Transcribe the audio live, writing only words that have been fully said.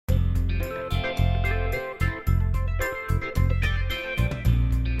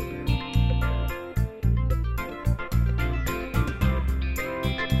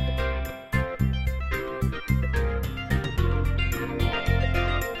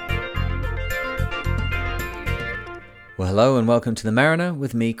Well, hello and welcome to The Mariner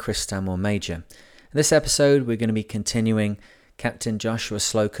with me, Chris Stanmore Major. In this episode, we're going to be continuing Captain Joshua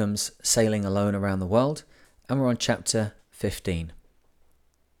Slocum's Sailing Alone Around the World, and we're on chapter 15.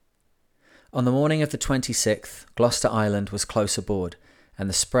 On the morning of the 26th, Gloucester Island was close aboard, and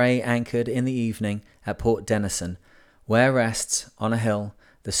the Spray anchored in the evening at Port Denison, where rests, on a hill,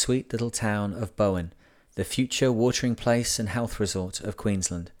 the sweet little town of Bowen, the future watering place and health resort of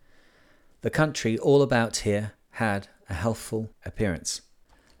Queensland. The country all about here had a healthful appearance.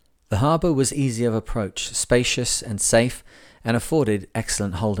 The harbour was easy of approach, spacious and safe, and afforded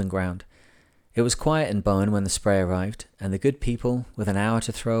excellent holding ground. It was quiet in Bowen when the Spray arrived, and the good people, with an hour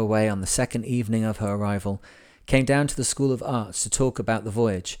to throw away on the second evening of her arrival, came down to the School of Arts to talk about the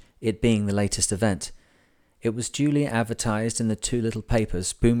voyage, it being the latest event. It was duly advertised in the two little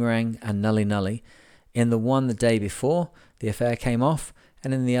papers, Boomerang and Nully Nully. In the one the day before the affair came off,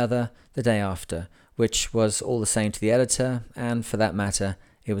 and in the other the day after, which was all the same to the editor, and for that matter,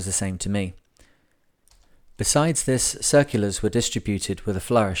 it was the same to me. Besides this, circulars were distributed with a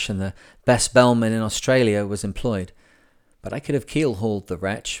flourish, and the best bellman in Australia was employed. But I could have keel-hauled the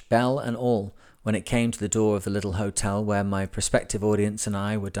wretch, bell and all, when it came to the door of the little hotel where my prospective audience and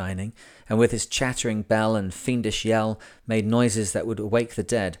I were dining, and with his chattering bell and fiendish yell made noises that would awake the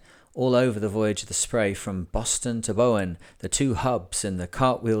dead, all over the voyage of the Spray from Boston to Bowen, the two hubs and the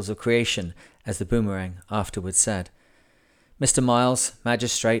cartwheels of creation, as the Boomerang afterwards said. Mr. Miles,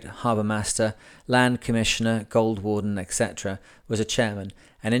 magistrate, harbour master, land commissioner, gold warden, etc., was a chairman,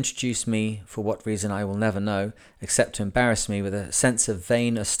 and introduced me, for what reason I will never know, except to embarrass me with a sense of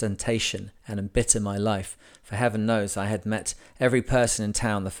vain ostentation and embitter my life, for heaven knows I had met every person in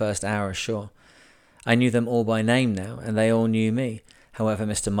town the first hour ashore. I knew them all by name now, and they all knew me. However,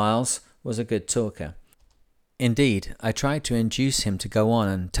 Mr. Miles was a good talker. Indeed, I tried to induce him to go on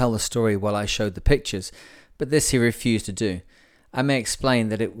and tell the story while I showed the pictures, but this he refused to do. I may explain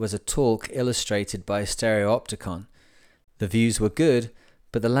that it was a talk illustrated by a stereopticon. The views were good,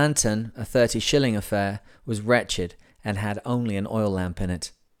 but the lantern, a 30-shilling affair, was wretched and had only an oil lamp in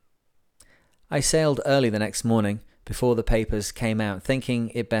it. I sailed early the next morning, before the papers came out,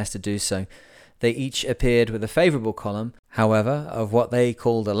 thinking it best to do so. They each appeared with a favourable column, however, of what they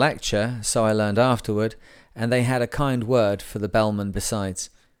called a lecture, so I learned afterward, and they had a kind word for the bellman besides.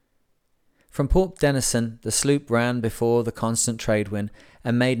 From Port Denison the sloop ran before the constant trade wind,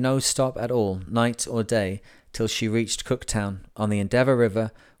 and made no stop at all, night or day, till she reached Cooktown on the Endeavour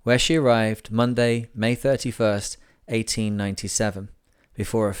River, where she arrived Monday, May 31st, 1897,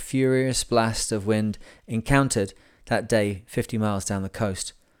 before a furious blast of wind encountered that day 50 miles down the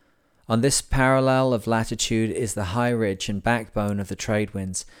coast. On this parallel of latitude is the high ridge and backbone of the trade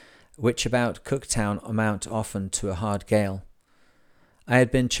winds, which about Cooktown amount often to a hard gale. I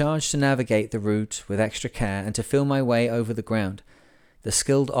had been charged to navigate the route with extra care and to feel my way over the ground. The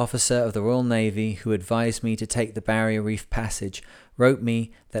skilled officer of the Royal Navy who advised me to take the Barrier Reef passage wrote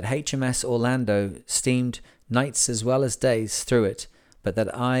me that HMS Orlando steamed nights as well as days through it, but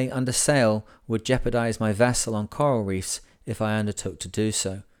that I, under sail, would jeopardize my vessel on coral reefs if I undertook to do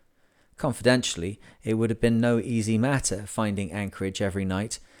so. Confidentially, it would have been no easy matter finding anchorage every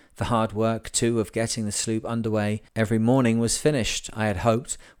night. The hard work, too, of getting the sloop under way every morning was finished, I had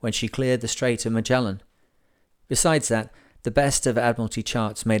hoped, when she cleared the Strait of Magellan. Besides that, the best of Admiralty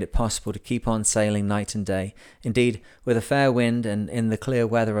charts made it possible to keep on sailing night and day. Indeed, with a fair wind and in the clear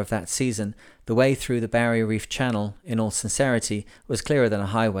weather of that season, the way through the Barrier Reef Channel, in all sincerity, was clearer than a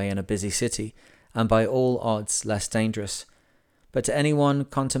highway in a busy city, and by all odds less dangerous. But to anyone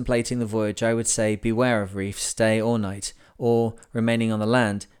contemplating the voyage, I would say, beware of reefs day or night, or, remaining on the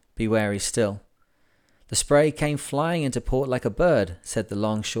land, be wary still. The Spray came flying into port like a bird, said the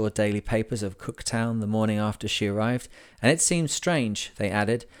longshore daily papers of Cooktown the morning after she arrived, and it seemed strange, they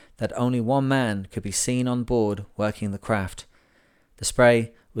added, that only one man could be seen on board working the craft. The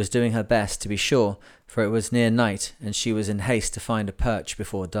Spray was doing her best, to be sure, for it was near night, and she was in haste to find a perch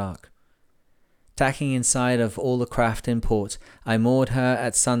before dark. Tacking inside of all the craft in port, I moored her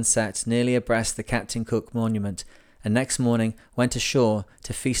at sunset nearly abreast the Captain Cook monument, and next morning went ashore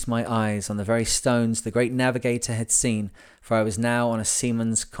to feast my eyes on the very stones the great navigator had seen, for I was now on a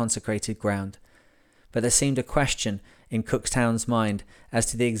seaman's consecrated ground. But there seemed a question in Cooktown's mind as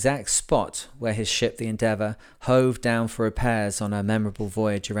to the exact spot where his ship the Endeavour hove down for repairs on her memorable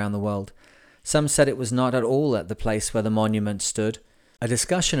voyage around the world. Some said it was not at all at the place where the monument stood. A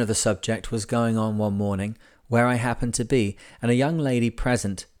discussion of the subject was going on one morning, where I happened to be, and a young lady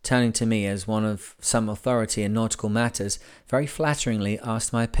present, turning to me as one of some authority in nautical matters, very flatteringly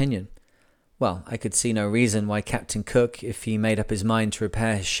asked my opinion. Well, I could see no reason why Captain Cook, if he made up his mind to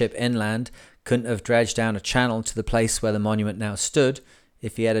repair his ship inland, couldn't have dredged down a channel to the place where the monument now stood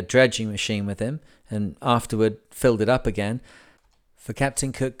if he had a dredging machine with him and afterward filled it up again, for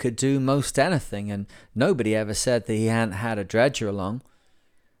Captain Cook could do most anything, and nobody ever said that he hadn't had a dredger along.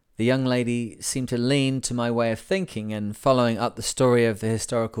 The young lady seemed to lean to my way of thinking, and following up the story of the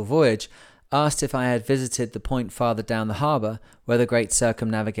historical voyage, asked if I had visited the point farther down the harbour where the great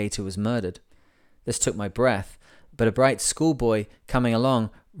circumnavigator was murdered. This took my breath, but a bright schoolboy coming along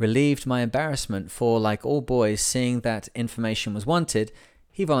relieved my embarrassment, for, like all boys, seeing that information was wanted,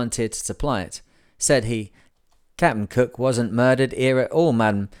 he volunteered to supply it. Said he, "Captain Cook wasn't murdered here at all,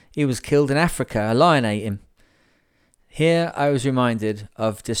 madam. He was killed in Africa. A lion ate him." Here I was reminded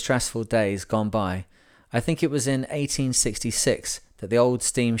of distressful days gone by. I think it was in 1866 that the old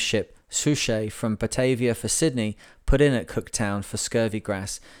steamship Souchez from Batavia for Sydney put in at Cooktown for scurvy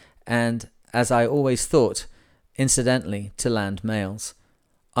grass, and, as I always thought, incidentally to land mails.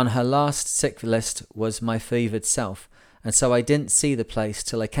 On her last sick list was my fevered self, and so I didn't see the place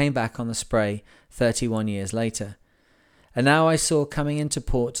till I came back on the Spray 31 years later. And now I saw coming into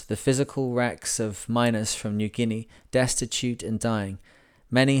port the physical wrecks of miners from New Guinea, destitute and dying.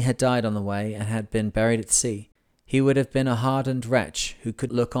 Many had died on the way and had been buried at sea. He would have been a hardened wretch who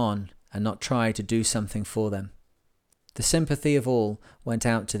could look on and not try to do something for them. The sympathy of all went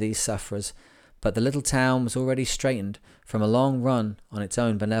out to these sufferers, but the little town was already straitened from a long run on its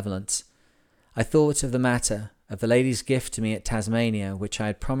own benevolence. I thought of the matter, of the lady's gift to me at Tasmania, which I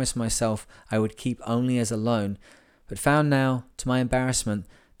had promised myself I would keep only as a loan, but found now, to my embarrassment,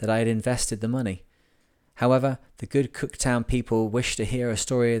 that I had invested the money. However, the good Cooktown people wished to hear a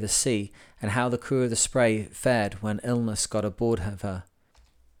story of the sea, and how the crew of the Spray fared when illness got aboard of her.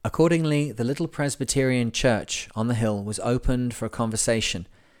 Accordingly, the little Presbyterian church on the hill was opened for a conversation.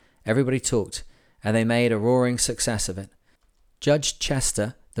 Everybody talked, and they made a roaring success of it. Judge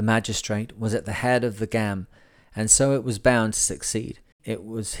Chester, the magistrate, was at the head of the gam, and so it was bound to succeed. It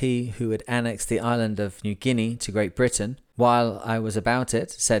was he who had annexed the island of New Guinea to Great Britain. "While I was about it,"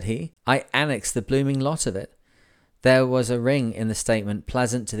 said he, "I annexed the blooming lot of it." There was a ring in the statement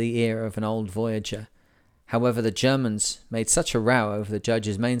pleasant to the ear of an old voyager. However, the Germans made such a row over the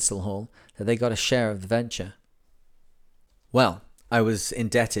judge's mainsail haul that they got a share of the venture. Well, I was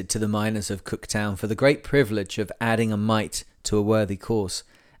indebted to the miners of Cooktown for the great privilege of adding a mite to a worthy cause,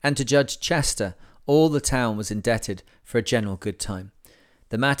 and to Judge Chester all the town was indebted for a general good time.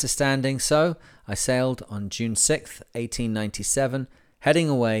 The matter standing so, I sailed on June 6th, 1897, heading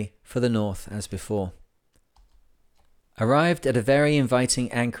away for the north as before. Arrived at a very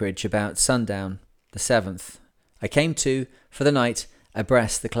inviting anchorage about sundown, the 7th. I came to, for the night,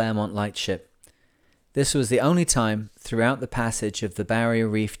 abreast the Claremont lightship. This was the only time throughout the passage of the Barrier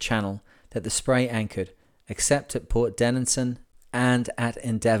Reef Channel that the Spray anchored, except at Port Denison and at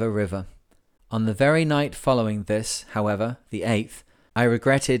Endeavour River. On the very night following this, however, the 8th, I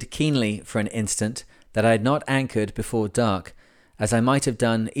regretted keenly for an instant that I had not anchored before dark, as I might have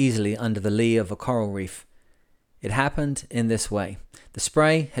done easily under the lee of a coral reef. It happened in this way. The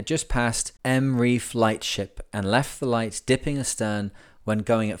Spray had just passed M Reef lightship and left the light dipping astern when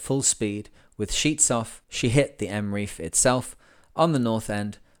going at full speed. With sheets off, she hit the M Reef itself on the north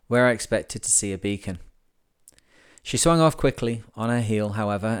end, where I expected to see a beacon. She swung off quickly on her heel,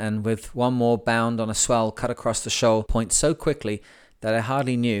 however, and with one more bound on a swell cut across the shoal point so quickly that I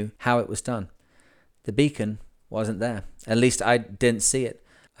hardly knew how it was done. The beacon wasn't there. At least I didn't see it.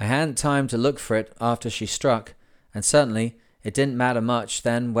 I hadn't time to look for it after she struck, and certainly it didn't matter much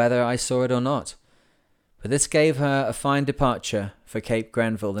then whether I saw it or not. But this gave her a fine departure for Cape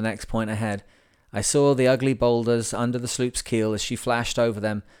Grenville the next point ahead. I saw the ugly boulders under the sloop's keel as she flashed over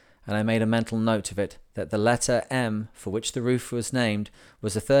them, and I made a mental note of it, that the letter M, for which the roof was named,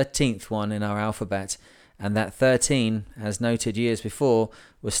 was the 13th one in our alphabet, and that 13, as noted years before,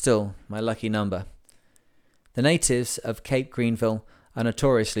 was still my lucky number. The natives of Cape Grenville are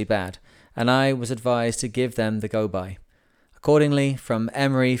notoriously bad, and I was advised to give them the go-by. Accordingly, from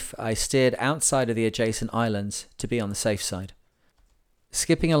M Reef, I steered outside of the adjacent islands to be on the safe side.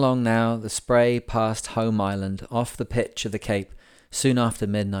 Skipping along now, the Spray passed Home Island off the pitch of the Cape soon after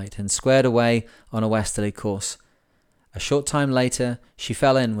midnight and squared away on a westerly course. A short time later, she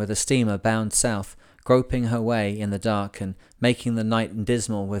fell in with a steamer bound south, groping her way in the dark and making the night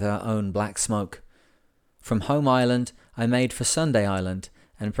dismal with her own black smoke. From Home Island, I made for Sunday Island,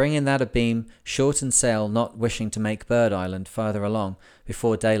 and bringing that abeam, shortened sail, not wishing to make Bird Island farther along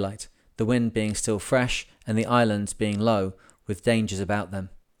before daylight, the wind being still fresh and the islands being low, with dangers about them.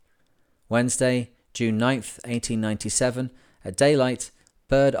 Wednesday, June 9th, 1897, at daylight,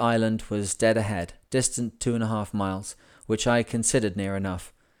 Bird Island was dead ahead, distant 2.5 miles, which I considered near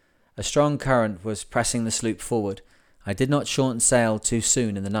enough. A strong current was pressing the sloop forward. I did not shorten sail too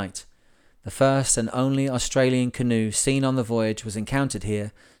soon in the night. The first and only Australian canoe seen on the voyage was encountered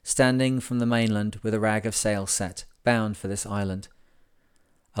here, standing from the mainland with a rag of sail set, bound for this island.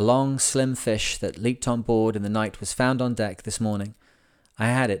 A long, slim fish that leaped on board in the night was found on deck this morning. I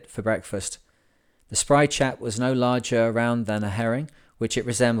had it for breakfast. The spry chap was no larger around than a herring, which it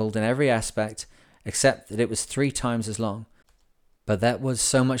resembled in every aspect, except that it was 3 times as long. But that was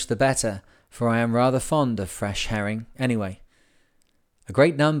so much the better, for I am rather fond of fresh herring, anyway. A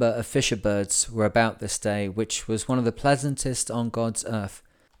great number of fisher birds were about this day, which was one of the pleasantest on God's earth.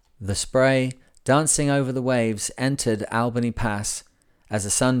 The spray, dancing over the waves, entered Albany Pass as the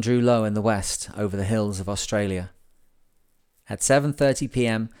sun drew low in the west over the hills of Australia. At 7:30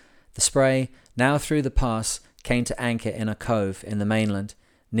 p.m, the spray, now through the pass, came to anchor in a cove in the mainland,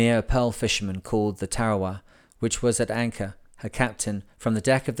 near a pearl fisherman called the Tarawa, which was at anchor, her captain, from the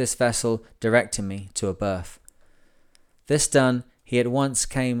deck of this vessel, directing me to a berth. This done, he at once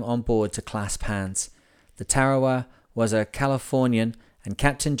came on board to clasp hands. The Tarawa was a Californian, and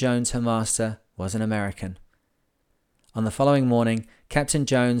Captain Jones, her master, was an American. On the following morning, Captain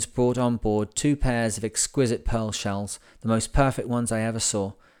Jones brought on board 2 pairs of exquisite pearl shells, the most perfect ones I ever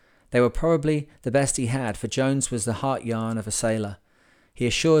saw. They were probably the best he had, for Jones was the heart yarn of a sailor. He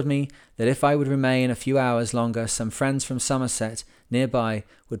assured me that if I would remain a few hours longer, some friends from Somerset nearby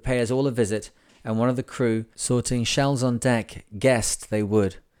would pay us all a visit, and one of the crew, sorting shells on deck, guessed they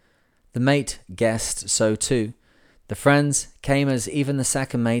would. The mate guessed so too. The friends came as even the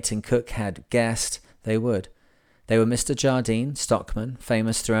second mate and cook had guessed they would. They were Mr. Jardine, stockman,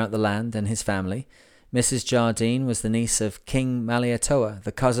 famous throughout the land, and his family. Mrs. Jardine was the niece of King Malietoa,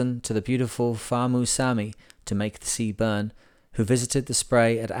 the cousin to the beautiful Famu Sami, to make the sea burn, who visited the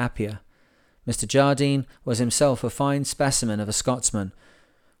spray at Apia. Mr. Jardine was himself a fine specimen of a Scotsman.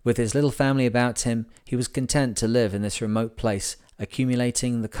 With his little family about him, he was content to live in this remote place,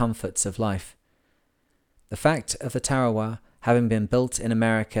 accumulating the comforts of life. The fact of the Tarawa having been built in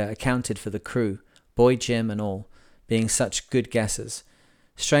America accounted for the crew, Boy Jim and all, being such good guessers.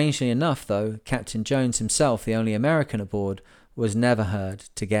 Strangely enough, though, Captain Jones himself, the only American aboard, was never heard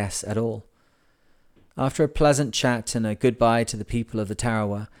to guess at all. After a pleasant chat and a goodbye to the people of the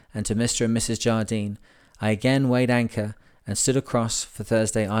Tarawa and to Mr. and Mrs. Jardine, I again weighed anchor and stood across for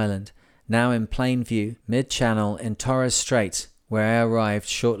Thursday Island, now in plain view, mid-channel in Torres Strait, where I arrived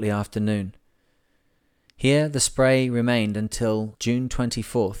shortly after noon. Here the spray remained until June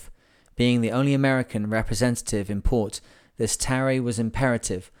 24th. Being the only American representative in port, this tarry was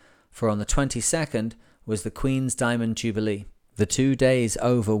imperative, for on the 22nd was the Queen's Diamond Jubilee. The 2 days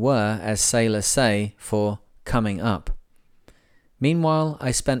over were, as sailors say, for coming up. Meanwhile,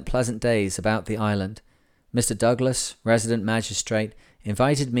 I spent pleasant days about the island. Mr. Douglas, resident magistrate,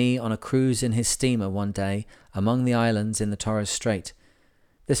 invited me on a cruise in his steamer one day among the islands in the Torres Strait.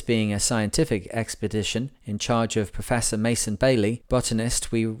 This being a scientific expedition in charge of Professor Mason Bailey,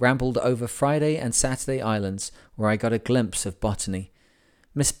 botanist, we rambled over Friday and Saturday Islands, where I got a glimpse of botany.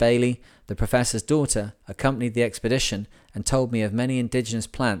 Miss Bailey, the professor's daughter, accompanied the expedition and told me of many indigenous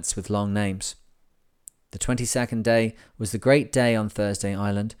plants with long names. The 22nd day was the great day on Thursday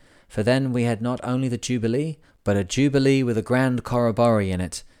Island, for then we had not only the Jubilee, but a Jubilee with a grand corroboree in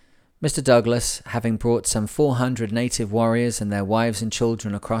it. Mr. Douglas, having brought some 400 native warriors and their wives and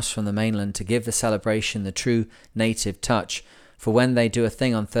children across from the mainland to give the celebration the true native touch, for when they do a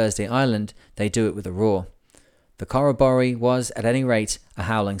thing on Thursday Island, they do it with a roar. The corroboree was, at any rate, a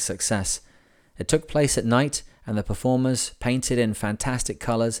howling success. It took place at night, and the performers, painted in fantastic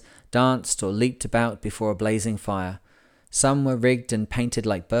colours, danced or leaped about before a blazing fire. Some were rigged and painted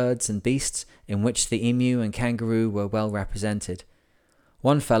like birds and beasts, in which the emu and kangaroo were well represented.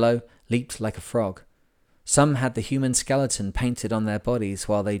 One fellow leaped like a frog. Some had the human skeleton painted on their bodies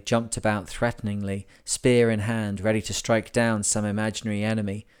while they jumped about threateningly, spear in hand, ready to strike down some imaginary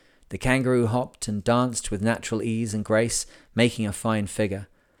enemy. The kangaroo hopped and danced with natural ease and grace, making a fine figure.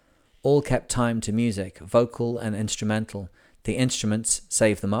 All kept time to music, vocal and instrumental, the instruments,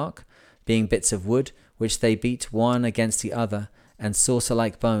 save the mark, being bits of wood, which they beat one against the other, and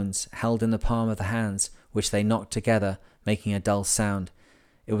saucer-like bones, held in the palm of the hands, which they knocked together, making a dull sound.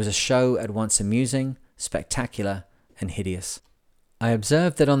 It was a show at once amusing, spectacular, and hideous. I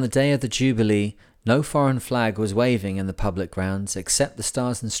observed that on the day of the Jubilee, no foreign flag was waving in the public grounds except the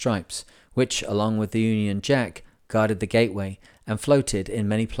Stars and Stripes, which, along with the Union Jack, guarded the gateway and floated in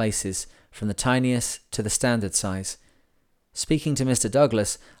many places, from the tiniest to the standard size. Speaking to Mr.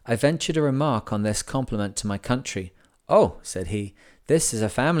 Douglas, I ventured a remark on this compliment to my country. "Oh," said he, "this is a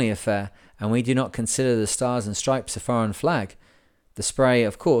family affair, and we do not consider the Stars and Stripes a foreign flag." The Spray,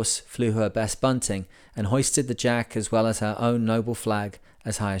 of course, flew her best bunting and hoisted the Jack as well as her own noble flag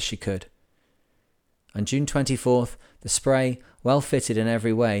as high as she could. On June 24th, the Spray, well fitted in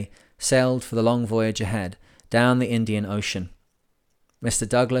every way, sailed for the long voyage ahead, down the Indian Ocean. Mr.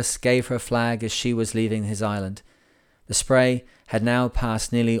 Douglas gave her flag as she was leaving his island. The Spray had now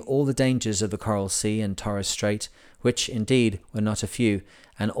passed nearly all the dangers of the Coral Sea and Torres Strait, which, indeed, were not a few,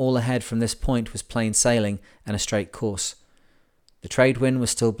 and all ahead from this point was plain sailing and a straight course. The trade wind was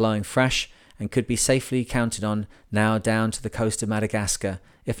still blowing fresh, and could be safely counted on now down to the coast of Madagascar,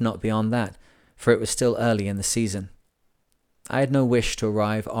 if not beyond that, for it was still early in the season. I had no wish to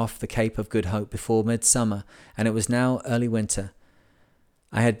arrive off the Cape of Good Hope before midsummer, and it was now early winter.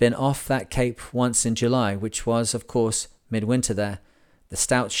 I had been off that cape once in July, which was, of course, midwinter there. The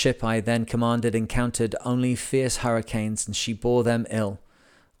stout ship I then commanded encountered only fierce hurricanes, and she bore them ill.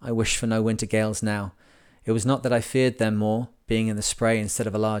 I wished for no winter gales now. It was not that I feared them more, being in the Spray instead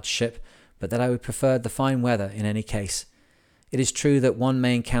of a large ship, but that I would prefer the fine weather in any case. It is true that one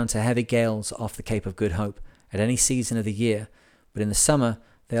may encounter heavy gales off the Cape of Good Hope at any season of the year, but in the summer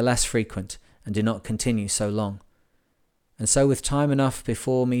they are less frequent and do not continue so long. And so, with time enough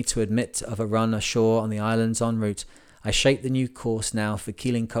before me to admit of a run ashore on the islands en route, I shaped the new course now for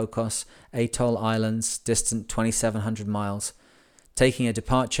Keeling Cocos, Atoll Islands, distant 2,700 miles. Taking a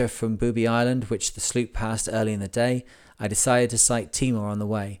departure from Booby Island, which the sloop passed early in the day, I decided to sight Timor on the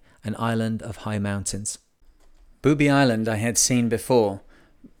way, an island of high mountains. Booby Island I had seen before,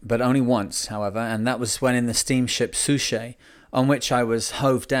 but only once, however, and that was when in the steamship Souchez, on which I was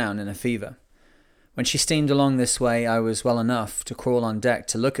hove down in a fever. When she steamed along this way, I was well enough to crawl on deck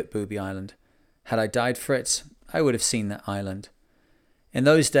to look at Booby Island. Had I died for it, I would have seen that island. In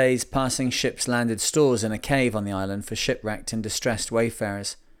those days, passing ships landed stores in a cave on the island for shipwrecked and distressed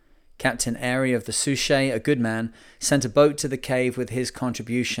wayfarers. Captain Airy of the Souchez, a good man, sent a boat to the cave with his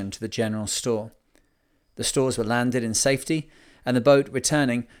contribution to the general store. The stores were landed in safety, and the boat,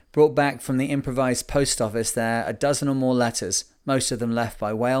 returning, brought back from the improvised post office there a dozen or more letters, most of them left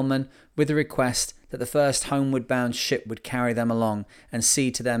by whalemen, with the request that the first homeward-bound ship would carry them along and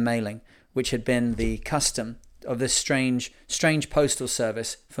see to their mailing, which had been the custom of this strange postal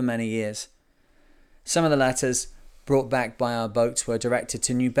service for many years. Some of the letters brought back by our boats were directed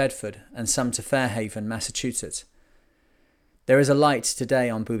to New Bedford and some to Fairhaven, Massachusetts. There is a light today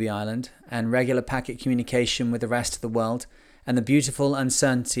on Booby Island and regular packet communication with the rest of the world, and the beautiful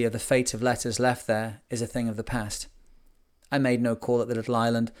uncertainty of the fate of letters left there is a thing of the past. I made no call at the little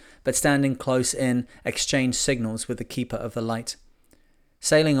island, but standing close in, exchanged signals with the keeper of the light.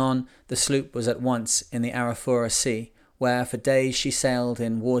 Sailing on, the sloop was at once in the Arafura Sea, where for days she sailed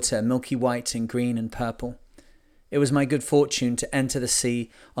in water milky white and green and purple. It was my good fortune to enter the sea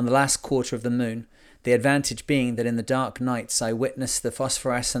on the last quarter of the moon, the advantage being that in the dark nights I witnessed the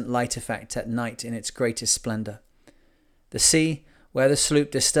phosphorescent light effect at night in its greatest splendour. The sea, where the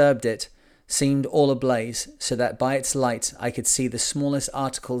sloop disturbed it, seemed all ablaze, so that by its light I could see the smallest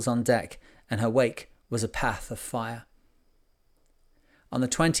articles on deck, and her wake was a path of fire. On the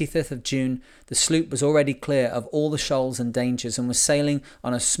 25th of June, the sloop was already clear of all the shoals and dangers and was sailing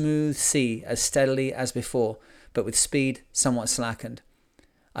on a smooth sea as steadily as before, but with speed somewhat slackened.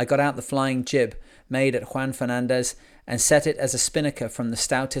 I got out the flying jib, made at Juan Fernandez, and set it as a spinnaker from the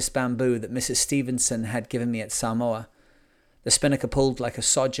stoutest bamboo that Mrs. Stevenson had given me at Samoa. The spinnaker pulled like a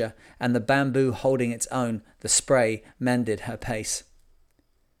sodger, and the bamboo holding its own, the Spray mended her pace.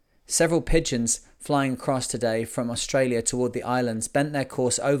 Several pigeons flying across today from Australia toward the islands bent their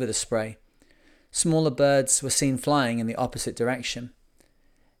course over the Spray. Smaller birds were seen flying in the opposite direction.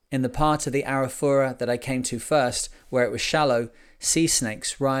 In the part of the Arafura that I came to first, where it was shallow, sea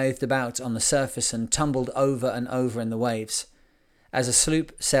snakes writhed about on the surface and tumbled over and over in the waves. As the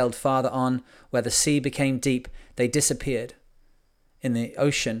sloop sailed farther on, where the sea became deep, they disappeared. In the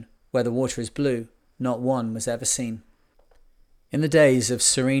ocean, where the water is blue, not one was ever seen. In the days of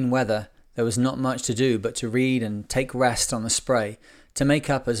serene weather, there was not much to do but to read and take rest on the Spray, to make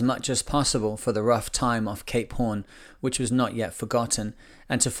up as much as possible for the rough time off Cape Horn, which was not yet forgotten,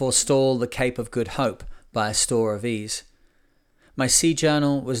 and to forestall the Cape of Good Hope by a store of ease. My sea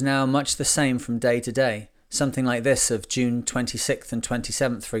journal was now much the same from day to day, something like this of June 26th and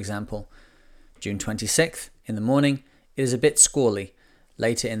 27th, for example. June 26th, in the morning, it is a bit squally.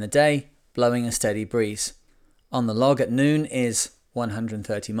 Later in the day, blowing a steady breeze. On the log at noon is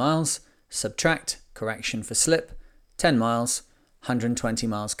 130 miles, subtract, correction for slip, 10 miles, 120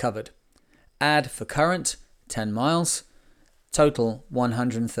 miles covered. Add for current, 10 miles, total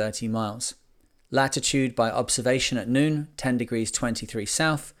 130 miles. Latitude by observation at noon, 10 degrees 23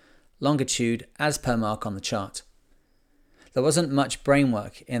 south, longitude as per mark on the chart. There wasn't much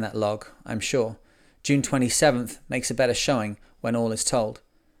brainwork in that log, I'm sure. June 27th makes a better showing when all is told.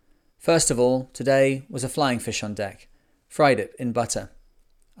 First of all, today was a flying fish on deck. Fried it in butter.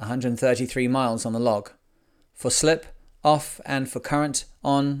 133 miles on the log. For slip, off, and for current,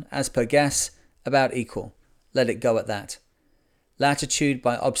 on, as per guess, about equal. Let it go at that. Latitude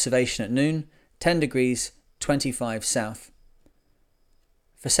by observation at noon, 10 degrees, 25 south.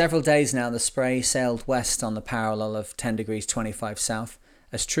 For several days now the Spray sailed west on the parallel of 10 degrees 25 south,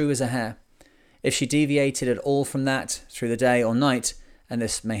 as true as a hair. If she deviated at all from that through the day or night, and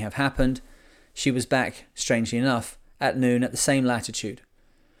this may have happened, she was back, strangely enough, at noon at the same latitude.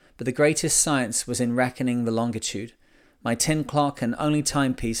 But the greatest science was in reckoning the longitude. My tin clock and only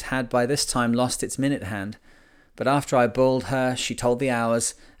timepiece had by this time lost its minute hand, but after I boiled her she told the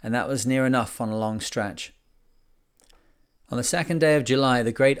hours, and that was near enough on a long stretch. On the 2nd day of July,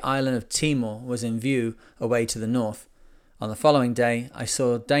 the great island of Timor was in view away to the north. On the following day, I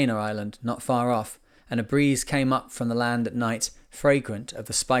saw Dana Island not far off, and a breeze came up from the land at night, fragrant of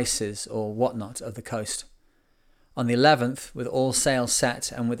the spices or whatnot of the coast. On the 11th, with all sail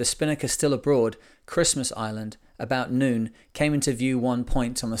set and with the spinnaker still abroad, Christmas Island, about noon, came into view 1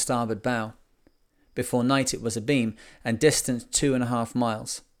 point on the starboard bow. Before night it was abeam, and distant 2.5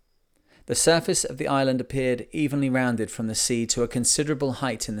 miles. The surface of the island appeared evenly rounded from the sea to a considerable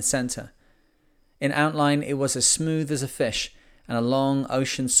height in the centre. In outline it was as smooth as a fish, and a long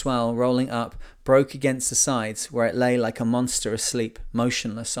ocean swell rolling up broke against the sides, where it lay like a monster asleep,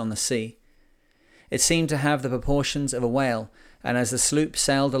 motionless on the sea. It seemed to have the proportions of a whale, and as the sloop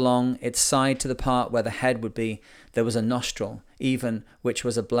sailed along its side to the part where the head would be, there was a nostril, even which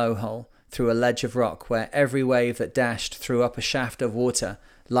was a blowhole, through a ledge of rock, where every wave that dashed threw up a shaft of water,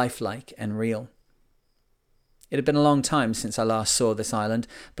 lifelike and real. It had been a long time since I last saw this island,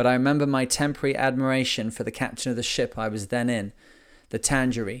 but I remember my temporary admiration for the captain of the ship I was then in, the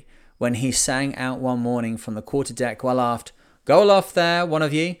Tangerine, when he sang out one morning from the quarter-deck well aft, "Go aloft there, one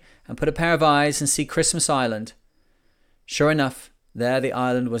of ye, and put a pair of eyes and see Christmas Island." Sure enough, there the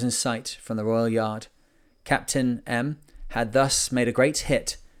island was in sight from the royal yard. Captain M had thus made a great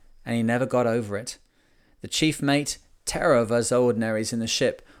hit, and he never got over it. The chief mate, terror of us ordinaries in the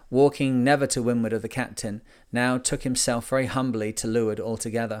ship, walking never to windward of the captain, now took himself very humbly to leeward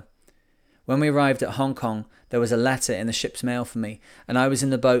altogether. When we arrived at Hong Kong, there was a letter in the ship's mail for me, and I was in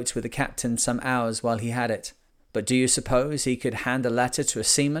the boat with the captain some hours while he had it. But do you suppose he could hand a letter to a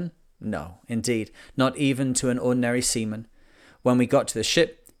seaman? No, indeed, not even to an ordinary seaman. When we got to the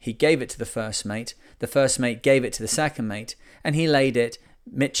ship, he gave it to the first mate gave it to the second mate, and he laid it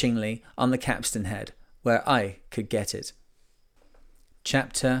mitchingly on the capstan head, where I could get it.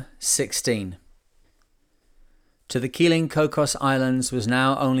 Chapter 16. To the Keeling Cocos Islands was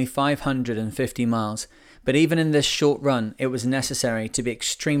now only 550 miles, but even in this short run it was necessary to be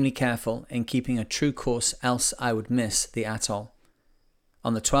extremely careful in keeping a true course, else I would miss the atoll.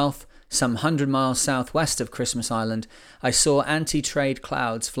 On the 12th, some 100 miles southwest of Christmas Island, I saw anti-trade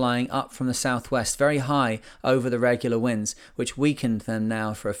clouds flying up from the southwest very high over the regular winds, which weakened them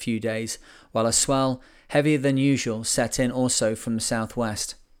now for a few days, while a swell, heavier than usual, set in also from the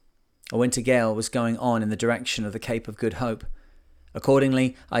southwest. A winter gale was going on in the direction of the Cape of Good Hope.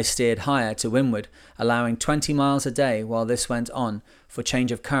 Accordingly, I steered higher to windward, allowing 20 miles a day while this went on, for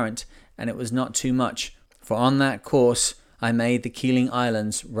change of current, and it was not too much, for on that course I made the Keeling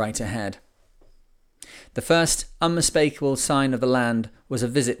Islands right ahead. The first unmistakable sign of the land was a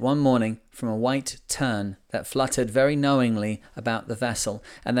visit one morning from a white tern that fluttered very knowingly about the vessel,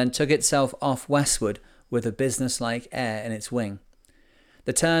 and then took itself off westward with a business-like air in its wing.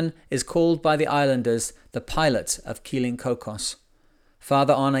 The tern is called by the islanders the pilot of Keeling Cocos.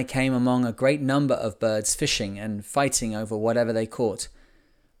 Farther on I came among a great number of birds fishing and fighting over whatever they caught.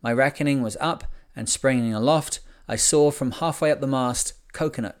 My reckoning was up, and springing aloft, I saw from halfway up the mast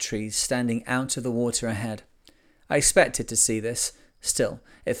coconut trees standing out of the water ahead. I expected to see this. Still,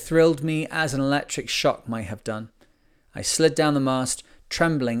 it thrilled me as an electric shock might have done. I slid down the mast,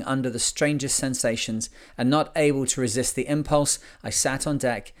 trembling under the strangest sensations, and not able to resist the impulse, I sat on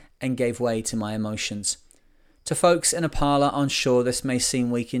deck and gave way to my emotions. To folks in a parlour on shore this may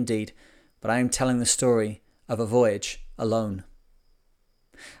seem weak indeed, but I am telling the story of a voyage alone.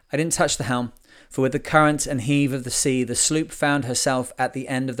 I didn't touch the helm, for with the current and heave of the sea, the sloop found herself at the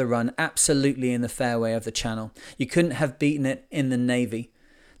end of the run absolutely in the fairway of the channel. You couldn't have beaten it in the Navy.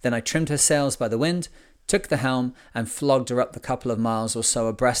 Then I trimmed her sails by the wind, took the helm, and flogged her up the couple of miles or so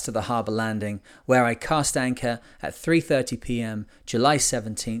abreast of the harbour landing, where I cast anchor at 3:30 p.m, July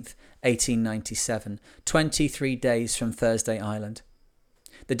 17th, 1897, 23 days from Thursday Island.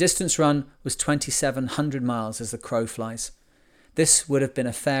 The distance run was 2,700 miles as the crow flies. This would have been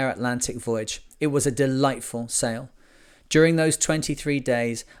a fair Atlantic voyage. It was a delightful sail. During those 23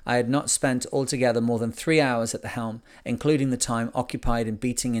 days, I had not spent altogether more than 3 hours at the helm, including the time occupied in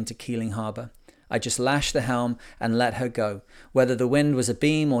beating into Keeling Harbour. I just lashed the helm and let her go. Whether the wind was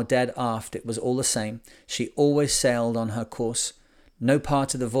abeam or dead aft, it was all the same. She always sailed on her course. No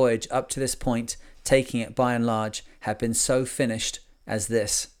part of the voyage up to this point, taking it by and large, had been so finished as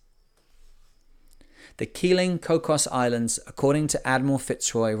this. The Keeling Cocos Islands, according to Admiral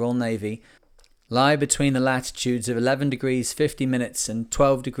Fitzroy, Royal Navy, lie between the latitudes of 11 degrees 50 minutes and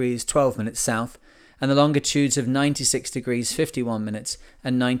 12 degrees 12 minutes south, and the longitudes of 96 degrees 51 minutes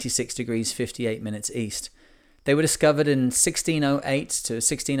and 96 degrees 58 minutes east. They were discovered in 1608 to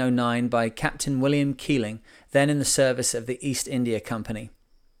 1609 by Captain William Keeling, then in the service of the East India Company.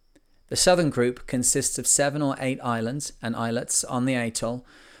 The southern group consists of 7 or 8 islands and islets on the atoll,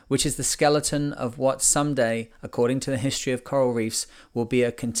 which is the skeleton of what someday, according to the history of coral reefs, will be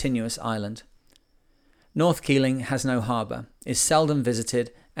a continuous island. North Keeling has no harbour, is seldom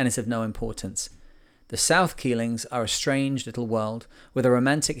visited, and is of no importance. The South Keelings are a strange little world, with a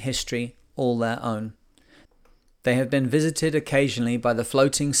romantic history all their own. They have been visited occasionally by the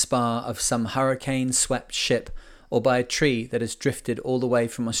floating spar of some hurricane-swept ship, or by a tree that has drifted all the way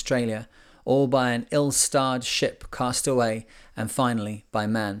from Australia, or by an ill-starred ship cast away, and finally by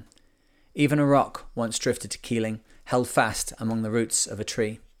man. Even a rock once drifted to Keeling, held fast among the roots of a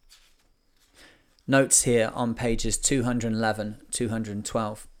tree. Notes here on pages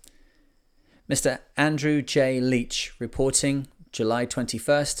 211-212. Mr. Andrew J. Leach, reporting July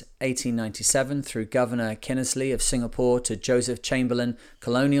 21st, 1897, through Governor Kinnersley of Singapore to Joseph Chamberlain,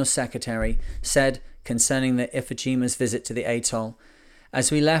 Colonial Secretary, said concerning the Ifujima's visit to the atoll,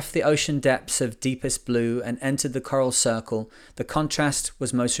 "As we left the ocean depths of deepest blue and entered the coral circle, the contrast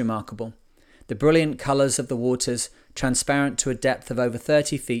was most remarkable. The brilliant colours of the waters, transparent to a depth of over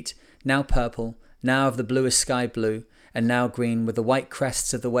 30 feet, now purple, now of the bluest sky blue, and now green, with the white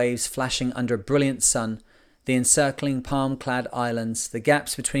crests of the waves flashing under a brilliant sun, the encircling palm-clad islands, the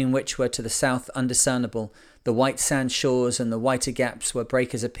gaps between which were to the south undiscernible, the white sand shores and the whiter gaps where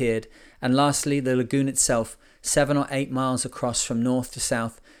breakers appeared, and lastly the lagoon itself, 7 or 8 miles across from north to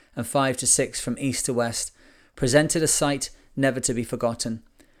south, and 5 to 6 from east to west, presented a sight never to be forgotten.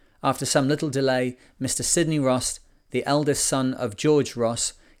 After some little delay, Mr. Sidney Ross, the eldest son of George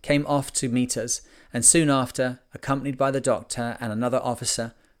Ross, came off to meet us, and soon after, accompanied by the doctor and another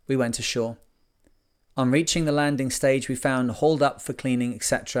officer, we went ashore. On reaching the landing stage, we found hauled up for cleaning,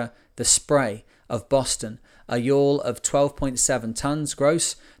 etc., the Spray of Boston, a yawl of 12.7 tons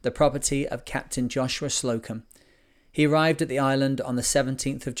gross, the property of Captain Joshua Slocum. He arrived at the island on the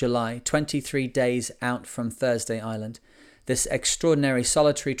 17th of July, 23 days out from Thursday Island. This extraordinary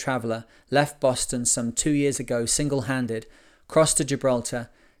solitary traveller left Boston some 2 years ago single-handed, crossed to Gibraltar,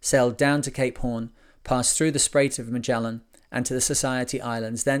 sailed down to Cape Horn, passed through the Strait of Magellan and to the Society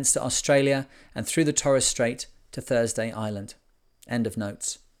Islands, thence to Australia and through the Torres Strait to Thursday Island." End of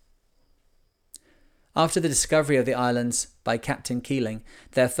notes. After the discovery of the islands by Captain Keeling,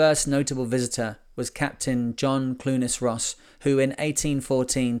 their first notable visitor was Captain John Clunies Ross, who in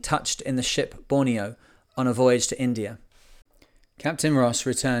 1814 touched in the ship Borneo on a voyage to India. Captain Ross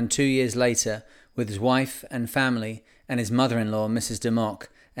returned 2 years later with his wife and family and his mother-in-law, Mrs. de Mock,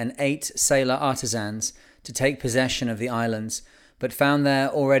 and 8 sailor artisans to take possession of the islands, but found there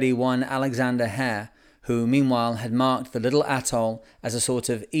already one Alexander Hare, who meanwhile had marked the little atoll as a sort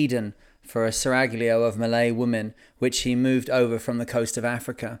of Eden for a seraglio of Malay women, which he moved over from the coast of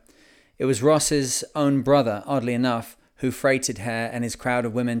Africa. It was Ross's own brother, oddly enough, who freighted Hare and his crowd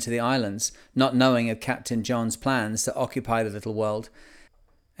of women to the islands, not knowing of Captain John's plans to occupy the little world,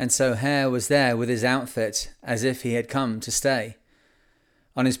 and so Hare was there with his outfit as if he had come to stay.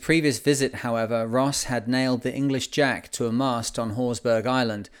 On his previous visit, however, Ross had nailed the English Jack to a mast on Horsburgh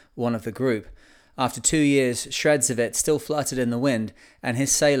Island, one of the group. After 2 years, shreds of it still fluttered in the wind, and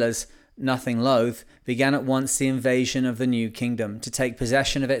his sailors, nothing loath, began at once the invasion of the new kingdom, to take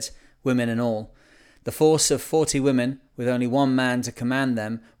possession of it, women and all. The force of 40 women, with only one man to command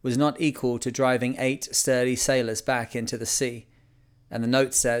them, was not equal to driving 8 sturdy sailors back into the sea. And the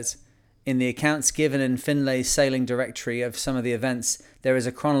note says, "In the accounts given in Finlay's sailing directory of some of the events, there is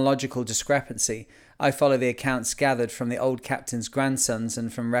a chronological discrepancy. I follow the accounts gathered from the old captain's grandsons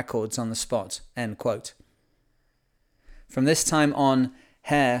and from records on the spot." End quote. From this time on,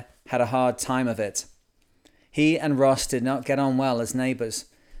 Hare had a hard time of it. He and Ross did not get on well as neighbours.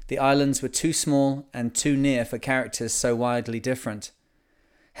 The islands were too small and too near for characters so widely different.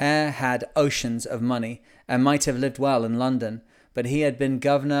 Hare had oceans of money and might have lived well in London, but he had been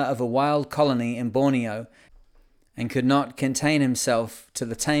governor of a wild colony in Borneo, and could not contain himself to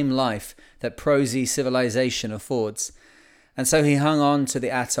the tame life that prosy civilization affords. And so he hung on to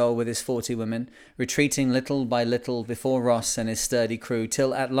the atoll with his 40 women, retreating little by little before Ross and his sturdy crew,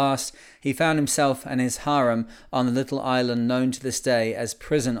 till at last he found himself and his harem on the little island known to this day as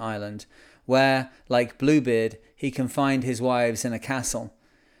Prison Island, where, like Bluebeard, he confined his wives in a castle.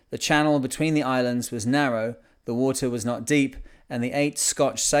 The channel between the islands was narrow, the water was not deep, and the 8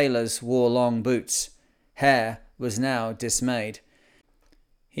 Scotch sailors wore long boots. Hare was now dismayed.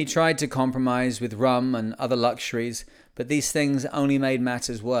 He tried to compromise with rum and other luxuries, but these things only made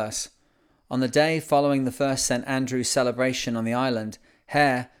matters worse. On the day following the first St. Andrew's celebration on the island,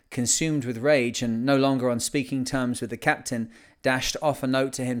 Hare, consumed with rage and no longer on speaking terms with the captain, dashed off a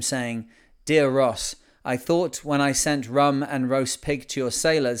note to him saying, "Dear Ross, I thought when I sent rum and roast pig to your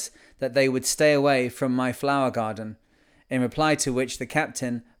sailors that they would stay away from my flower garden." In reply to which the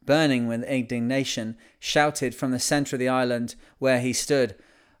captain, burning with indignation, shouted from the centre of the island where he stood,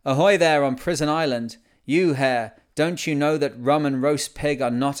 "Ahoy there on Prison Island! You, Hare, don't you know that rum and roast pig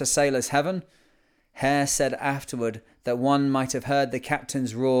are not a sailor's heaven?" Hare said afterward that one might have heard the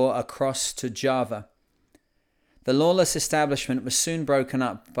captain's roar across to Java. The lawless establishment was soon broken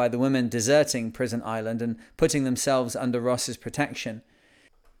up by the women deserting Prison Island and putting themselves under Ross's protection.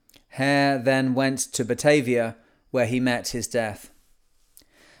 Hare then went to Batavia, where he met his death.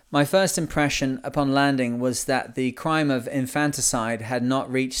 My first impression upon landing was that the crime of infanticide had not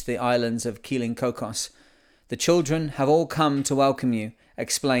reached the islands of Keeling Cocos. "The children have all come to welcome you,"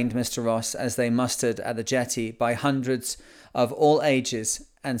 explained Mr. Ross as they mustered at the jetty by hundreds of all ages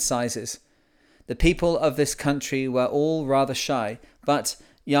and sizes. The people of this country were all rather shy, but,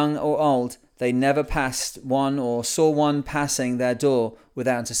 young or old, they never passed one or saw one passing their door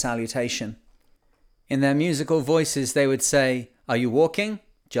without a salutation. In their musical voices they would say, "Are you walking?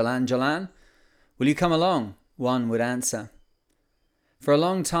 Jalan Jalan? Will you come along?" one would answer. For a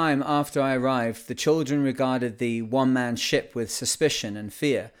long time after I arrived, the children regarded the one-man ship with suspicion and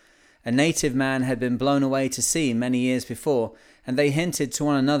fear. A native man had been blown away to sea many years before, and they hinted to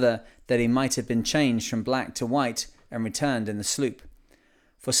one another that he might have been changed from black to white and returned in the sloop.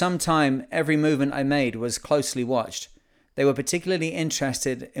 For some time, every movement I made was closely watched. They were particularly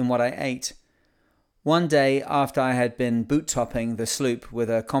interested in what I ate. One day, after I had been boot-topping the sloop with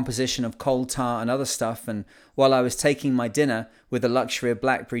a composition of coal tar and other stuff, and while I was taking my dinner with the luxury of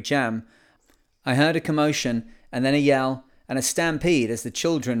blackberry jam, I heard a commotion and then a yell and a stampede as the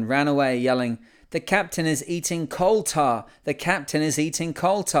children ran away yelling, "The captain is eating coal tar! The captain is eating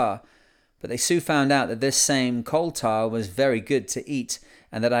coal tar!" But they soon found out that this same coal tar was very good to eat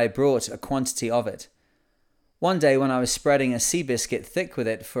and that I had brought a quantity of it. One day when I was spreading a sea biscuit thick with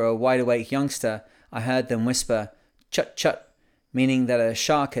it for a wide-awake youngster, I heard them whisper, "Chut chut," meaning that a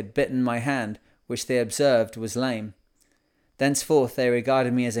shark had bitten my hand, which they observed was lame. Thenceforth they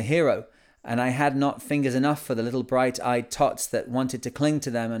regarded me as a hero, and I had not fingers enough for the little bright-eyed tots that wanted to cling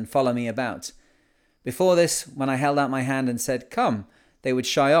to them and follow me about. Before this, when I held out my hand and said, "Come," they would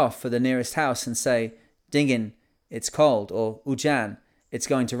shy off for the nearest house and say, "Dingin, it's cold," or "Ujan, it's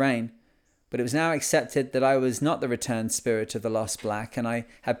going to rain." But it was now accepted that I was not the returned spirit of the lost black, and I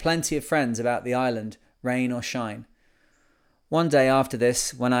had plenty of friends about the island, rain or shine. One day after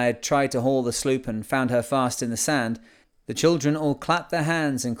this, when I had tried to haul the sloop and found her fast in the sand, the children all clapped their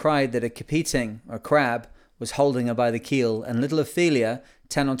hands and cried that a capiting, or crab, was holding her by the keel, and little Ophelia,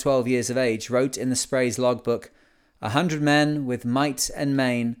 10 or 12 years of age, wrote in the Spray's logbook, "100 men with might and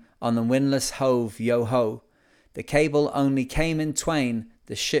main on the windlass hove yo-ho. The cable only came in twain,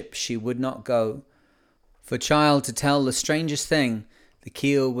 the ship she would not go." For child to tell the strangest thing, the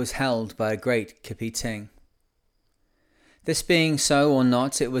keel was held by a great capiting. This being so or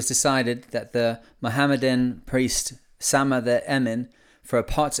not, it was decided that the Mohammedan priest Sama the Emin, for a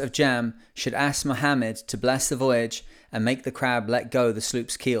pot of jam, should ask Mohammed to bless the voyage and make the crab let go the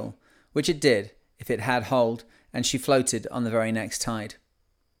sloop's keel, which it did, if it had hold, and she floated on the very next tide.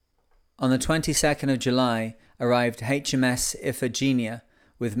 On the 22nd of July arrived HMS Iphigenia,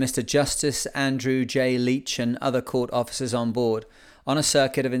 with Mr. Justice Andrew J. Leach and other court officers on board, on a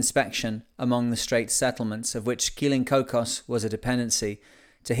circuit of inspection among the Straits settlements, of which Keeling Cocos was a dependency,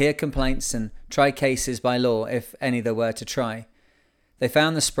 to hear complaints and try cases by law, if any there were to try. They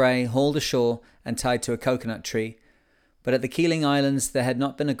found the Spray hauled ashore and tied to a coconut tree, but at the Keeling Islands there had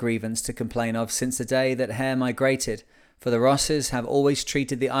not been a grievance to complain of since the day that Hare migrated, for the Rosses have always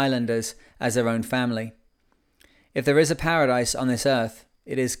treated the islanders as their own family. If there is a paradise on this earth,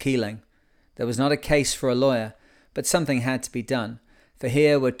 it is Keeling. There was not a case for a lawyer, but something had to be done, for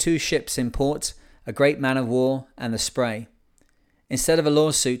here were 2 ships in port, a great man of war, and the Spray. Instead of a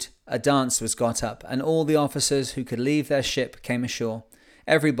lawsuit, a dance was got up, and all the officers who could leave their ship came ashore.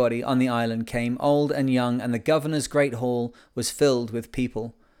 Everybody on the island came, old and young, and the governor's great hall was filled with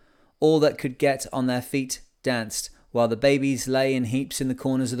people. All that could get on their feet danced, while the babies lay in heaps in the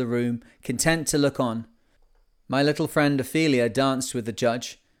corners of the room, content to look on. My little friend Ophelia danced with the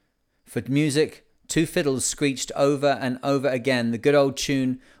judge. For music, 2 fiddles screeched over and over again the good old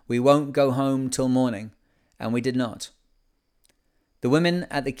tune, "We won't go home till morning," and we did not. The women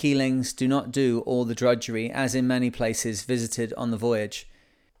at the Keelings do not do all the drudgery, as in many places visited on the voyage.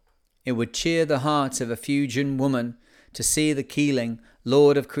 It would cheer the heart of a Fuegian woman to see the Keeling,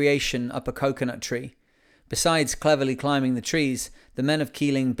 lord of creation, up a coconut tree. Besides cleverly climbing the trees, the men of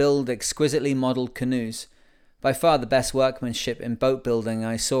Keeling build exquisitely modelled canoes. By far the best workmanship in boat building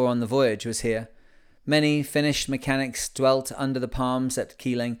I saw on the voyage was here. Many finished mechanics dwelt under the palms at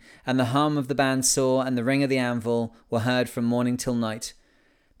Keeling, and the hum of the bandsaw and the ring of the anvil were heard from morning till night.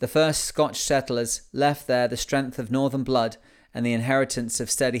 The first Scotch settlers left there the strength of northern blood and the inheritance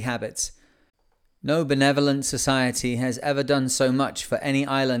of steady habits. No benevolent society has ever done so much for any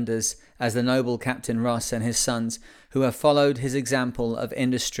islanders as the noble Captain Ross and his sons, who have followed his example of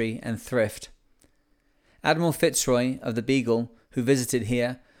industry and thrift. Admiral Fitzroy of the Beagle, who visited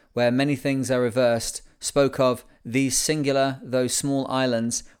here, where many things are reversed, spoke of these singular though small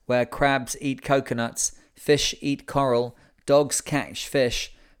islands where crabs eat coconuts, fish eat coral, dogs catch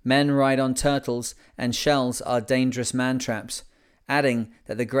fish, men ride on turtles, and shells are dangerous man-traps, adding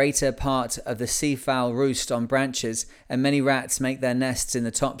that the greater part of the seafowl roost on branches and many rats make their nests in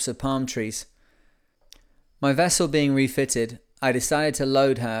the tops of palm trees. My vessel being refitted, I decided to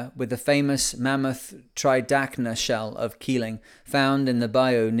load her with the famous mammoth tridacna shell of Keeling, found in the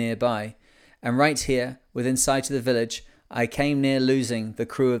bayou nearby, and right here, within sight of the village, I came near losing the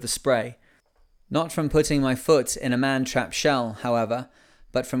crew of the Spray. Not from putting my foot in a man-trap shell, however,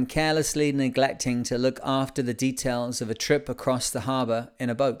 but from carelessly neglecting to look after the details of a trip across the harbour in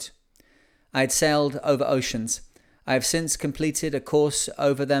a boat. I had sailed over oceans. I have since completed a course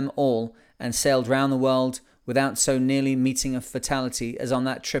over them all and sailed round the world without so nearly meeting a fatality as on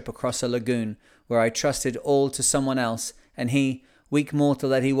that trip across a lagoon, where I trusted all to someone else, and he, weak mortal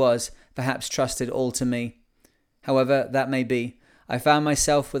that he was, perhaps trusted all to me. However that may be, I found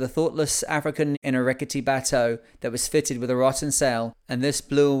myself with a thoughtless African in a rickety bateau that was fitted with a rotten sail, and this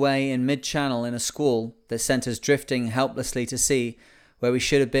blew away in mid-channel in a squall that sent us drifting helplessly to sea, where we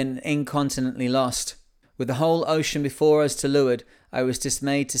should have been incontinently lost. With the whole ocean before us to leeward, I was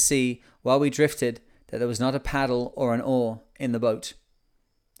dismayed to see, while we drifted, that there was not a paddle or an oar in the boat.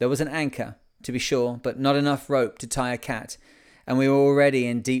 There was an anchor, to be sure, but not enough rope to tie a cat, and we were already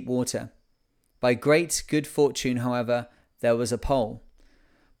in deep water. By great good fortune, however, there was a pole.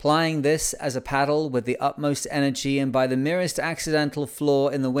 Plying this as a paddle with the utmost energy, and by the merest accidental flaw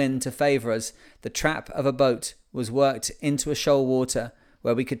in the wind to favour us, the trap of a boat was worked into a shoal water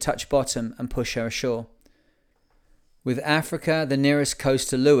where we could touch bottom and push her ashore. With Africa the nearest coast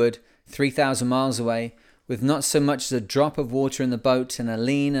to leeward, 3,000 miles away, with not so much as a drop of water in the boat and a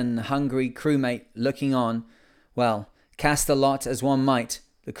lean and hungry crewmate looking on, well, cast the lot as one might,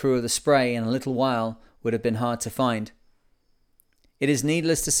 the crew of the Spray in a little while would have been hard to find. It is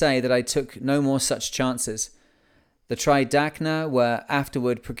needless to say that I took no more such chances. The tridacna were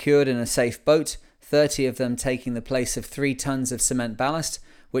afterward procured in a safe boat, 30 of them taking the place of 3 tons of cement ballast,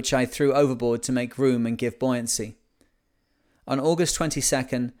 which I threw overboard to make room and give buoyancy. On August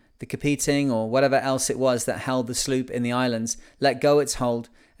 22nd, the capeting, or whatever else it was that held the sloop in the islands, let go its hold,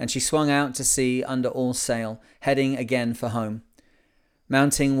 and she swung out to sea under all sail, heading again for home.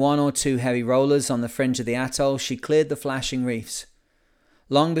 Mounting 1 or 2 heavy rollers on the fringe of the atoll, she cleared the flashing reefs.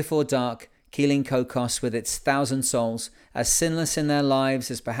 Long before dark, Keeling Cocos, with its 1,000 souls, as sinless in their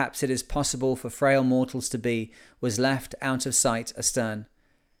lives as perhaps it is possible for frail mortals to be, was left out of sight astern.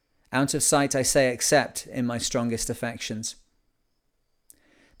 Out of sight, I say, except in my strongest affections.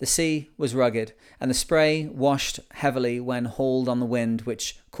 The sea was rugged, and the Spray washed heavily when hauled on the wind,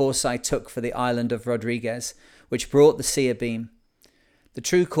 which course I took for the island of Rodriguez, which brought the sea abeam. The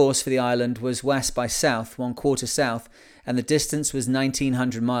true course for the island was west by south, 1/4 south, and the distance was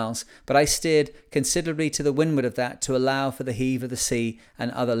 1,900 miles, but I steered considerably to the windward of that to allow for the heave of the sea and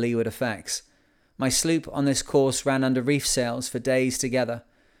other leeward effects. My sloop on this course ran under reef sails for days together.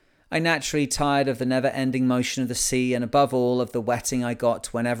 I naturally tired of the never-ending motion of the sea, and above all of the wetting I got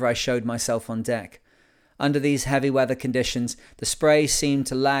whenever I showed myself on deck. Under these heavy weather conditions, the Spray seemed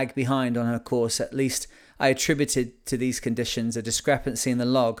to lag behind on her course. At least I attributed to these conditions a discrepancy in the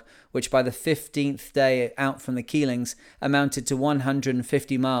log, which by the 15th day out from the Keelings amounted to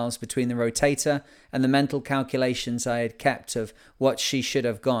 150 miles between the rotator and the mental calculations I had kept of what she should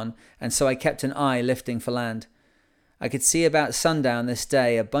have gone, and so I kept an eye lifting for land. I could see about sundown this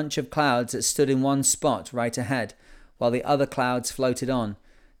day a bunch of clouds that stood in one spot right ahead, while the other clouds floated on.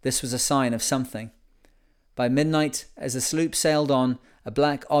 This was a sign of something. By midnight, as the sloop sailed on, a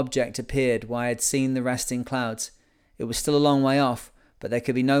black object appeared where I had seen the resting clouds. It was still a long way off, but there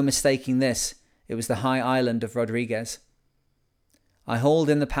could be no mistaking this. It was the high island of Rodriguez. I hauled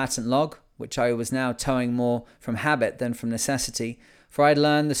in the patent log, which I was now towing more from habit than from necessity, for I had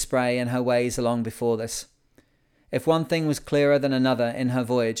learned the Spray and her ways long before this. If one thing was clearer than another in her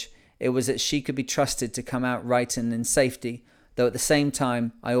voyage, it was that she could be trusted to come out right and in safety, though at the same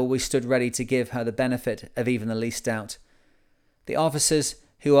time I always stood ready to give her the benefit of even the least doubt. The officers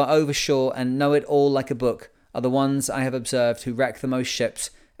who are overshore and know it all like a book are the ones I have observed who wreck the most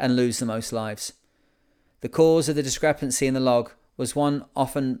ships and lose the most lives. The cause of the discrepancy in the log was one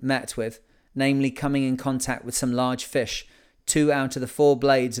often met with, namely coming in contact with some large fish. 2 out of the 4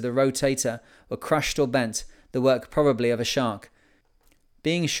 blades of the rotator were crushed or bent, the work probably of a shark.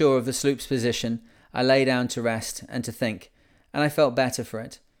 Being sure of the sloop's position, I lay down to rest and to think, and I felt better for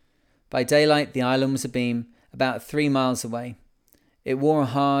it. By daylight the island was abeam, about 3 miles away. It wore a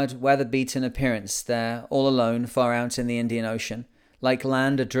hard, weather-beaten appearance there, all alone, far out in the Indian Ocean, like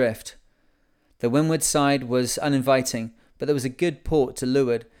land adrift. The windward side was uninviting, but there was a good port to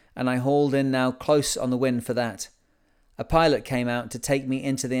leeward, and I hauled in now close on the wind for that. A pilot came out to take me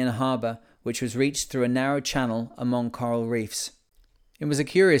into the inner harbour, which was reached through a narrow channel among coral reefs. It was a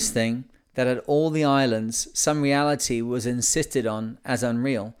curious thing that at all the islands some reality was insisted on as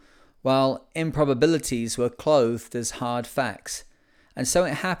unreal, while improbabilities were clothed as hard facts. And so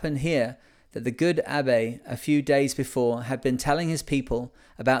it happened here that the good abbé a few days before had been telling his people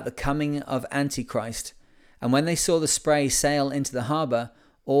about the coming of Antichrist, and when they saw the Spray sail into the harbour,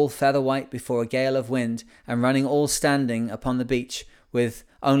 all feather white before a gale of wind, and running all standing upon the beach, with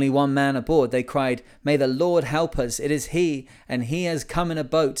only one man aboard, they cried, "May the Lord help us, it is he, and he has come in a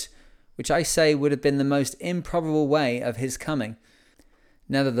boat," which I say would have been the most improbable way of his coming.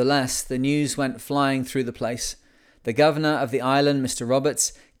 Nevertheless, the news went flying through the place. The governor of the island, Mr.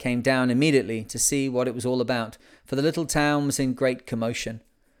 Roberts, came down immediately to see what it was all about, for the little town was in great commotion.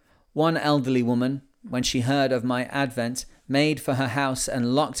 One elderly woman, when she heard of my advent, made for her house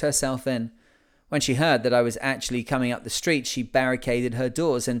and locked herself in. When she heard that I was actually coming up the street, she barricaded her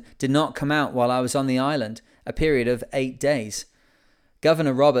doors and did not come out while I was on the island, a period of 8 days.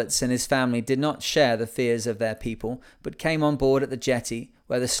 Governor Roberts and his family did not share the fears of their people, but came on board at the jetty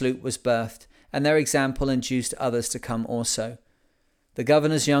where the sloop was berthed, and their example induced others to come also. The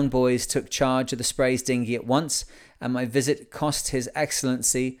governor's young boys took charge of the Spray's dinghy at once, and my visit cost His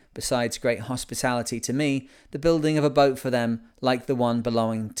Excellency, besides great hospitality to me, the building of a boat for them like the one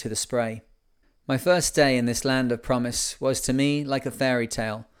belonging to the Spray. My first day in this land of promise was to me like a fairy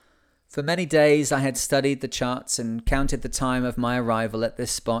tale. For many days I had studied the charts and counted the time of my arrival at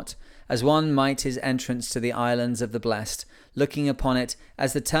this spot, as one might his entrance to the islands of the blessed, looking upon it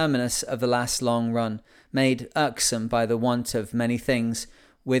as the terminus of the last long run, made irksome by the want of many things,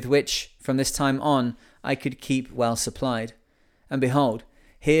 with which, from this time on, I could keep well supplied. And behold,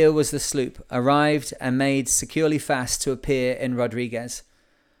 here was the sloop, arrived and made securely fast to appear in Rodriguez.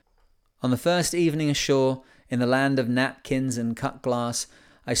 On the first evening ashore, in the land of napkins and cut glass,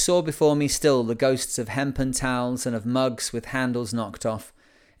 I saw before me still the ghosts of hempen towels and of mugs with handles knocked off.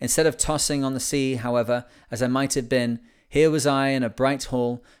 Instead of tossing on the sea, however, as I might have been, here was I in a bright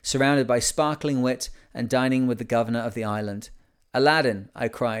hall, surrounded by sparkling wit, and dining with the governor of the island. "Aladdin," I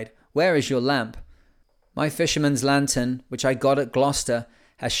cried, "where is your lamp?" "My fisherman's lantern, which I got at Gloucester,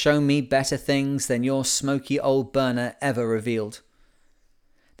 has shown me better things than your smoky old burner ever revealed."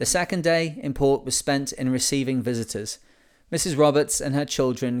 The second day in port was spent in receiving visitors. Mrs. Roberts and her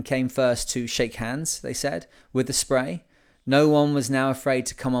children came first to shake hands, they said, with the Spray. No one was now afraid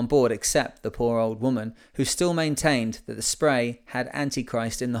to come on board except the poor old woman, who still maintained that the Spray had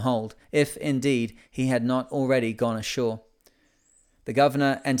Antichrist in the hold, if, indeed, he had not already gone ashore. The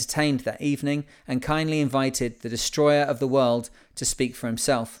governor entertained that evening and kindly invited the destroyer of the world to speak for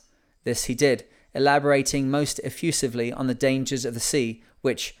himself. This he did, elaborating most effusively on the dangers of the sea,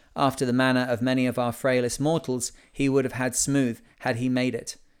 which, after the manner of many of our frailest mortals, he would have had smooth had he made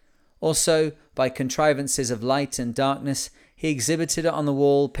it. Also, by contrivances of light and darkness, he exhibited on the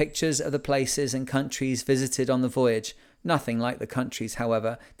wall pictures of the places and countries visited on the voyage, nothing like the countries,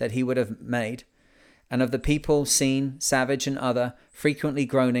 however, that he would have made, and of the people seen, savage and other, frequently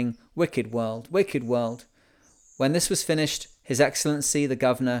groaning, "Wicked world, wicked world," When this was finished, His Excellency the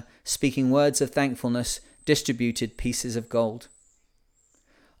Governor, speaking words of thankfulness, distributed pieces of gold.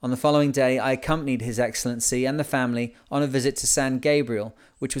 On the following day, I accompanied His Excellency and the family on a visit to San Gabriel,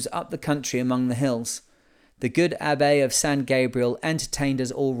 which was up the country among the hills. The good Abbé of San Gabriel entertained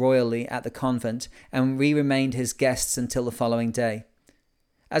us all royally at the convent, and we remained his guests until the following day.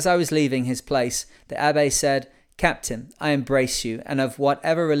 As I was leaving his place, the Abbé said, "Captain, I embrace you, and of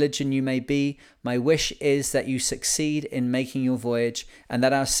whatever religion you may be, my wish is that you succeed in making your voyage, and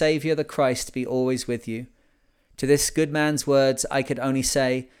that our Saviour the Christ be always with you." To this good man's words I could only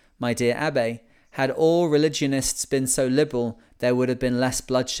say, "My dear Abbé, had all religionists been so liberal, there would have been less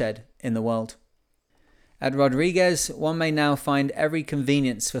bloodshed in the world." At Rodriguez, one may now find every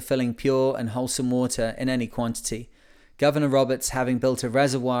convenience for filling pure and wholesome water in any quantity, Governor Roberts having built a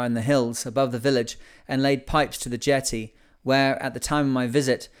reservoir in the hills above the village and laid pipes to the jetty, where, at the time of my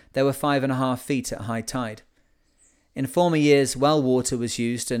visit, there were 5.5 feet at high tide. In former years, well water was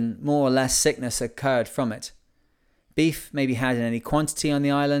used and more or less sickness occurred from it. Beef may be had in any quantity on the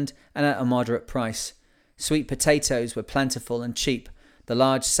island and at a moderate price. Sweet potatoes were plentiful and cheap. The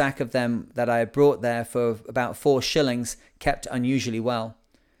large sack of them that I had brought there for about 4 shillings kept unusually well.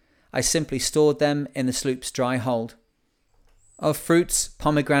 I simply stored them in the sloop's dry hold. Of fruits,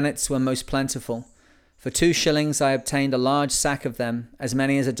 pomegranates were most plentiful. For 2 shillings I obtained a large sack of them, as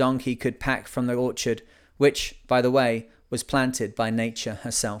many as a donkey could pack from the orchard, which, by the way, was planted by nature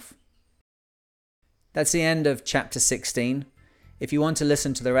herself. That's the end of chapter 16. If you want to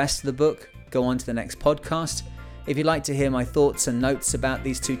listen to the rest of the book, go on to the next podcast. If you'd like to hear my thoughts and notes about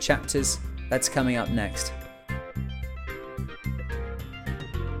these 2 chapters, that's coming up next.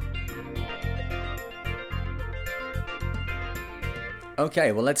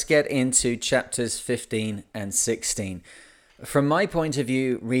 Okay, well, let's get into chapters 15 and 16. From my point of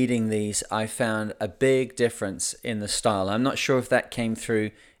view, reading these, I found a big difference in the style. I'm not sure if that came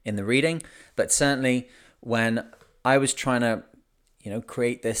through in the reading, but certainly when I was trying to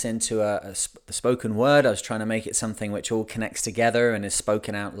create this into a spoken word, I was trying to make it something which all connects together and is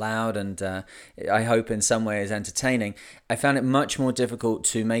spoken out loud and I hope in some way is entertaining. I found it much more difficult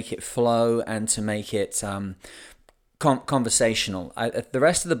to make it flow and to make it conversational. The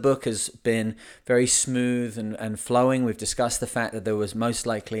rest of the book has been very smooth and flowing. We've discussed the fact that there was most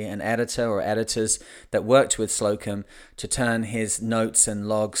likely an editor or editors that worked with Slocum to turn his notes and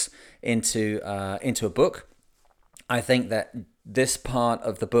logs into a book. I think that this part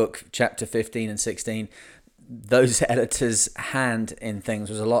of the book, chapter 15 and 16, those editors' hand in things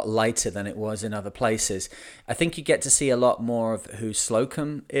was a lot lighter than it was in other places. I think you get to see a lot more of who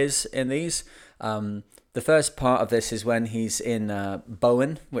Slocum is in these. The first part of this is when he's in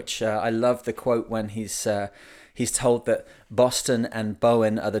Bowen, which I love the quote when he's told that Boston and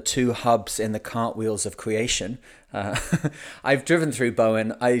Bowen are the 2 hubs in the cartwheels of creation. I've driven through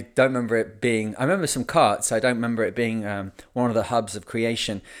Bowen. I don't remember it being... I remember some carts. I don't remember it being one of the hubs of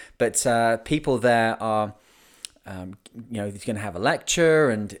creation. But people there are... he's going to have a lecture,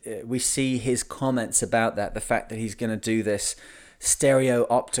 and we see his comments about that, the fact that he's going to do this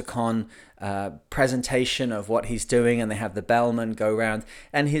stereopticon presentation of what he's doing, and they have the bellman go around,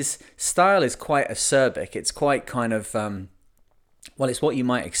 and his style is quite acerbic. It's quite kind of it's what you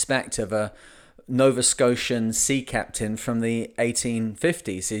might expect of a Nova Scotian sea captain from the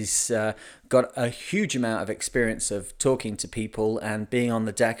 1850s. He's got a huge amount of experience of talking to people and being on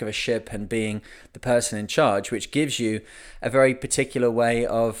the deck of a ship and being the person in charge, which gives you a very particular way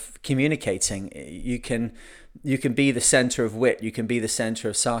of communicating. You can be the center of wit, you can be the center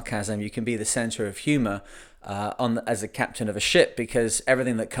of sarcasm, you can be the center of humor as a captain of a ship, because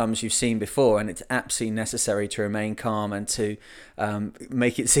everything that comes you've seen before, and it's absolutely necessary to remain calm and to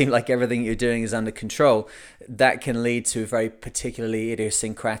make it seem like everything you're doing is under control. That can lead to very particularly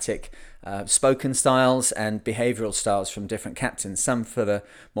idiosyncratic spoken styles and behavioral styles from different captains, some for the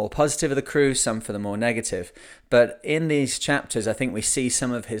more positive of the crew, some for the more negative. But in these chapters, I think we see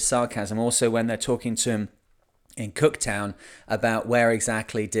some of his sarcasm also when they're talking to him in Cooktown about where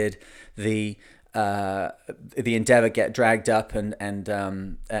exactly did the Endeavour get dragged up and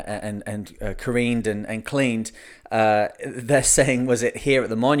careened and cleaned. They're saying, was it here at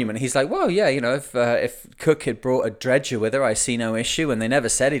the monument? He's like, well, yeah, if Cook had brought a dredger with her, I see no issue. And they never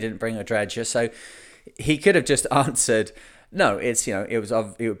said he didn't bring a dredger, so he could have just answered, no, it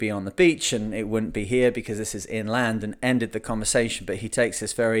would be on the beach and it wouldn't be here because this is inland, and ended the conversation. But he takes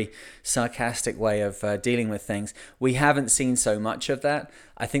this very sarcastic way of dealing with things. We haven't seen so much of that.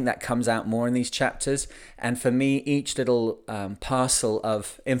 I think that comes out more in these chapters. And for me, each little parcel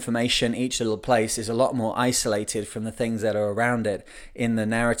of information, each little place is a lot more isolated from the things that are around it in the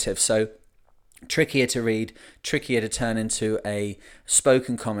narrative. So trickier to read, trickier to turn into a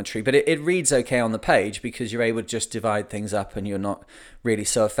spoken commentary. But it reads okay on the page because you're able to just divide things up and you're not really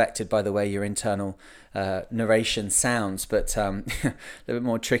so affected by the way your internal narration sounds. But a little bit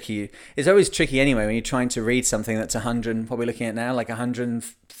more tricky. It's always tricky anyway when you're trying to read something that's 100, what we're looking at now, like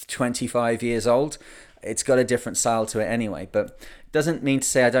 125 years old. It's got a different style to it anyway. But doesn't mean to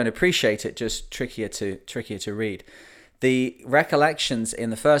say I don't appreciate it, just trickier to read. The recollections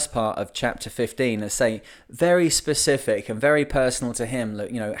in the first part of chapter 15 are say very specific and very personal to him.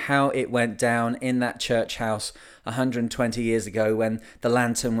 You know, how it went down in that church house 120 years ago when the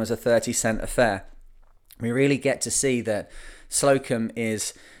lantern was a 30-cent affair. We really get to see that Slocum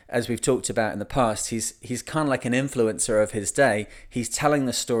is, as we've talked about in the past, he's kind of like an influencer of his day. He's telling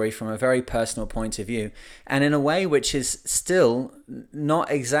the story from a very personal point of view, and in a way which is still not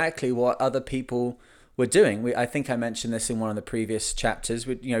exactly what other people were doing. I think I mentioned this in one of the previous chapters.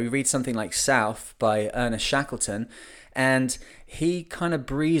 We read something like South by Ernest Shackleton, and he kind of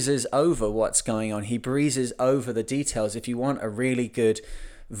breezes over what's going on. He breezes over the details. If you want a really good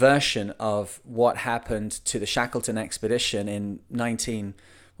version of what happened to the Shackleton expedition in the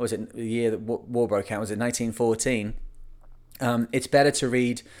year that war broke out, was it 1914? It's better to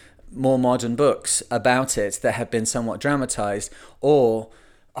read more modern books about it that have been somewhat dramatized, or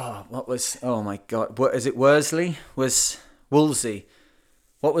oh my God, what is it? Woolsey?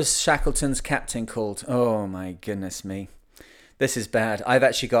 What was Shackleton's captain called? Oh my goodness me. This is bad. I've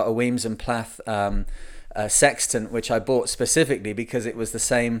actually got a Weems and Plath sextant, which I bought specifically because it was the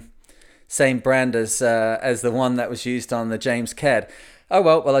same brand as the one that was used on the James Caird. Oh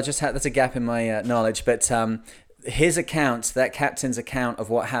well, I just had, that's a gap in my knowledge, but his account, that captain's account of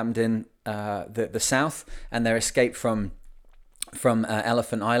what happened in the South and their escape from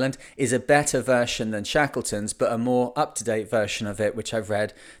Elephant Island is a better version than Shackleton's, but a more up-to-date version of it, which I've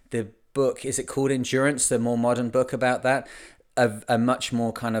read. The book, is it called Endurance, the more modern book about that? A much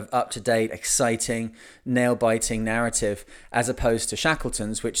more kind of up-to-date, exciting, nail-biting narrative, as opposed to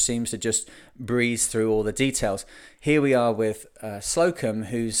Shackleton's, which seems to just breeze through all the details. Here we are with Slocum,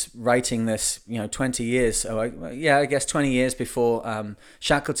 who's writing this, 20 years, I guess 20 years before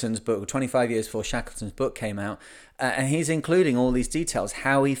Shackleton's book, 25 years before Shackleton's book came out. And he's including all these details,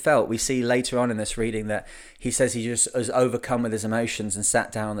 how he felt. We see later on in this reading that he says he just was overcome with his emotions and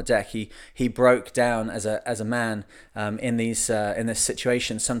sat down on the deck. He broke down as a man in this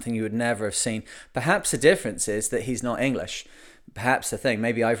situation, something you would never have seen. Perhaps the difference is that he's not English. Perhaps the thing,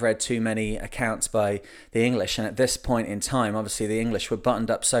 maybe I've read too many accounts by the English, and at this point in time, obviously the English were buttoned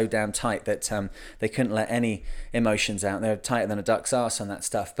up so damn tight that they couldn't let any emotions out. They were tighter than a duck's arse on that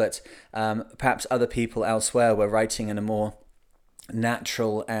stuff. But perhaps other people elsewhere were writing in a more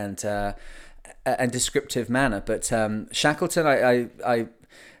natural and descriptive manner. But Shackleton, I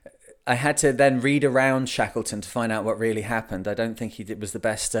had to then read around Shackleton to find out what really happened. I don't think he was the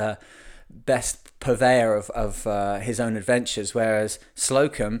best purveyor of his own adventures, whereas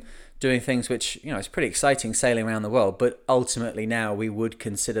Slocum doing things which, it's pretty exciting, sailing around the world, but ultimately now we would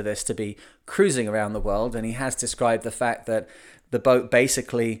consider this to be cruising around the world. And he has described the fact that the boat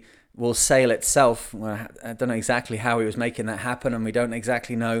basically will sail itself. Well, I don't know exactly how he was making that happen, and we don't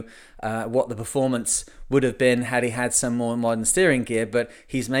exactly know what the performance would have been had he had some more modern steering gear, but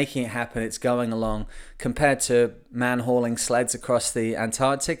he's making it happen. It's going along. Compared to man hauling sleds across the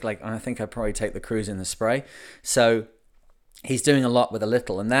Antarctic, I think I'd probably take the cruise in the Spray. So he's doing a lot with a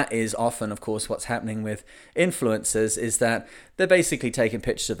little, and that is often, of course, what's happening with influencers, is that they're basically taking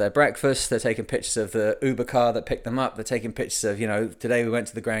pictures of their breakfast, they're taking pictures of the Uber car that picked them up, they're taking pictures of, today we went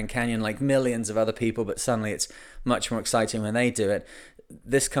to the Grand Canyon like millions of other people, but suddenly it's much more exciting when they do it.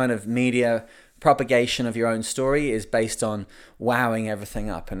 This kind of media propagation of your own story is based on wowing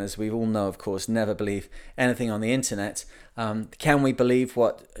everything up, and as we all know, of course, never believe anything on the internet. Can we believe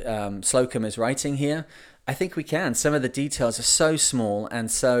what Slocum is writing here? I think we can. Some of the details are so small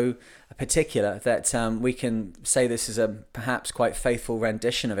and so particular that we can say this is a perhaps quite faithful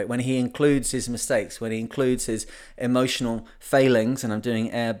rendition of it. When he includes his mistakes, when he includes his emotional failings, and I'm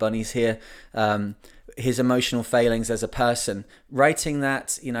doing air bunnies here, his emotional failings as a person, writing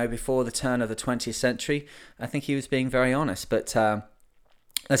that, before the turn of the 20th century, I think he was being very honest. But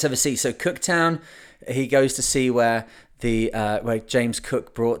let's have a see. So Cooktown, he goes to see where where James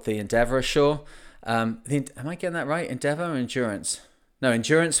Cook brought the Endeavour ashore. Am I getting that right? Endeavour or Endurance? No,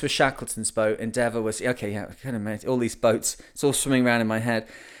 Endurance was Shackleton's boat. Endeavour was... Okay, yeah, I can imagine all these boats. It's all swimming around in my head.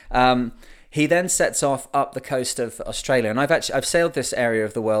 He then sets off up the coast of Australia. And I've sailed this area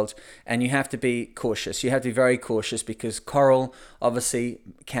of the world, and you have to be cautious. You have to be very cautious because coral obviously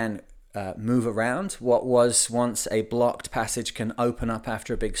can move around. What was once a blocked passage can open up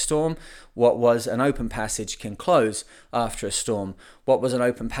after a big storm. What was an open passage can close after a storm. What was an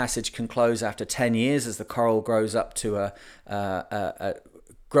open passage can close after 10 years as the coral grows up to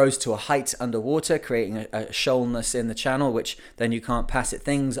grows to a height underwater, creating a shoalness in the channel, which then you can't pass it.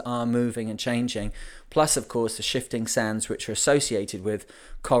 Things are moving and changing. Plus, of course, the shifting sands which are associated with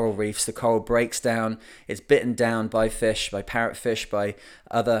coral reefs. The coral breaks down, it's bitten down by fish, by parrotfish, by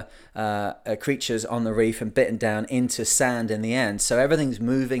other creatures on the reef, and bitten down into sand in the end. So everything's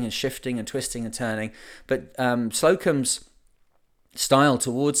moving and shifting and twisting and turning. But Slocum's style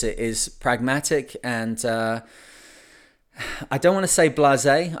towards it is pragmatic and I don't want to say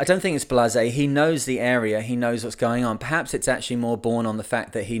blasé. I don't think it's blasé. He knows the area. He knows what's going on. Perhaps it's actually more born on the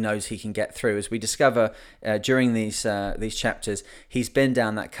fact that he knows he can get through. As we discover during these chapters, he's been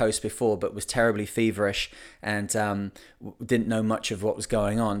down that coast before, but was terribly feverish and didn't know much of what was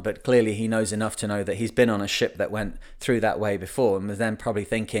going on. But clearly, he knows enough to know that he's been on a ship that went through that way before, and was then probably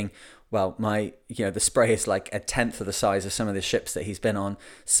thinking, well, the Spray is like a tenth of the size of some of the ships that he's been on,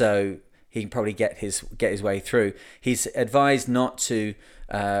 so he can probably get his way through. He's advised not to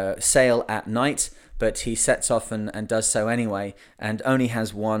sail at night, but he sets off and does so anyway, and only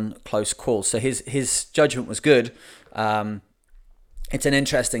has one close call. So his judgment was good. It's an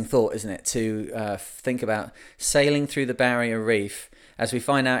interesting thought, isn't it, to think about sailing through the barrier reef. As we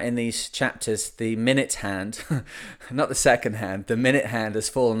find out in these chapters, the minute hand, not the second hand, the minute hand has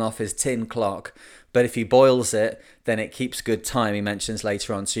fallen off his tin clock. But if he boils it, then it keeps good time, he mentions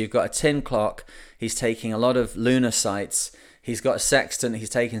later on. So you've got a tin clock, he's taking a lot of lunar sights, he's got a sextant, he's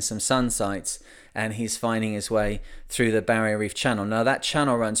taking some sun sights, and he's finding his way through the Barrier Reef Channel. Now that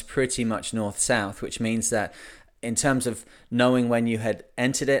channel runs pretty much north-south, which means that in terms of knowing when you had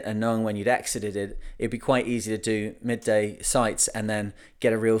entered it and knowing when you'd exited it, it'd be quite easy to do midday sights and then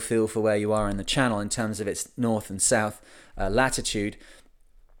get a real feel for where you are in the channel in terms of its north and south latitude.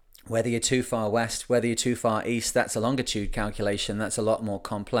 Whether you're too far west, whether you're too far east, that's a longitude calculation. That's a lot more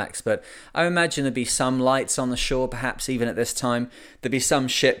complex. But I imagine there'd be some lights on the shore, perhaps even at this time. There'd be some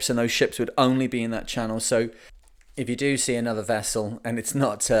ships, and those ships would only be in that channel. So if you do see another vessel and it's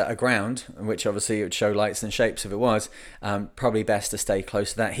not aground, which obviously it would show lights and shapes if it was, probably best to stay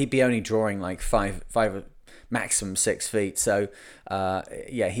close to that. He'd be only drawing like five maximum 6 feet. So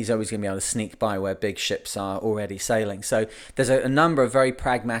he's always going to be able to sneak by where big ships are already sailing. So there's a number of very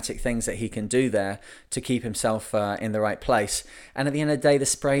pragmatic things that he can do there to keep himself in the right place. And at the end of the day, the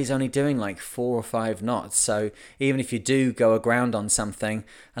Spray's only doing like 4 or 5 knots. So even if you do go aground on something,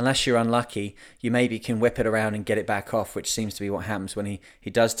 unless you're unlucky, you maybe can whip it around and get it back off, which seems to be what happens when he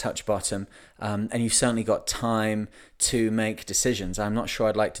does touch bottom. And you've certainly got time to make decisions. I'm not sure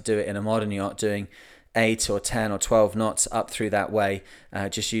I'd like to do it in a modern yacht doing 8 or 10 or 12 knots up through that way,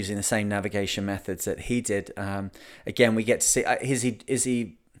 just using the same navigation methods that he did. Again, we get to see, is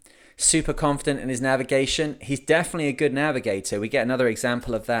he super confident in his navigation? He's definitely a good navigator. We get another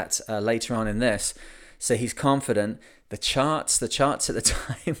example of that later on in this. So he's confident. The charts at the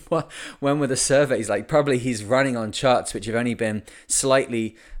time, when were the surveys? Like probably he's running on charts which have only been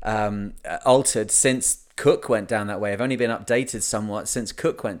slightly altered since Cook went down that way. Have only been updated somewhat since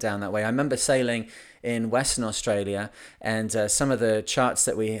Cook went down that way. I remember sailing in Western Australia, and some of the charts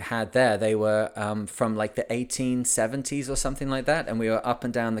that we had there, they were from like the 1870s or something like that, and we were up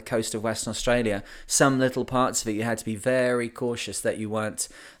and down the coast of Western Australia. Some little parts of it you had to be very cautious that you weren't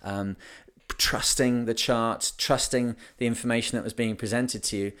trusting the chart, trusting the information that was being presented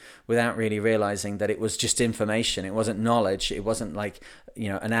to you without really realizing that it was just information. It wasn't knowledge. It wasn't like,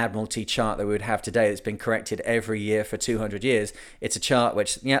 an Admiralty chart that we would have today that's been corrected every year for 200 years. It's a chart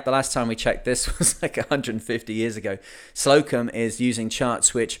which, the last time we checked this was like 150 years ago. Slocum is using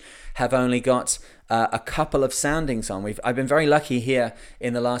charts which have only got a couple of soundings on. I've been very lucky here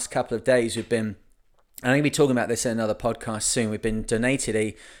in the last couple of days. I'm going to be talking about this in another podcast soon. We've been donated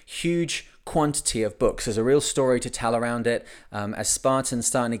a huge quantity of books. There's a real story to tell around it. As Spartan's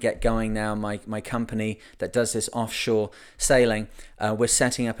starting to get going now, my company that does this offshore sailing, we're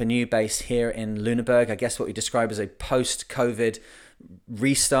setting up a new base here in Lüneburg. I guess what we describe as a post-COVID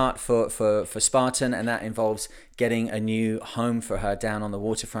restart for Spartan, and that involves getting a new home for her down on the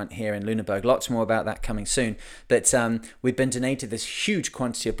waterfront here in Lüneburg. Lots more about that coming soon. But we've been donated this huge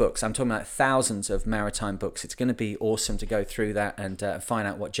quantity of books. I'm talking about thousands of maritime books. It's going to be awesome to go through that and find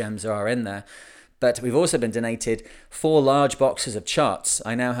out what gems are in there. But we've also been donated 4 large boxes of charts.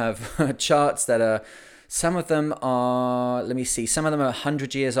 I now have charts that are Some of them are, let me see, some of them are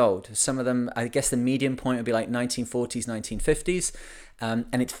 100 years old. Some of them, I guess the median point would be like 1940s, 1950s.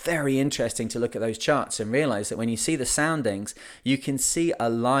 And it's very interesting to look at those charts and realize that when you see the soundings, you can see a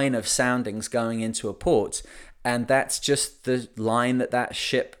line of soundings going into a port. And that's just the line that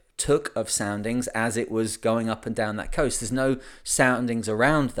ship took of soundings as it was going up and down that coast. There's no soundings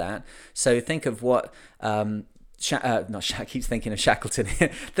around that. So think of what I keep thinking of Shackleton here.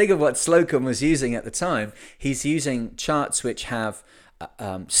 Think of what Slocum was using at the time. He's using charts which have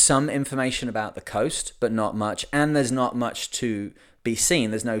some information about the coast, but not much. And there's not much to be seen.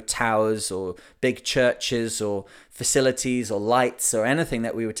 There's no towers or big churches or facilities or lights or anything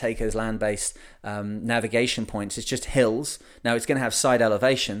that we would take as land-based navigation points. It's just hills. Now it's going to have side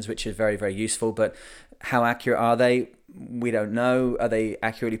elevations, which is very, very useful, but how accurate are they? We don't know. Are they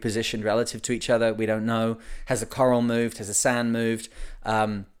accurately positioned relative to each other? We don't know. Has the coral moved? Has the sand moved?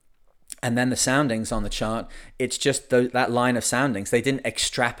 And then the soundings on the chart, it's just that line of soundings. They didn't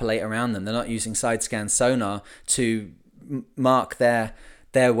extrapolate around them. They're not using side scan sonar to mark their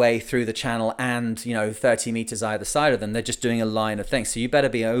way through the channel and 30 meters either side of them. They're just doing a line of things. So you better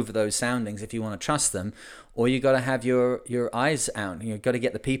be over those soundings if you want to trust them, or you got to have your eyes out. You've got to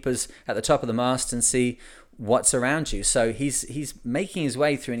get the peepers at the top of the mast and see what's around you. So he's making his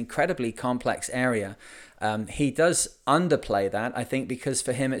way through an incredibly complex area. He does underplay that, I think, because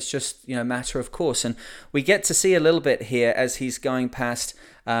for him it's just matter of course. And we get to see a little bit here as he's going past.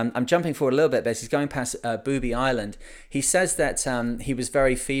 I'm jumping forward a little bit, but as he's going past Booby Island, he says that he was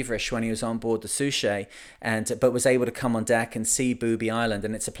very feverish when he was on board the Souchez, but was able to come on deck and see Booby Island.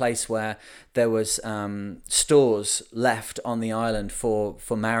 And it's a place where there was stores left on the island for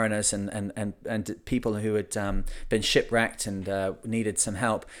mariners and people who had been shipwrecked and needed some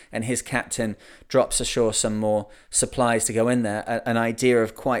help. And his captain drops ashore some more supplies to go in there. An idea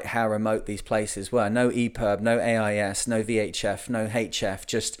of quite how remote these places were. No EPIRB, no AIS, no VHF, no HF,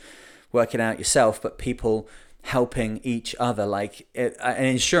 just work it out yourself, but people helping each other, like an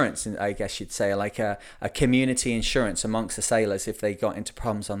insurance, I guess you'd say, like a community insurance amongst the sailors if they got into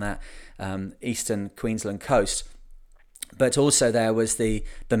problems on that eastern Queensland coast. But also there was the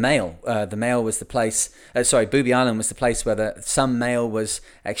mail. The mail was the place. Booby Island was the place where some mail was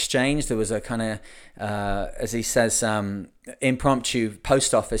exchanged. There was a kind of, as he says, impromptu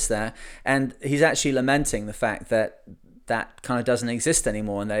post office there, and he's actually lamenting the fact that kind of doesn't exist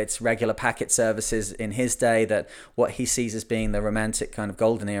anymore, and that it's regular packet services in his day. That what he sees as being the romantic kind of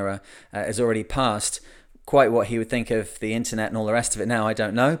golden era has already passed. Quite what he would think of the internet and all the rest of it now, I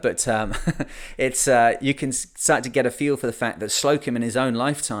don't know, but it's you can start to get a feel for the fact that Slocum in his own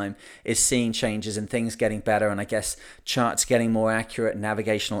lifetime is seeing changes and things getting better, and I guess charts getting more accurate,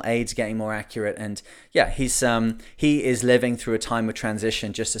 navigational aids getting more accurate, and yeah, he is living through a time of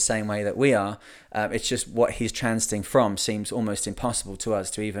transition just the same way that we are. It's just what he's transiting from seems almost impossible to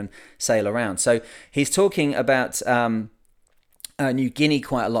us to even sail around. So he's talking about New Guinea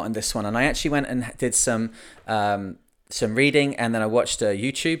quite a lot in this one, and I actually went and did some reading, and then I watched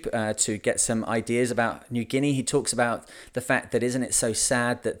YouTube to get some ideas about New Guinea. He talks about the fact that isn't it so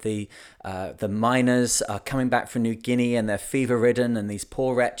sad that the miners are coming back from New Guinea and they're fever-ridden, and these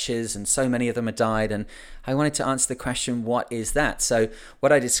poor wretches, and so many of them have died. And I wanted to answer the question, what is that? So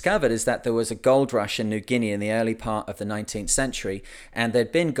what I discovered is that there was a gold rush in New Guinea in the early part of the 19th century, and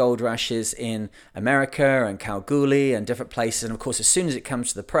there'd been gold rushes in America and Kalgoorlie and different places. And of course, as soon as it comes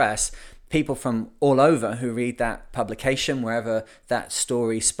to the press, people from all over who read that publication, wherever that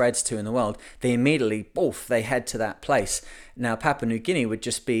story spreads to in the world, they immediately, they head to that place. Now, Papua New Guinea would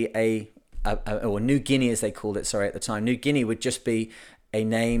just be or New Guinea as they called it, at the time, New Guinea would just be a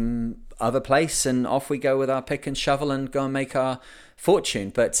name of a place, and off we go with our pick and shovel and go and make our fortune.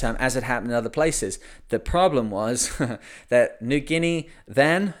 But as it happened in other places, the problem was that New Guinea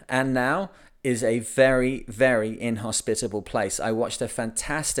then and now is a very, very inhospitable place. I watched a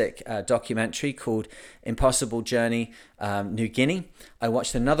fantastic documentary called Impossible Journey, New Guinea. I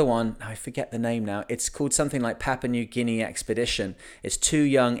watched another one, I forget the name now. It's called something like Papua New Guinea Expedition. It's two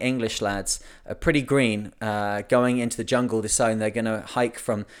young English lads, pretty green, going into the jungle, deciding they're going to hike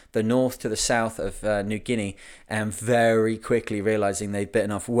from the north to the south of New Guinea, and very quickly realizing they've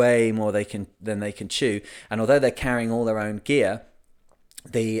bitten off way more than they can chew. And although they're carrying all their own gear,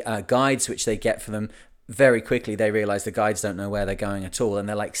 the guides which they get for them, very quickly they realize the guides don't know where they're going at all, and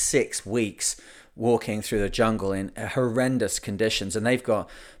they're like 6 weeks walking through the jungle in horrendous conditions, and they've got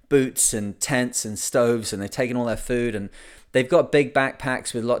boots and tents and stoves, and they're taking all their food, and they've got big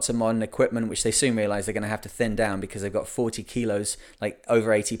backpacks with lots of modern equipment, which they soon realize they're going to have to thin down because they've got 40 kilos, like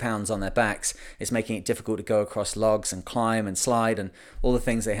over 80 pounds on their backs. It's making it difficult to go across logs and climb and slide and all the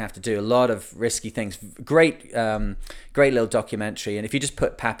things they have to do. A lot of risky things. Great little documentary. And if you just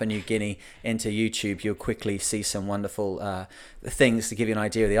put Papua New Guinea into YouTube, you'll quickly see some wonderful things to give you an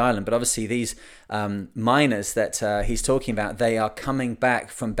idea of the island. But obviously these miners that he's talking about, they are coming back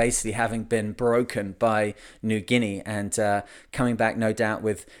from basically having been broken by New Guinea and coming back no doubt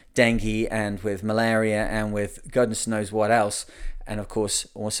with dengue and with malaria and with goodness knows what else. And of course,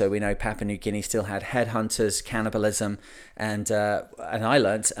 also we know Papua New Guinea still had headhunters, cannibalism, and I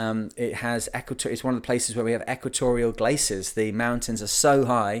learnt it's one of the places where we have equatorial glaciers. The mountains are so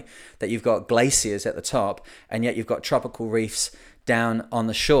high that you've got glaciers at the top, and yet you've got tropical reefs down on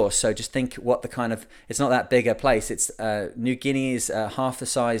the shore. So just think what the kind of, it's not that big a place. It's New Guinea is half the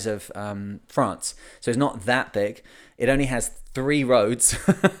size of France, so it's not that big. It only has 3 roads,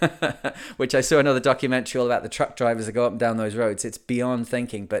 which I saw another documentary all about the truck drivers that go up and down those roads. It's beyond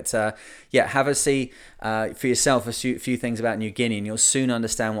thinking. But yeah, have a see for yourself a few things about New Guinea, and you'll soon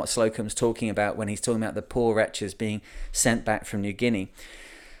understand what Slocum's talking about when he's talking about the poor wretches being sent back from New Guinea.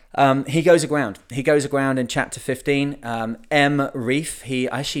 He goes aground. He goes aground in chapter 15. M Reef. I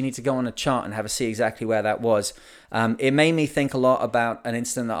actually need to go on a chart and have a see exactly where that was. It made me think a lot about an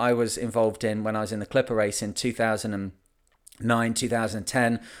incident that I was involved in when I was in the Clipper race in 2009,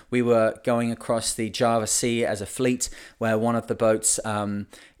 2010. We were going across the Java Sea as a fleet, where one of the boats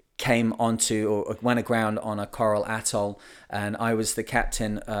came onto or went aground on a coral atoll, and I was the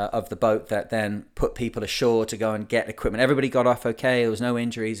captain of the boat that then put people ashore to go and get equipment. Everybody got off okay, there was no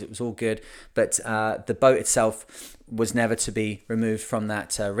injuries, it was all good, but the boat itself was never to be removed from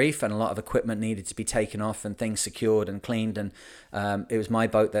that reef, and a lot of equipment needed to be taken off and things secured and cleaned, and it was my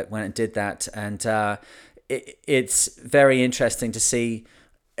boat that went and did that. And it's very interesting to see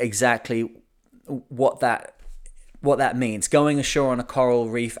exactly what that means. Going ashore on a coral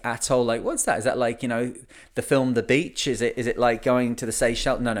reef atoll, like what's that? Is that like, the film The Beach? Is it like going to the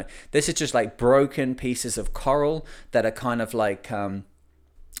Seychelles? No. This is just like broken pieces of coral that are kind of like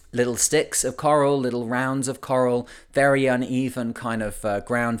little sticks of coral, little rounds of coral, very uneven kind of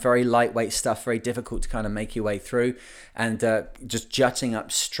ground, very lightweight stuff, very difficult to kind of make your way through, and just jutting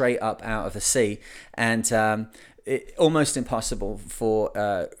up straight up out of the sea. And almost impossible for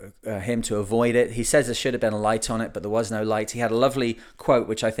him to avoid it. He says there should have been a light on it, but there was no light. He had a lovely quote,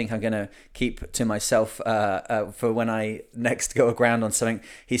 which I think I'm going to keep to myself for when I next go aground on something.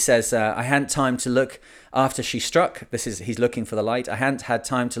 He says, I hadn't time to look after she struck. He's looking for the light. I hadn't had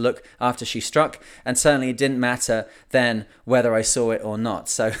time to look after she struck, and certainly it didn't matter then whether I saw it or not.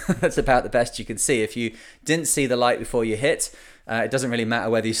 So that's about the best you can see. If you didn't see the light before you hit, it doesn't really matter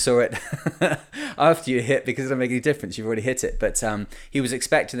whether you saw it after you hit, because it doesn't make any difference. You've already hit it. But he was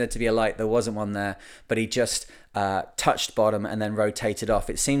expecting there to be a light. There wasn't one there, but he just touched bottom and then rotated off.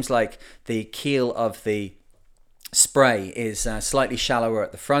 It seems like the keel of the spray is slightly shallower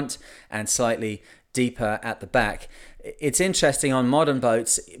at the front and slightly deeper at the back. It's interesting on modern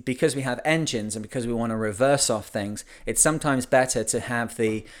boats, because we have engines and because we want to reverse off things, it's sometimes better to have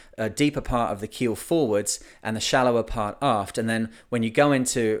the deeper part of the keel forwards and the shallower part aft. And then when you go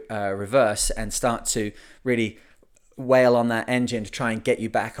into reverse and start to really wail on that engine to try and get you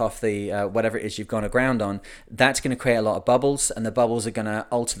back off the whatever it is you've gone aground on, that's going to create a lot of bubbles, and the bubbles are going to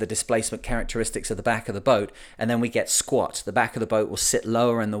alter the displacement characteristics of the back of the boat, and then we get squat. The back of the boat will sit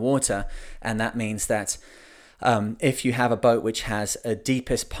lower in the water, and that means that if you have a boat which has a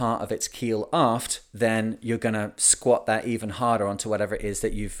deepest part of its keel aft, then you're going to squat that even harder onto whatever it is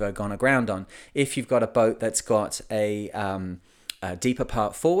that you've gone aground on. If you've got a boat that's got a deeper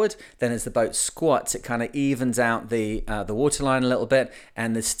part forward, then as the boat squats, it kind of evens out the waterline a little bit,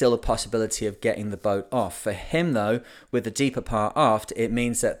 and there's still a possibility of getting the boat off. For him though, with the deeper part aft, it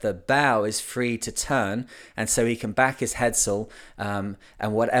means that the bow is free to turn, and so he can back his headsail, and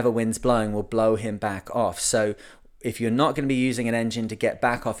whatever wind's blowing will blow him back off. So if you're not going to be using an engine to get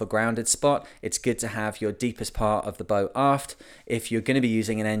back off a grounded spot, it's good to have your deepest part of the boat aft. If you're going to be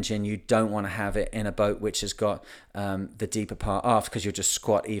using an engine, you don't want to have it in a boat which has got the deeper part aft, because you'll just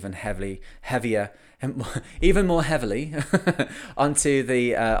squat even heavier and even more heavily onto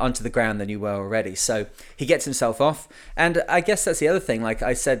the ground than you were already. So he gets himself off, and I guess that's the other thing. Like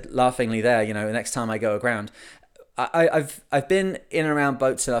I said laughingly there, the next time I go aground, I've been in and around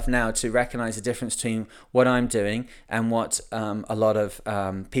boats enough now to recognize the difference between what I'm doing and what a lot of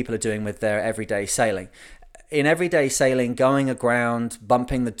people are doing with their everyday sailing. in everyday sailing, going aground,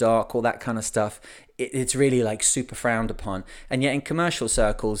 bumping the dock, all that kind of stuff, it's really like super frowned upon. And yet in commercial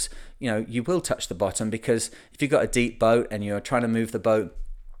circles, you will touch the bottom, because if you've got a deep boat and you're trying to move the boat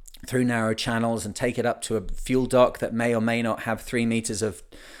through narrow channels and take it up to a fuel dock that may or may not have 3 meters of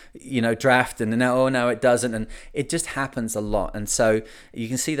draft, and no it doesn't, and it just happens a lot. And so you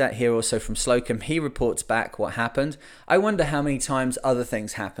can see that here also from Slocum. He reports back what happened. I wonder how many times other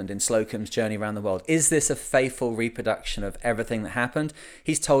things happened in Slocum's journey around the world. Is this a faithful reproduction of everything that happened?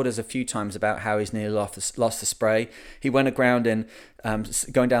 He's told us a few times about how he's nearly lost the spray. He went aground in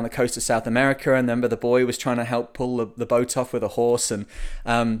going down the coast of South America, and remember the boy was trying to help pull the boat off with a horse, and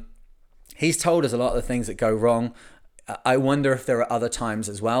he's told us a lot of the things that go wrong. I wonder if there are other times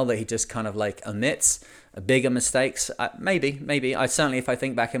as well that he just kind of like omits bigger mistakes. Maybe. I certainly, if I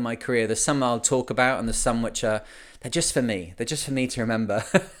think back in my career, there's some I'll talk about, and there's some which are they're just for me. They're just for me to remember.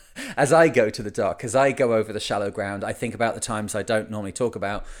 As I go to the dock, as I go over the shallow ground, I think about the times I don't normally talk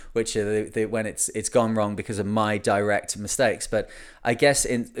about, which are when it's gone wrong because of my direct mistakes. But I guess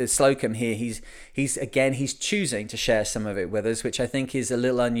in Slocum here, he's choosing to share some of it with us, which I think is a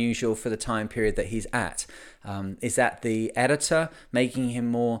little unusual for the time period that he's at. Is that the editor making him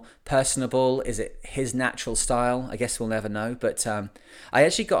more personable? Is it his natural style? I guess we'll never know. But I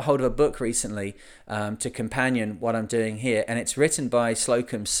actually got hold of a book recently to companion what I'm doing here, and it's written by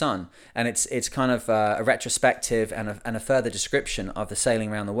Slocum's son, and it's kind of a retrospective and a further description of the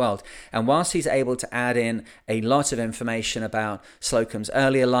sailing around the world. And whilst he's able to add in a lot of information about Slocum's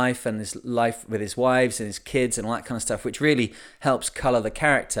earlier life and his life with his wives and his kids and all that kind of stuff, which really helps colour the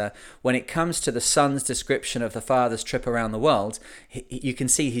character, when it comes to the son's description of the father's trip around the world, you can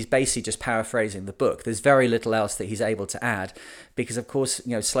see he's basically just paraphrasing the book. There's very little else that he's able to add, because of course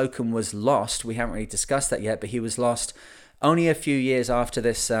Slocum was lost. We haven't really discussed that yet, but he was lost only a few years after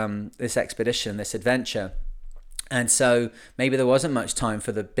this expedition, this adventure. And so maybe there wasn't much time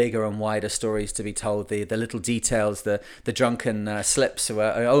for the bigger and wider stories to be told, the little details, the drunken slips,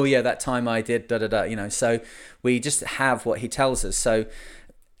 where, that time I did da-da-da, so we just have what he tells us. So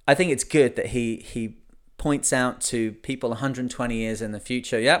I think it's good that he points out to people 120 years in the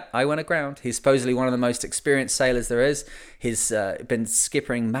future, yep, I went aground. He's supposedly one of the most experienced sailors there is. He's been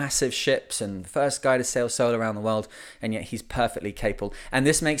skippering massive ships and the first guy to sail solo around the world, and yet he's perfectly capable. And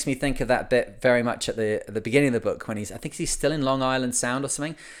this makes me think of that bit very much at the beginning of the book, when I think he's still in Long Island Sound or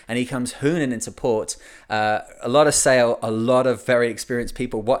something, and he comes hooning into port, a lot of sail, a lot of very experienced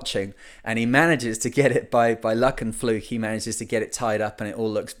people watching, and he manages to get it by luck and fluke. He manages to get it tied up, and it all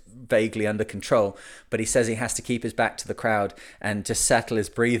looks vaguely under control, but he says he has to keep his back to the crowd and just settle his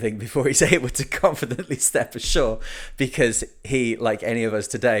breathing before he's able to confidently step ashore, because he, like any of us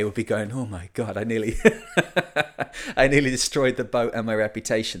today, would be going, oh my god, I nearly destroyed the boat and my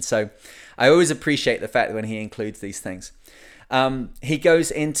reputation. So I always appreciate the fact that when he includes these things. He goes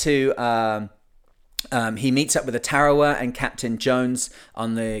into he meets up with the Tarawa and Captain Jones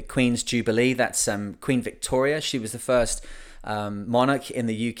on the Queen's Jubilee. That's Queen Victoria. She was the first monarch in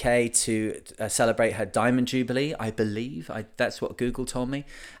the UK to celebrate her Diamond Jubilee, I believe. That's what Google told me.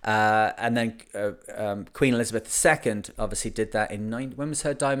 And then Queen Elizabeth II obviously did that when was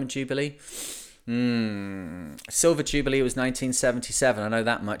her Diamond Jubilee? Silver Jubilee was 1977. I know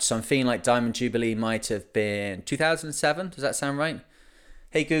that much. So I'm feeling like Diamond Jubilee might have been 2007. Does that sound right?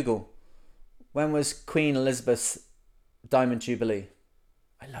 Hey Google, when was Queen Elizabeth's Diamond Jubilee?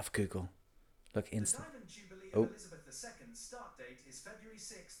 I love Google. Look instant. The Diamond Jubilee of Elizabeth II's start date is February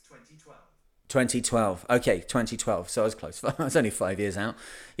 6, 2012. 2012. Okay, 2012. So I was close. I was only 5 years out.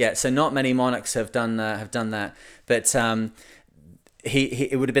 Yeah. So not many monarchs have done that, but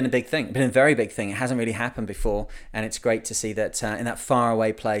it would have been a big thing. Been a very big thing. It hasn't really happened before, and it's great to see that in that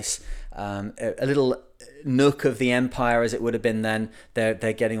faraway place, a little nook of the empire, as it would have been then,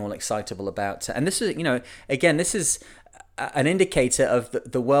 they're getting all excitable about. And this is, again, this is an indicator of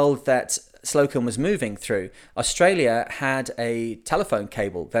the world that Slocum was moving through. Australia had a telephone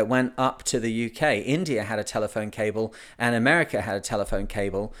cable that went up to the UK. India had a telephone cable, and America had a telephone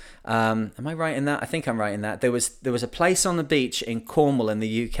cable. Am I right in that? I think I'm right in that. There was a place on the beach in Cornwall in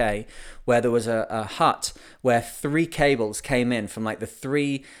the UK where there was a hut where 3 cables came in from like the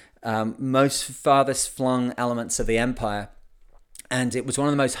 3 most farthest flung elements of the empire. And it was one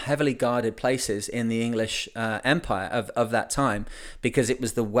of the most heavily guarded places in the English empire of that time, because it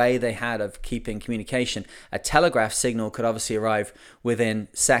was the way they had of keeping communication. A telegraph signal could obviously arrive within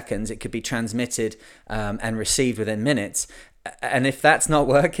seconds. It could be transmitted and received within minutes. And if that's not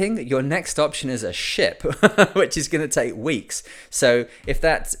working, your next option is a ship, which is going to take weeks. So if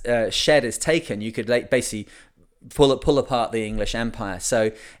that shed is taken, you could basically pull apart the English empire.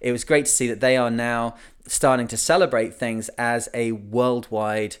 So it was great to see that they are now starting to celebrate things as a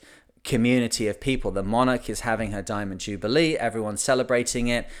worldwide community of people. The monarch is having her Diamond Jubilee. Everyone's celebrating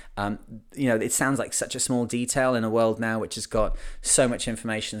it. It sounds like such a small detail in a world now which has got so much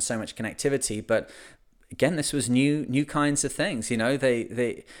information, so much connectivity. But again, this was new kinds of things.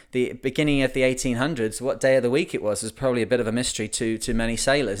 The beginning of the 1800s, what day of the week it was probably a bit of a mystery to many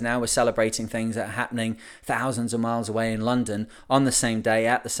sailors. Now we're celebrating things that are happening thousands of miles away in London on the same day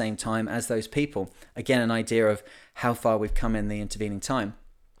at the same time as those people. Again, an idea of how far we've come in the intervening time.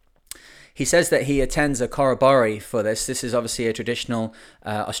 He says that he attends a corroboree for this. This is obviously a traditional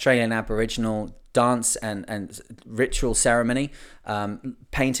Australian Aboriginal dance and ritual ceremony,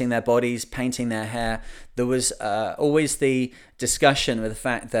 painting their bodies, painting their hair. There was always the discussion with the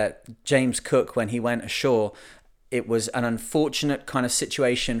fact that James Cook, when he went ashore, it was an unfortunate kind of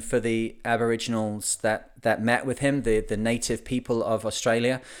situation for the Aboriginals that met with him, the native people of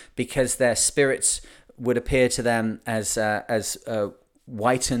Australia, because their spirits would appear to them as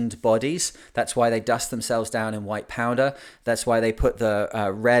whitened bodies. That's why they dust themselves down in white powder. That's why they put the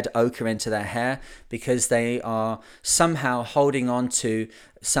red ochre into their hair, because they are somehow holding on to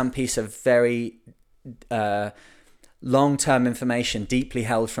some piece of very long-term information deeply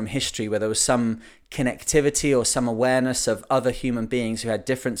held from history, where there was some connectivity or some awareness of other human beings who had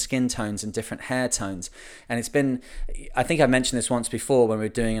different skin tones and different hair tones. And it's been, I think I mentioned this once before when we were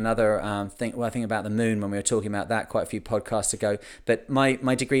doing another thing about the moon, when we were talking about that quite a few podcasts ago. But my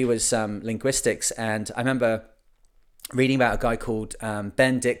degree was linguistics, and I remember reading about a guy called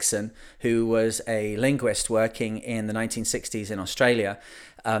Ben Dixon, who was a linguist working in the 1960s in Australia.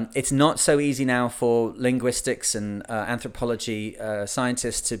 It's not so easy now for linguistics and anthropological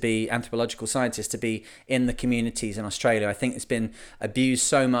scientists to be in the communities in Australia. I think it's been abused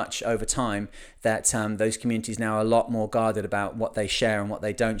so much over time that those communities now are a lot more guarded about what they share and what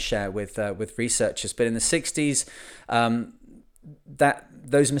they don't share with researchers. But in the 60s, that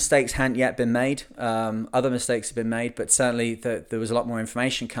those mistakes hadn't yet been made. Other mistakes have been made, but certainly there was a lot more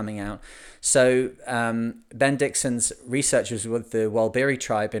information coming out. So Ben Dixon's researchers were with the Walbiri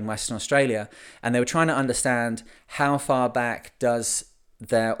tribe in Western Australia, and they were trying to understand how far back does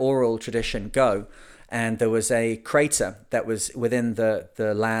their oral tradition go. And there was a crater that was within the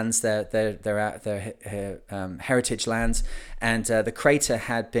lands, their heritage lands, and the crater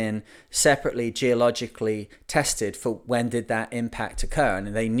had been separately geologically tested for when did that impact occur,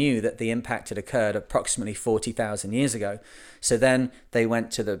 and they knew that the impact had occurred approximately 40,000 years ago. So then they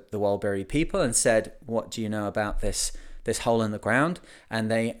went to the Walbiri people and said, "What do you know about this hole in the ground?" And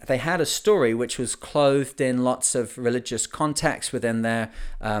they had a story which was clothed in lots of religious context within their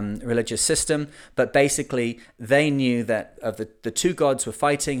religious system, but basically they knew that of the two gods were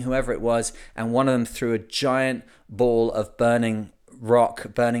fighting, whoever it was, and one of them threw a giant ball of burning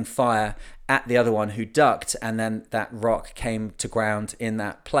fire at the other one, who ducked, and then that rock came to ground in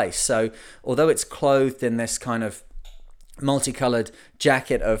that place. So although it's clothed in this kind of multicolored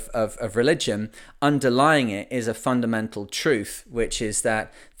jacket of religion, underlying it is a fundamental truth, which is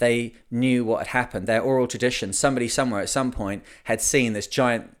that they knew what had happened. Their oral tradition, somebody somewhere at some point had seen this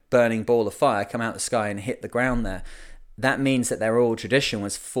giant burning ball of fire come out of the sky and hit the ground there. That means that their oral tradition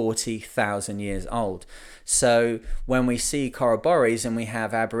was 40,000 years old. So when we see corroborees and we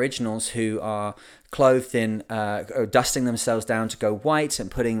have Aboriginals who are clothed in, or dusting themselves down to go white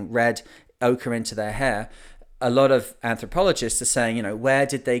and putting red ochre into their hair, a lot of anthropologists are saying, where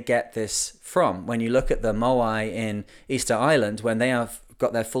did they get this from? When you look at the Moai in Easter Island, when they have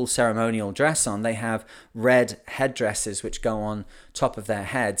got their full ceremonial dress on, they have red headdresses which go on top of their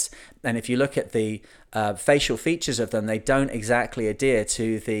heads. And if you look at the facial features of them, they don't exactly adhere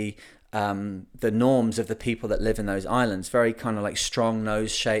to the norms of the people that live in those islands. Very kind of like strong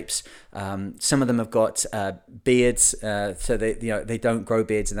nose shapes. Some of them have got beards, so they don't grow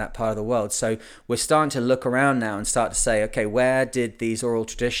beards in that part of the world. So we're starting to look around now and start to say, okay, where did these oral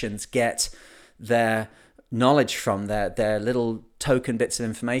traditions get their knowledge from, their little token bits of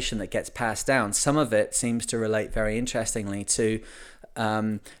information that gets passed down? Some of it seems to relate very interestingly to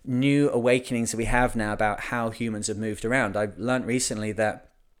new awakenings that we have now about how humans have moved around. I've learned recently that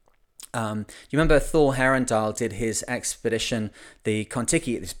you remember Thor Heyerdahl did his expedition, the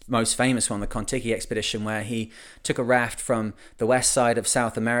Kon-Tiki, this most famous one, the Kon-Tiki expedition, where he took a raft from the west side of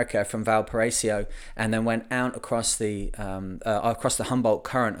South America, from Valparaiso, and then went out across the Humboldt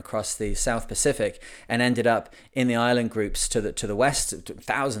Current across the South Pacific, and ended up in the island groups to the west,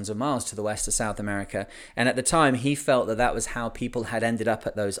 thousands of miles to the west of South America. And at the time, he felt that was how people had ended up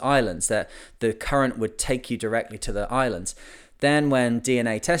at those islands, that the current would take you directly to the islands. Then when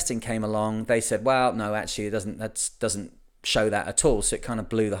DNA testing came along, they said, well, no, actually, that doesn't show that at all. So it kind of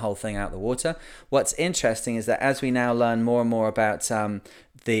blew the whole thing out the water. What's interesting is that as we now learn more and more about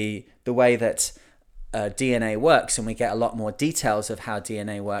the way that DNA works, and we get a lot more details of how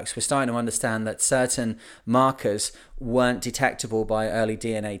DNA works, we're starting to understand that certain markers weren't detectable by early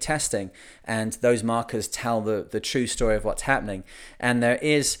DNA testing, and those markers tell the true story of what's happening. And there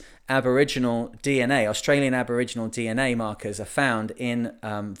is Aboriginal DNA, Australian Aboriginal DNA markers are found in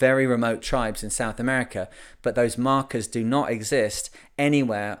very remote tribes in South America, but those markers do not exist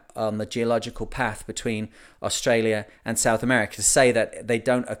anywhere on the geological path between Australia and South America. To say that they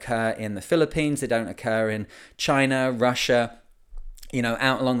don't occur in the Philippines, they don't occur in China, Russia,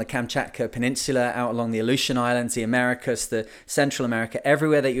 out along the Kamchatka Peninsula, out along the Aleutian Islands, the Americas, the Central America,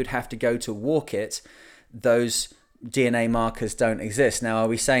 everywhere that you'd have to go to walk it, those DNA markers don't exist. Now, are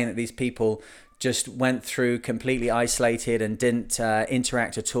we saying that these people just went through completely isolated and didn't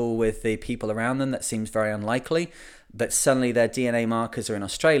interact at all with the people around them? That seems very unlikely. But suddenly their DNA markers are in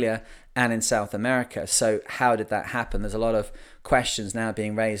Australia and in South America. So how did that happen? There's a lot of questions now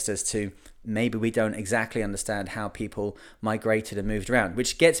being raised as to maybe we don't exactly understand how people migrated and moved around,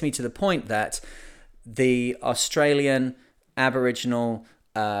 which gets me to the point that the Australian Aboriginal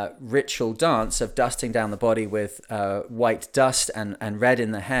ritual dance of dusting down the body with white dust and red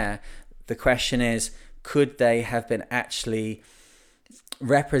in the hair, the question is, could they have been actually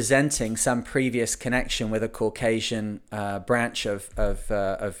representing some previous connection with a Caucasian branch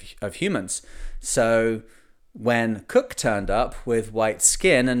of humans? So when Cook turned up with white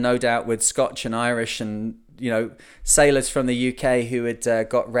skin, and no doubt with Scotch and Irish and sailors from the UK who had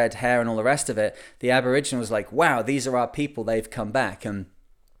got red hair and all the rest of it, the Aboriginal was like, wow, these are our people, they've come back. And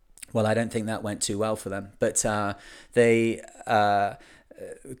well, I don't think that went too well for them. But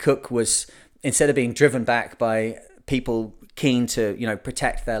Cook was, instead of being driven back by people keen to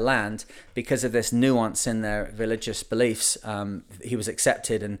protect their land, because of this nuance in their religious beliefs, he was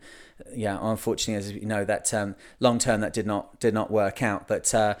accepted. And unfortunately, as you know, that long term that did not work out. But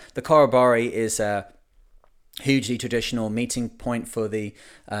the Corroboree is hugely traditional meeting point for the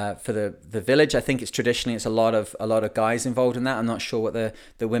village. I think it's a lot of guys involved in that. I'm not sure what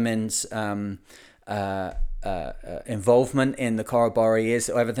the women's involvement in the Corroboree is.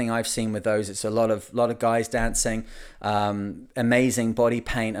 Everything I've seen with those, it's a lot of guys dancing, amazing body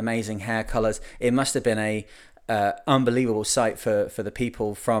paint, amazing hair colors. It must have been a unbelievable sight for the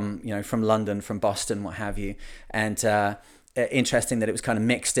people from London, from Boston, what have you. And interesting that it was kind of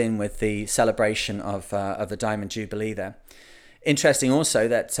mixed in with the celebration of the Diamond Jubilee there. Interesting also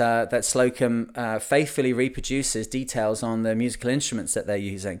that Slocum faithfully reproduces details on the musical instruments that they're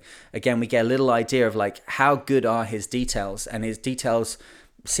using. Again, we get a little idea of how good are his details, and his details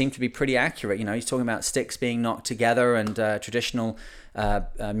seem to be pretty accurate. He's talking about sticks being knocked together and traditional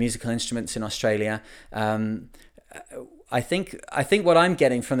musical instruments in Australia. I think what I'm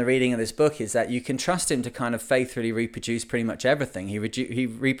getting from the reading of this book is that you can trust him to kind of faithfully reproduce pretty much everything. He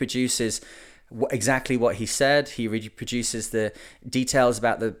reproduces exactly what he said. He reproduces the details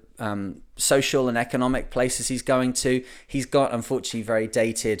about the social and economic places he's going to. He's got, unfortunately, very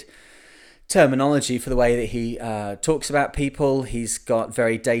dated terminology for the way that he talks about people. He's got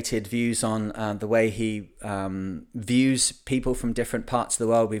very dated views on the way he views people from different parts of the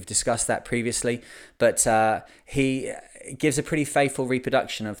world. We've discussed that previously, but he gives a pretty faithful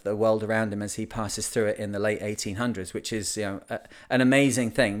reproduction of the world around him as he passes through it in the late 1800s, which is an amazing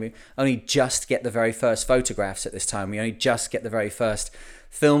thing. We only just get the very first photographs at this time. We only just get the very first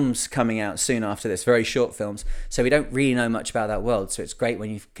films coming out soon after this, very short films. So we don't really know much about that world. So it's great when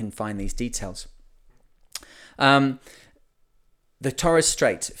you can find these details. The Torres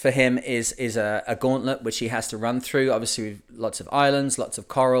Strait for him is a gauntlet which he has to run through. Obviously, with lots of islands, lots of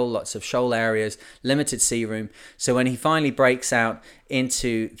coral, lots of shoal areas, limited sea room. So when he finally breaks out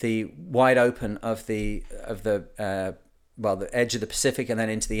into the wide open of the edge of the Pacific and then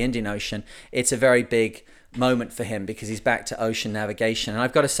into the Indian Ocean, it's a very big moment for him because he's back to ocean navigation. And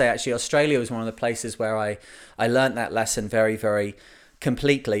I've got to say, actually, Australia was one of the places where I learnt that lesson very, very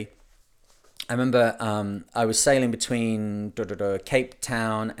completely. I remember I was sailing between Cape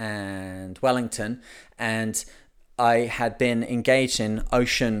Town and Wellington, and I had been engaged in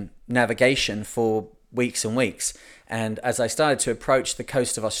ocean navigation for weeks and weeks. And as I started to approach the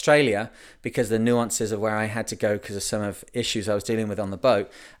coast of Australia, because the nuances of where I had to go because of some of issues I was dealing with on the boat,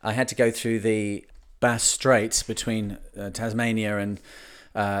 I had to go through the Bass Straits between Tasmania and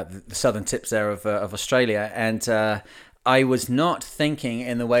the southern tips there of Australia. And I was not thinking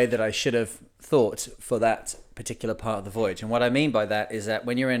in the way that I should have thought for that particular part of the voyage. And what I mean by that is that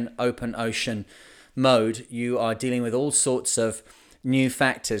when you're in open ocean mode, you are dealing with all sorts of new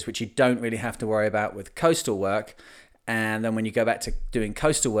factors which you don't really have to worry about with coastal work. And then when you go back to doing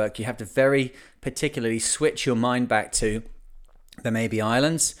coastal work, you have to very particularly switch your mind back to, there may be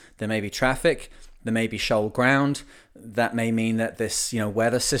islands, there may be traffic, there may be shoal ground. That may mean that this,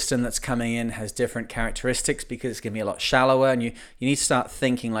 weather system that's coming in has different characteristics because it's going to be a lot shallower, and you need to start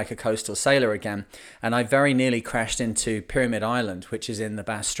thinking like a coastal sailor again. And I very nearly crashed into Pyramid Island, which is in the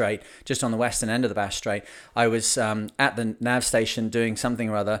Bass Strait, just on the western end of the Bass Strait. I was at the nav station doing something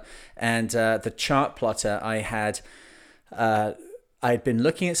or other, and the chart plotter I had... I'd been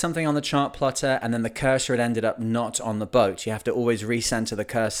looking at something on the chart plotter, and then the cursor had ended up not on the boat. You have to always recenter the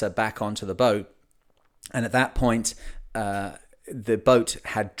cursor back onto the boat. And at that point, the boat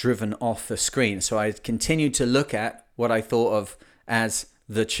had driven off the screen. So I continued to look at what I thought of as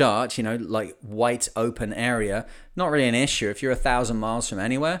the chart, like white open area. Not really an issue. If you're 1,000 miles from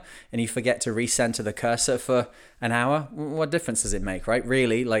anywhere and you forget to recenter the cursor for an hour, what difference does it make, right?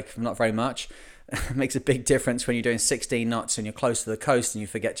 Really, like not very much. It makes a big difference when you're doing 16 knots and you're close to the coast and you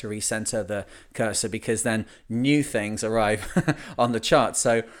forget to recenter the cursor, because then new things arrive on the chart.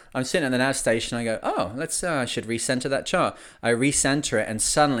 So I'm sitting at the nav station, I go, I should recenter that chart. I recenter it, and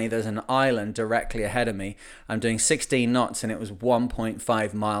suddenly there's an island directly ahead of me. I'm doing 16 knots and it was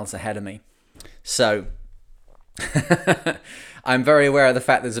 1.5 miles ahead of me. So I'm very aware of the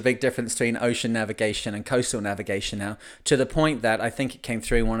fact there's a big difference between ocean navigation and coastal navigation now, to the point that I think it came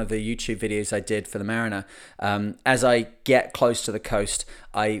through in one of the YouTube videos I did for the Mariner. As I get close to the coast,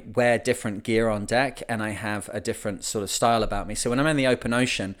 I wear different gear on deck, and I have a different sort of style about me. So when I'm in the open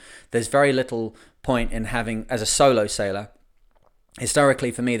ocean, there's very little point in having, as a solo sailor,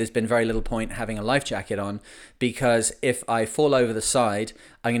 historically for me, there's been very little point having a life jacket on, because if I fall over the side,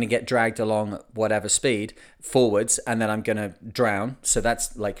 I'm going to get dragged along at whatever speed forwards, and then I'm going to drown. So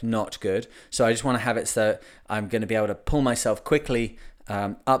that's like not good. So I just want to have it so that I'm going to be able to pull myself quickly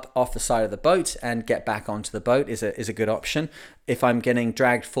up off the side of the boat and get back onto the boat is a good option. If I'm getting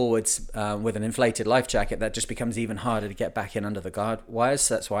dragged forwards with an inflated life jacket, that just becomes even harder to get back in under the guard wires.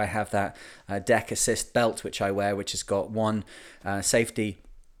 So that's why I have that deck assist belt, which I wear, which has got one safety.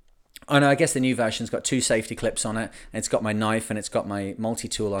 Oh no, I guess the new version's got 2 safety clips on it, and it's got my knife and it's got my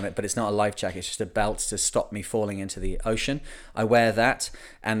multi-tool on it, but it's not a life jacket, it's just a belt to stop me falling into the ocean. I wear that,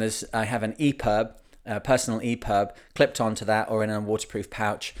 and I have an EPIRB, personal EPIRB clipped onto that, or in a waterproof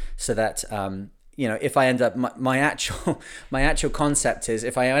pouch, so that if I end up, my actual concept is,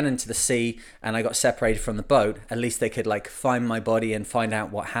 if I went into the sea and I got separated from the boat, at least they could like find my body and find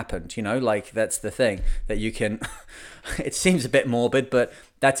out what happened, like that's the thing that you can. It seems a bit morbid, but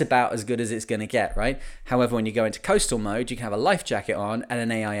that's about as good as it's going to get, right? However, when you go into coastal mode, you can have a life jacket on and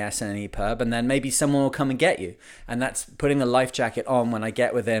an AIS and an EPIRB, and then maybe someone will come and get you. And that's putting the life jacket on when I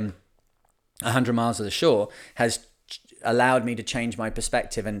get within 100 miles of the shore has allowed me to change my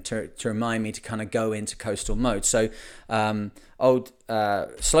perspective and to remind me to kind of go into coastal mode. So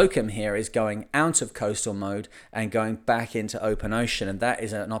Slocum here is going out of coastal mode and going back into open ocean, and that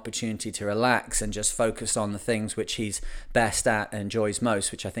is an opportunity to relax and just focus on the things which he's best at and enjoys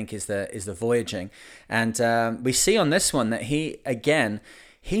most, which I think is the voyaging. And we see on this one that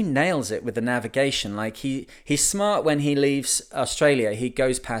he nails it with the navigation. Like he's smart. When he leaves Australia, he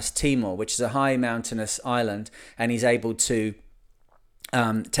goes past Timor, which is a high mountainous island, and he's able to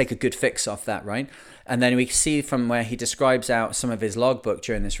take a good fix off that, right? And then we see from where he describes out some of his logbook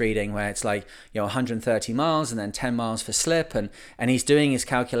during this reading, where it's like 130 miles and then 10 miles for slip, and he's doing his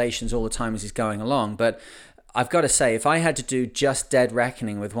calculations all the time as he's going along. But I've got to say, if I had to do just dead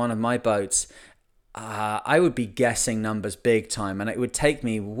reckoning with one of my boats, I would be guessing numbers big time, and it would take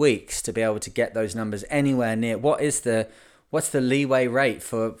me weeks to be able to get those numbers anywhere near. What's the leeway rate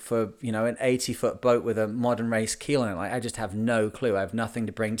for an 80-foot boat with a modern race keel in it? Like, I just have no clue. I have nothing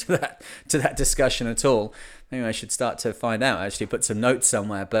to bring to that discussion at all. Maybe I should start to find out, actually put some notes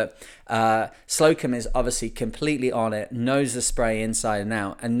somewhere. But Slocum is obviously completely on it, knows the spray inside and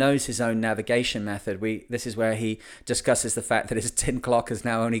out, and knows his own navigation method. This is where he discusses the fact that his tin clock has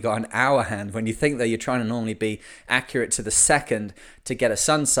now only got an hour hand, when you think that you're trying to normally be accurate to the second to get a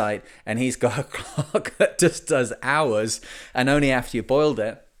sun sight, and he's got a clock that just does hours, and only after you boiled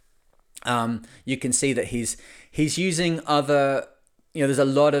it. You can see that he's using other. There's a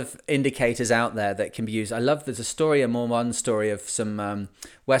lot of indicators out there that can be used. There's a more modern story of some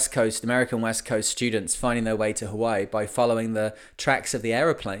American West Coast students finding their way to Hawaii by following the tracks of the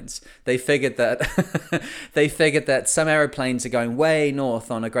aeroplanes. They figured that some aeroplanes are going way north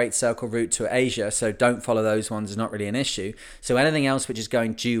on a Great Circle route to Asia, so don't follow those ones, is not really an issue. So anything else which is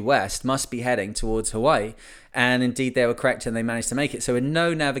going due west must be heading towards Hawaii. And indeed, they were correct and they managed to make it. So with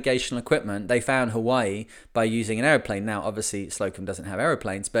no navigational equipment, they found Hawaii by using an aeroplane. Now, obviously, Slocum doesn't have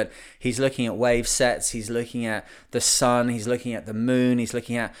aeroplanes, but he's looking at wave sets, he's looking at the sun, he's looking at the moon, he's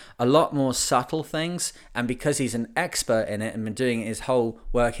looking at a lot more subtle things. And because he's an expert in it and been doing it his whole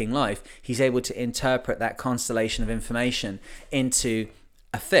working life, he's able to interpret that constellation of information into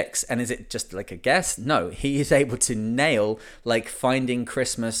a fix. And is it just like a guess? No, he is able to nail like finding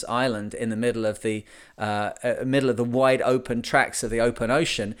Christmas Island in the middle of the wide open tracts of the open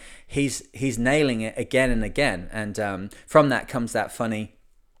ocean. He's nailing it again and again, and from that comes that funny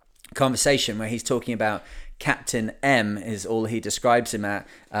conversation where he's talking about Captain M is all he describes him at,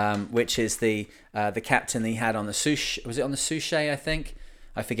 which is the captain that he had on the Souchez. Was it on the Souchez? I think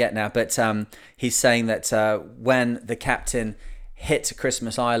I forget now, but he's saying that when the captain hit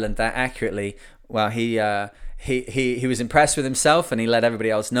Christmas Island that accurately, well, he was impressed with himself, and he let everybody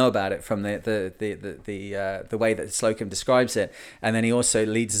else know about it from the way that Slocum describes it. And then he also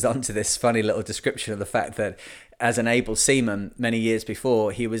leads us on to this funny little description of the fact that as an able seaman many years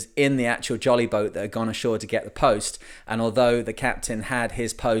before, he was in the actual jolly boat that had gone ashore to get the post, and although the captain had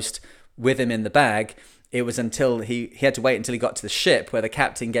his post with him in the bag, it was until he had to wait until he got to the ship where the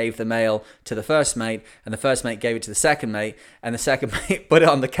captain gave the mail to the first mate, and the first mate gave it to the second mate, and the second mate put it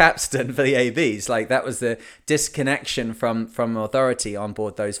on the capstan for the ABs. Like, that was the disconnection from authority on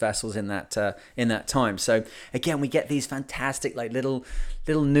board those vessels in that time. So again, we get these fantastic like little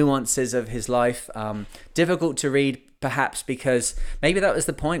nuances of his life. Difficult to read, perhaps because maybe that was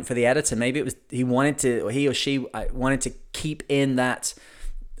the point for the editor. Maybe it was he or she wanted to keep in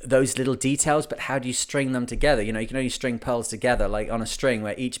those little details, but how do you string them together? You can only string pearls together like on a string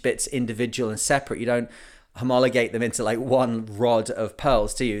where each bit's individual and separate. You don't homologate them into like one rod of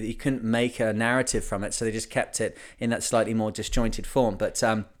pearls, do you? You couldn't make a narrative from it, so they just kept it in that slightly more disjointed form. But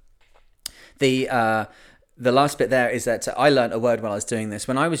the last bit there is that I learned a word while I was doing this.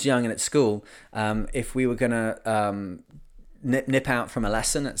 When I was young and at school, if we were going to nip out from a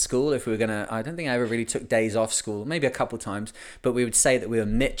lesson at school, if we were going to, I don't think I ever really took days off school, maybe a couple times, but we would say that we were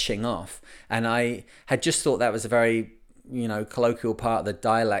mitching off. And I had just thought that was a very colloquial part of the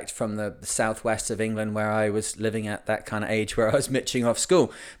dialect from the southwest of England, where I was living at that kind of age where I was mitching off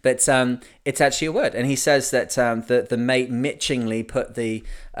school. But it's actually a word. And he says that the mate mitchingly put the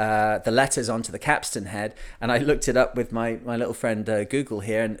letters onto the capstan head. And I looked it up with my little friend Google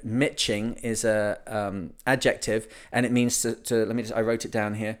here, and mitching is a adjective, and it means to I wrote it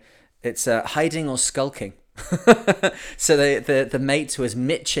down here. It's hiding or skulking. So the mate was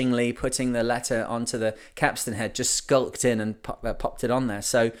mitchingly putting the letter onto the capstan head, just skulked in and popped it on there.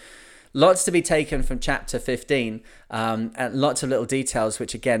 So lots to be taken from chapter 15, and lots of little details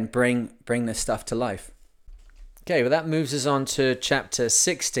which again bring this stuff to life. Okay, well, that moves us on to chapter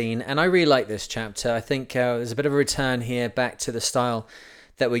 16, and I really like this chapter. I think there's a bit of a return here back to the style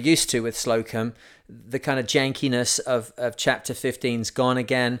that we're used to with Slocum. The kind of jankiness of chapter 15's gone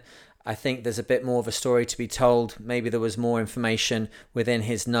again. I think there's a bit more of a story to be told. Maybe there was more information within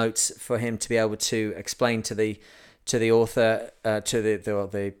his notes for him to be able to explain to the author, to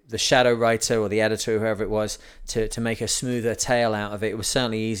the shadow writer or the editor, whoever it was, to make a smoother tale out of it. It was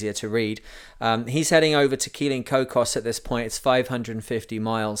certainly easier to read. He's heading over to Keeling Kokos at this point. It's 550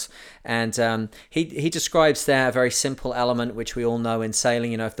 miles, and he describes there a very simple element which we all know in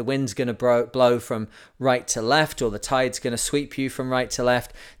sailing. If the wind's going to blow from right to left, or the tide's going to sweep you from right to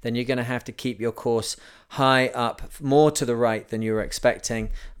left, then you're going to have to keep your course high up, more to the right than you were expecting,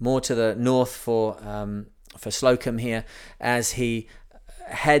 more to the north for Slocum here, as he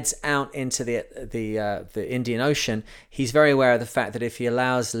heads out into the Indian Ocean. He's very aware of the fact that if he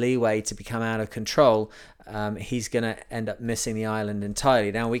allows leeway to become out of control, he's going to end up missing the island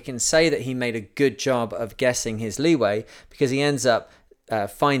entirely. Now, we can say that he made a good job of guessing his leeway, because he ends up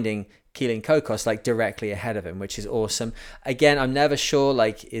finding Keeling Kokos like directly ahead of him, which is awesome. Again, I'm never sure,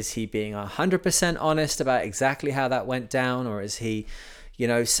 like, is he being 100% honest about exactly how that went down, or is he...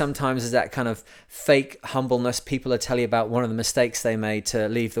 sometimes there's that kind of fake humbleness. People will tell you about one of the mistakes they made to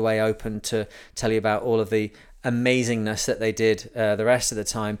leave the way open to tell you about all of the amazingness that they did the rest of the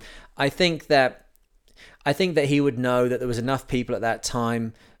time. I think that he would know that there was enough people at that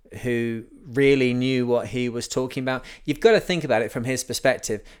time who really knew what he was talking about. You've got to think about it from his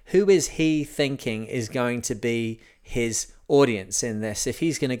perspective. Who is he thinking is going to be his audience in this? If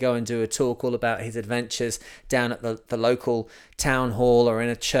he's going to go and do a talk all about his adventures down at the local town hall, or in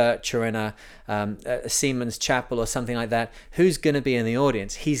a church, or in a seaman's chapel or something like that, who's going to be in the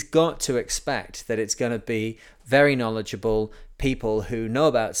audience? He's got to expect that it's going to be very knowledgeable people who know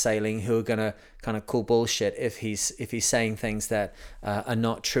about sailing who are going to kind of call bullshit if he's saying things that are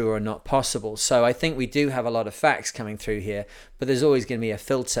not true or not possible. So I think we do have a lot of facts coming through here, but there's always going to be a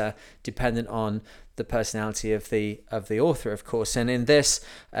filter dependent on the personality of the author, of course. And in this,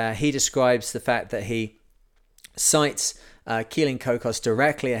 he describes the fact that he sights Keeling Kokos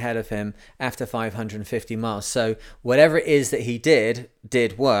directly ahead of him after 550 miles. So whatever it is that he did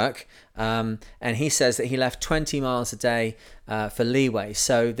work. And he says that he left 20 miles a day for leeway.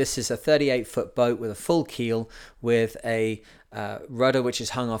 So this is a 38-foot boat with a full keel with a rudder which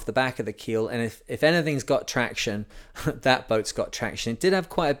is hung off the back of the keel, and if anything's got traction, that boat's got traction. It did have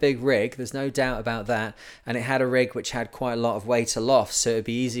quite a big rig, there's no doubt about that, and it had a rig which had quite a lot of weight aloft, so it'd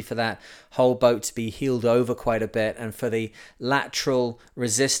be easy for that whole boat to be heeled over quite a bit, and for the lateral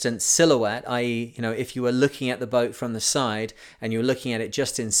resistance silhouette, i.e., if you were looking at the boat from the side and you were looking at it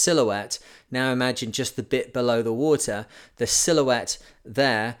just in silhouette, now imagine just the bit below the water, the silhouette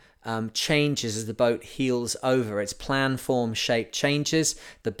there changes as the boat heels over. Its plan form shape changes,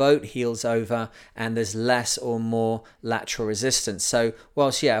 the boat heels over, and there's less or more lateral resistance. So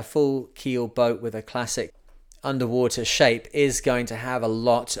whilst a full keel boat with a classic underwater shape is going to have a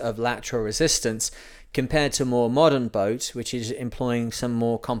lot of lateral resistance, compared to a more modern boat, which is employing some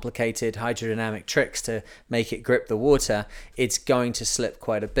more complicated hydrodynamic tricks to make it grip the water, it's going to slip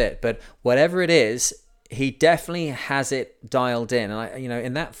quite a bit. But whatever it is, he definitely has it dialed in. And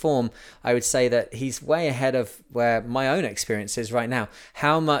in that form, I would say that he's way ahead of where my own experience is right now.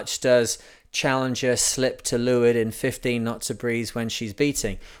 How much does Challenger slip to leeward in 15 knots of breeze when she's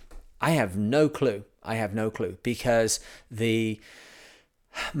beating? I have no clue. Because the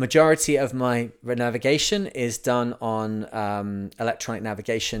majority of my navigation is done on electronic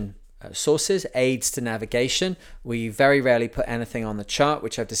navigation sources, aids to navigation. We very rarely put anything on the chart,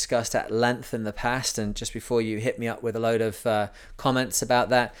 which I've discussed at length in the past. And just before you hit me up with a load of comments about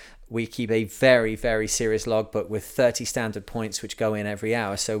that, we keep a very, very serious logbook with 30 standard points which go in every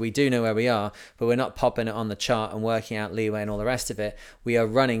hour. So we do know where we are, but we're not popping it on the chart and working out leeway and all the rest of it. We are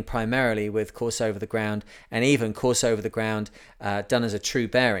running primarily with course over the ground, and even course over the ground done as a true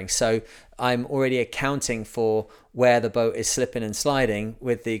bearing. So I'm already accounting for where the boat is slipping and sliding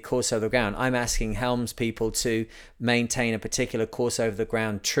with the course over the ground. I'm asking helms people to maintain a particular course over the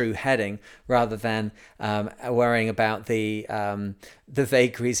ground true heading, rather than worrying about the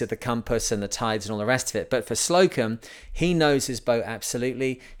vagaries of the compass and the tides and all the rest of it. But for Slocum, he knows his boat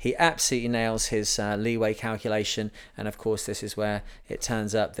absolutely. He absolutely nails his leeway calculation, and of course this is where it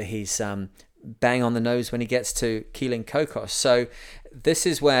turns up that he's bang on the nose when he gets to Keeling Kokos. So this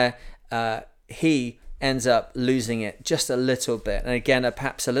is where he ends up losing it just a little bit. And again,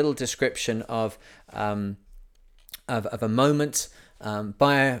 perhaps a little description of a moment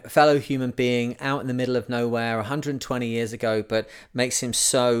by a fellow human being out in the middle of nowhere 120 years ago, but makes him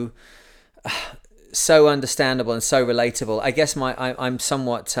so understandable and so relatable. I guess I'm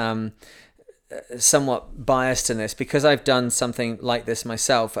somewhat biased in this because I've done something like this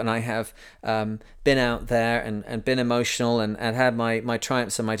myself, and I have been out there and been emotional and had my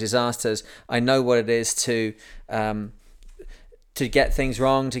triumphs and my disasters. I know what it is to get things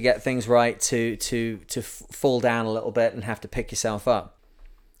wrong, to get things right, to fall down a little bit and have to pick yourself up.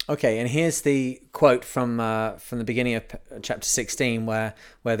 Okay, and here's the quote from the beginning of chapter 16 where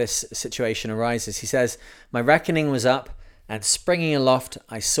this situation arises. He says, "My reckoning was up, and springing aloft,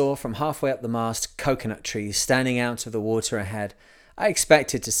 I saw from halfway up the mast coconut trees standing out of the water ahead. I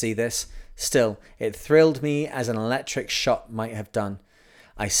expected to see this. Still, it thrilled me as an electric shot might have done.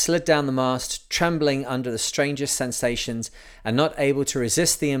 I slid down the mast, trembling under the strangest sensations, and not able to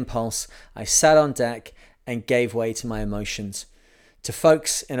resist the impulse, I sat on deck and gave way to my emotions. To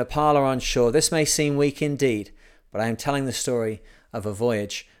folks in a parlour on shore, this may seem weak indeed, but I am telling the story of a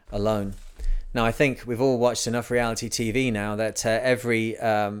voyage alone." Now, I think we've all watched enough reality TV now that every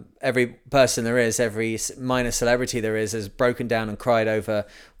person there is, every minor celebrity there is, has broken down and cried over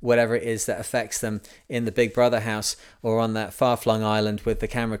whatever it is that affects them in the Big Brother house or on that far-flung island with the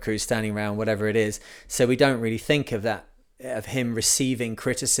camera crew standing around, whatever it is. So we don't really think of that, of him receiving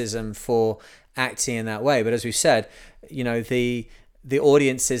criticism for acting in that way. But as we've said, the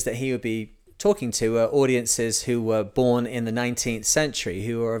audiences that he would be talking to are audiences who were born in the 19th century,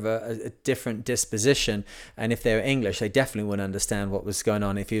 who are of a different disposition, and if they're English, they definitely wouldn't understand what was going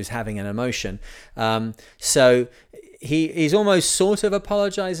on if he was having an emotion. So he's almost sort of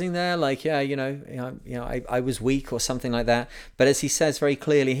apologizing there, like, I was weak or something like that. But as he says very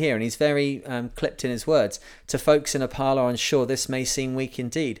clearly here, and he's very clipped in his words, to folks in a parlour on shore, this may seem weak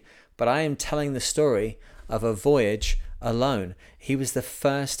indeed, but I am telling the story of a voyage alone. He was the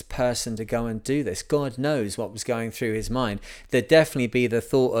first person to go and do this. God knows what was going through his mind. There'd definitely be the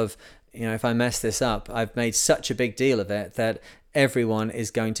thought of, if I mess this up, I've made such a big deal of it that everyone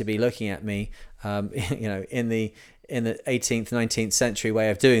is going to be looking at me, in the 18th, 19th century way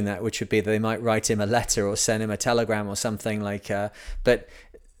of doing that, which would be that they might write him a letter or send him a telegram or something like. But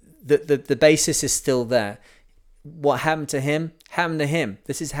the basis is still there. What happened to him happened to him.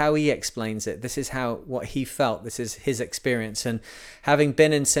 This is how he explains it. This is what he felt. This is his experience. And having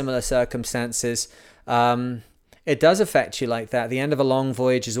been in similar circumstances, it does affect you like that. The end of a long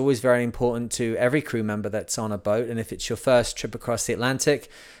voyage is always very important to every crew member that's on a boat. And if it's your first trip across the Atlantic,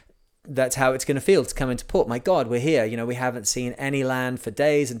 that's how it's going to feel to come into port. My God, we're here. We haven't seen any land for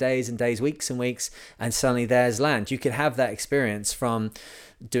days and days and days, weeks and weeks, and suddenly there's land. You could have that experience from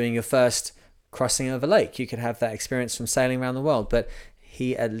doing your first crossing of a lake. You could have that experience from sailing around the world. But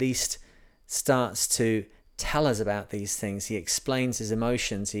he at least starts to tell us about these things. He explains his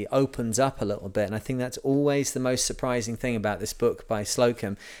emotions. He opens up a little bit. And I think that's always the most surprising thing about this book by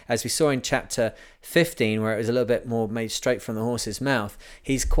Slocum. As we saw in chapter 15, where it was a little bit more made straight from the horse's mouth,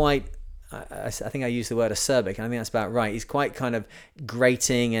 he's quite, I think I used the word acerbic, and I think that's about right. He's quite kind of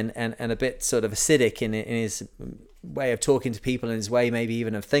grating and a bit sort of acidic in his way of talking to people and his way maybe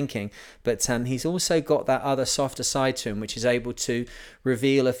even of thinking, but he's also got that other softer side to him, which is able to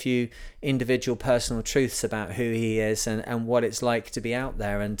reveal a few individual personal truths about who he is and what it's like to be out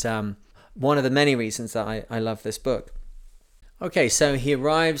there, and one of the many reasons that I love this book. Okay, so he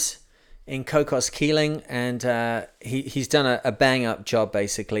arrives in Cocos Keeling, and he's done a bang-up job,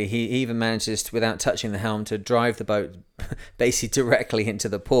 basically. He even manages to, without touching the helm, to drive the boat basically directly into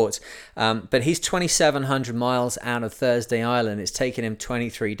the port. But he's 2,700 miles out of Thursday Island. It's taken him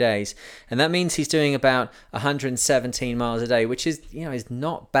 23 days. And that means he's doing about 117 miles a day, which is, is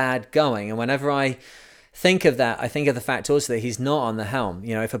not bad going. And whenever I think of that, I think of the fact also that he's not on the helm.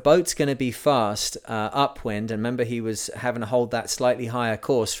 If a boat's going to be fast upwind, and remember he was having to hold that slightly higher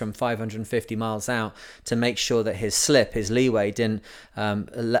course from 550 miles out to make sure that his slip, his leeway, didn't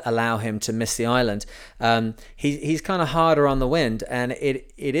allow him to miss the island. He's kind of harder on the wind, and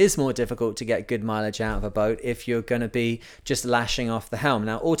it is more difficult to get good mileage out of a boat if you're going to be just lashing off the helm.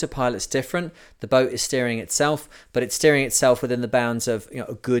 Now, autopilot's different. The boat is steering itself, but it's steering itself within the bounds of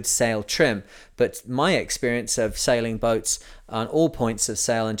a good sail trim. But my experience of sailing boats on all points of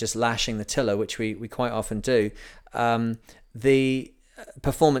sail and just lashing the tiller, which we quite often do, the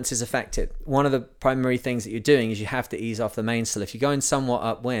performance is affected. One of the primary things that you're doing is you have to ease off the mainsail. If you're going somewhat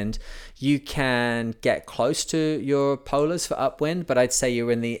upwind, you can get close to your polars for upwind, but I'd say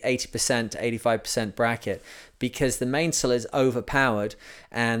you're in the 80% to 85% bracket, because the mainsail is overpowered,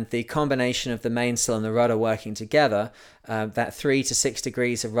 and the combination of the mainsail and the rudder working together, that 3 to 6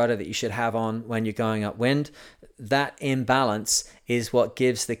 degrees of rudder that you should have on when you're going upwind, that imbalance is what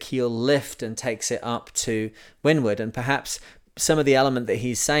gives the keel lift and takes it up to windward. And perhaps some of the element that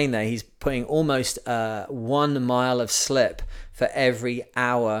he's saying there, he's putting almost 1 mile of slip for every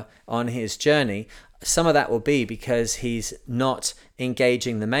hour on his journey. Some of that will be because he's not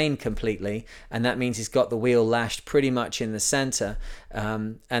engaging the main completely, and that means he's got the wheel lashed pretty much in the center,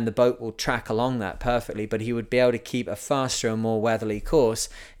 and the boat will track along that perfectly, but he would be able to keep a faster and more weatherly course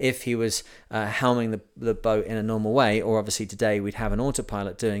if he was helming the boat in a normal way, or obviously today we'd have an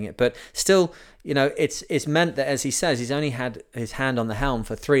autopilot doing it. But still, it's meant that, as he says, he's only had his hand on the helm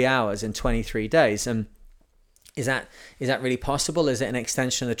for 3 hours in 23 days, and is that really possible? Is it an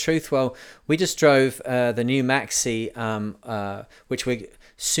extension of the truth? Well, we just drove the new Maxi, which we're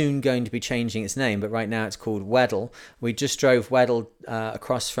soon going to be changing its name, but right now it's called Weddell. We just drove Weddell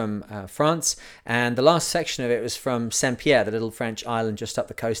across from France, and the last section of it was from Saint-Pierre, the little French island just up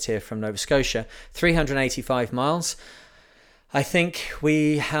the coast here from Nova Scotia, 385 miles. I think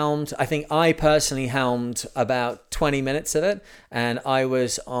I personally helmed about 20 minutes of it, and it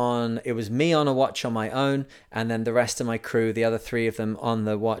was me on a watch on my own, and then the rest of my crew, the other 3 of them on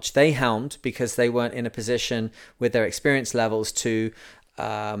the watch, they helmed because they weren't in a position with their experience levels to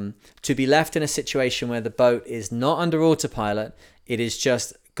be left in a situation where the boat is not under autopilot. It is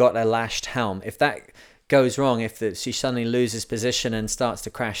just got a lashed helm. If that goes wrong, if she suddenly loses position and starts to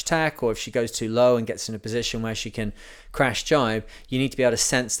crash tack, or if she goes too low and gets in a position where she can crash jibe, you need to be able to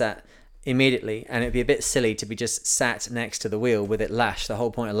sense that immediately, and it'd be a bit silly to be just sat next to the wheel with it lashed. The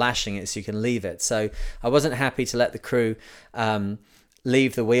whole point of lashing it is so you can leave it. So I wasn't happy to let the crew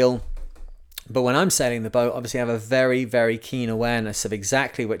leave the wheel. But when I'm sailing the boat, obviously I have a very, very keen awareness of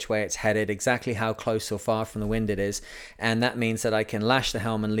exactly which way it's headed, exactly how close or far from the wind it is. And that means that I can lash the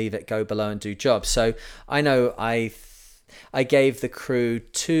helm and leave it go below and do jobs. So I know I gave the crew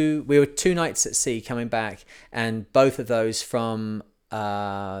we were 2 nights at sea coming back, and both of those from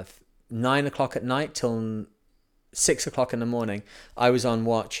 9 o'clock at night till 6 o'clock in the morning, I was on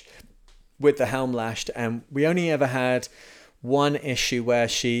watch with the helm lashed, and we only ever had one issue where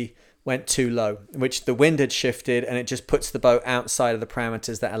she went too low, which the wind had shifted and it just puts the boat outside of the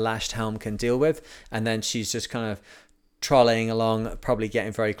parameters that a lashed helm can deal with, and then she's just kind of trolleying along, probably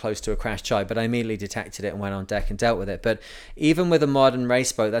getting very close to a crash chide. But I immediately detected it and went on deck and dealt with it. But even with a modern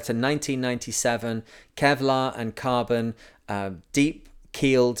race boat, that's a 1997 Kevlar and carbon, deep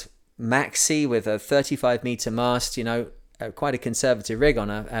keeled maxi with a 35 meter mast, quite a conservative rig on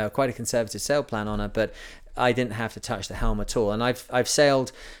her, quite a conservative sail plan on her, but I didn't have to touch the helm at all. And I've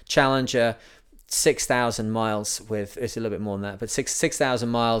sailed Challenger 6,000 miles with, it's a little bit more than that, but 6,000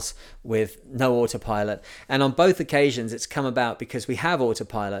 miles with no autopilot. And on both occasions, it's come about because we have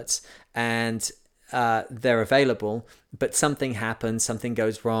autopilots and they're available, but something happens, something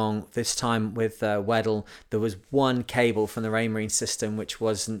goes wrong. This time with Weddell, there was one cable from the Raymarine system which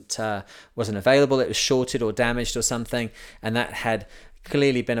wasn't available. It was shorted or damaged or something, and that had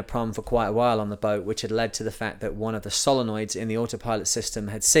clearly been a problem for quite a while on the boat, which had led to the fact that one of the solenoids in the autopilot system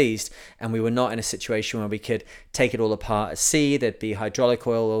had seized, and we were not in a situation where we could take it all apart at sea. There'd be hydraulic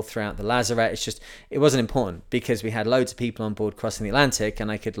oil all throughout the lazarette. It wasn't important because we had loads of people on board crossing the Atlantic,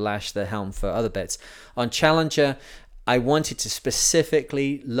 and I could lash the helm for other bits. On Challenger, I wanted to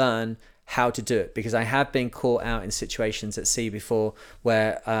specifically learn how to do it because I have been caught out in situations at sea before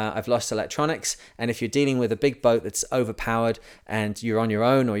where I've lost electronics, and if you're dealing with a big boat that's overpowered and you're on your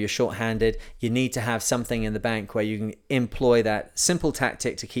own or you're short-handed, you need to have something in the bank where you can employ that simple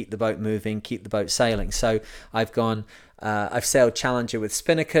tactic to keep the boat moving, keep the boat sailing. So I've sailed Challenger with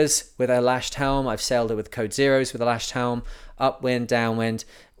spinnakers with a lashed helm. I've sailed it with Code Zeros with a lashed helm, upwind, downwind,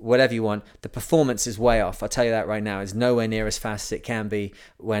 whatever you want. The performance is way off. I'll tell you that right now. It's nowhere near as fast as it can be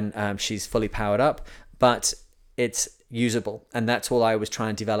when she's fully powered up, but it's usable, and that's all I was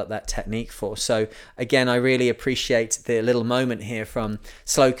trying to develop that technique for. So again, I really appreciate the little moment here from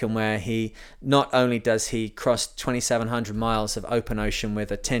Slocum where he not only does he cross 2,700 miles of open ocean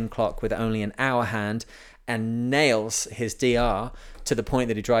with a tin clock with only an hour hand and nails his DR to the point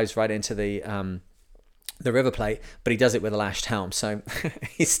that he drives right into the river plate, but he does it with a lashed helm. So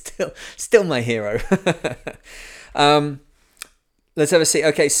he's still my hero. Let's have a see.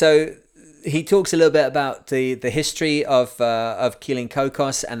 Okay, so he talks a little bit about the history of Keeling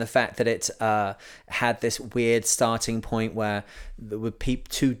Kokos and the fact that it had this weird starting point where there were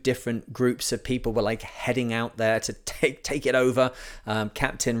two different groups of people were like heading out there to take it over.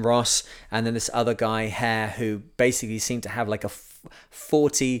 Captain Ross and then this other guy, Hare, who basically seemed to have like a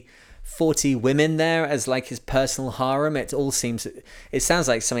 40 women there as like his personal harem. It sounds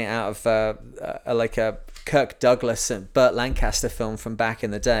like something out of like a Kirk Douglas and Burt Lancaster film from back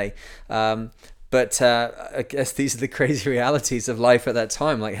in the day. But I guess these are the crazy realities of life at that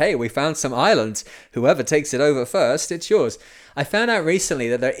time. Like, hey, we found some islands. Whoever takes it over first, it's yours. I found out recently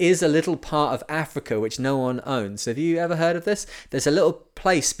that there is a little part of Africa which no one owns. Have you ever heard of this? There's a little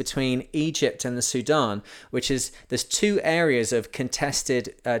place between Egypt and the Sudan, there's two areas of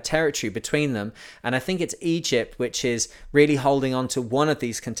contested territory between them. And I think it's Egypt which is really holding on to one of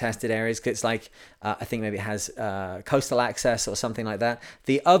these contested areas because it's like, I think maybe it has coastal access or something like that.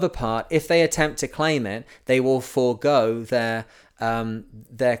 The other part, if they attempt to claim it, they will forego their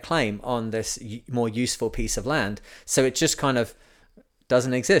claim on this more useful piece of land. So it just kind of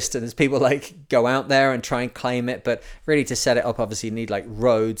doesn't exist, and there's people like go out there and try and claim it, but really to set it up, obviously you need like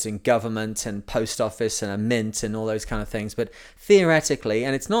roads and government and post office and a mint and all those kind of things. But theoretically,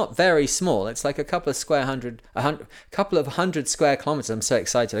 and it's not very small, it's like a couple of hundred square kilometers. I'm so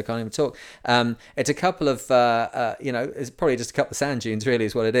excited I can't even talk. It's a couple of it's probably just a couple of sand dunes really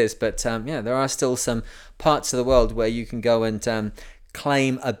is what it is, but there are still some parts of the world where you can go and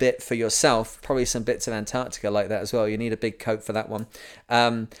claim a bit for yourself, probably some bits of Antarctica like that as well. You need a big coat for that one.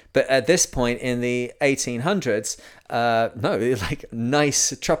 But at this point in the 1800s, like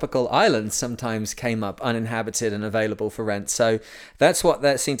nice tropical islands sometimes came up uninhabited and available for rent. So that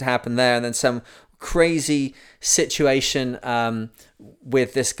seemed to happen there. And then some crazy situation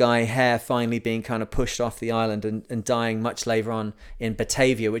with this guy Hare finally being kind of pushed off the island and dying much later on in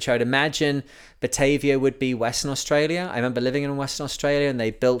Batavia, which I would imagine Batavia would be Western Australia. I remember living in Western Australia and they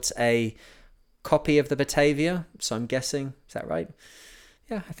built a copy of the Batavia, so I'm guessing, is that right?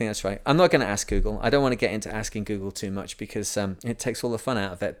 Yeah, I think that's right. I'm not going to ask Google. I don't want to get into asking Google too much because it takes all the fun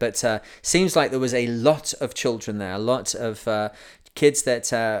out of it. But seems like there was a lot of children there, a lot of kids that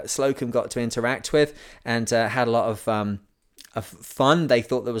Slocum got to interact with, and had a lot of of fun. They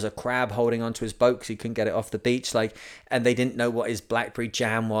thought there was a crab holding onto his boat because he couldn't get it off the beach, and they didn't know what his blackberry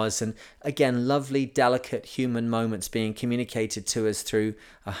jam was. And again, lovely, delicate human moments being communicated to us through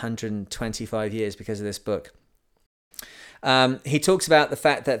 125 years because of this book. He talks about the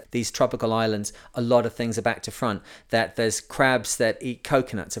fact that these tropical islands, a lot of things are back to front. That there's crabs that eat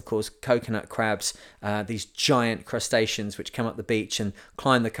coconuts, of course, coconut crabs, these giant crustaceans which come up the beach and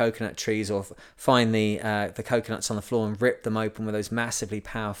climb the coconut trees or find the coconuts on the floor and rip them open with those massively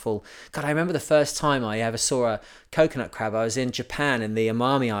powerful. God, I remember the first time I ever saw a coconut crab. I was in Japan in the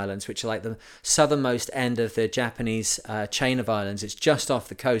Amami Islands, which are like the southernmost end of the Japanese chain of islands. It's just off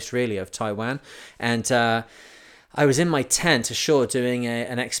the coast, really, of Taiwan. And I was in my tent ashore doing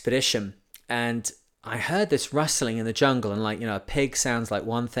an expedition, and I heard this rustling in the jungle, and a pig sounds like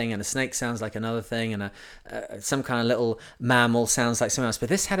one thing, and a snake sounds like another thing, and some kind of little mammal sounds like something else. But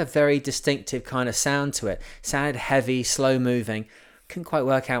this had a very distinctive kind of sound to it. It sounded heavy, slow moving. Couldn't quite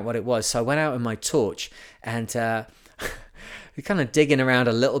work out what it was, so I went out with my torch and we kind of digging around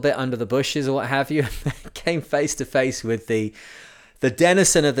a little bit under the bushes or what have you, and came face to face with the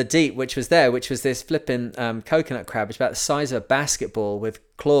denizen of the deep, which was this flipping coconut crab, which is about the size of a basketball with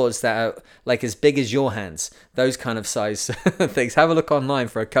claws that are like as big as your hands. Those kind of size things. Have a look online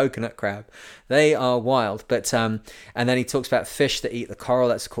for a coconut crab. They are wild. But and then he talks about fish that eat the coral.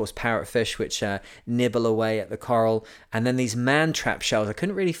 That's, of course, parrotfish, which nibble away at the coral. And then these man-trap shells. I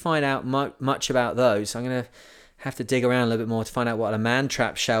couldn't really find out much about those. I'm going to have to dig around a little bit more to find out what a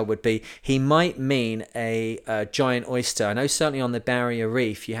man-trap shell would be. He might mean a giant oyster. I know certainly on the Barrier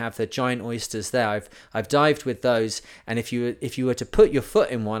Reef you have the giant oysters there. I've dived with those, and if you were to put your foot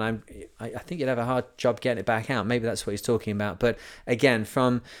in one, I think you'd have a hard job getting it back out. Maybe that's what he's talking about. But again,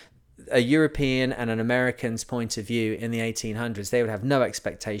 from a European and an American's point of view in the 1800s, they would have no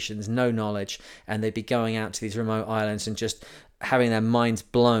expectations, no knowledge, and they'd be going out to these remote islands and just having their minds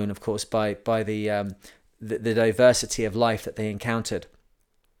blown, of course, by the diversity of life that they encountered.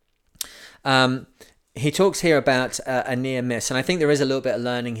 He talks here about a near miss, and I think there is a little bit of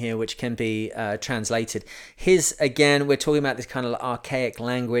learning here which can be translated. Again, we're talking about this kind of archaic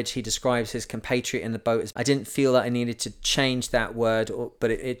language. He describes his compatriot in the boat as, I didn't feel that I needed to change that word, but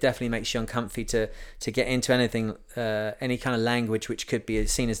it definitely makes you uncomfy to get into anything, any kind of language which could be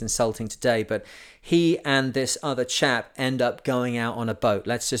seen as insulting today. But he and this other chap end up going out on a boat.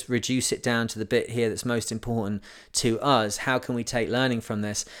 Let's just reduce it down to the bit here that's most important to us. How can we take learning from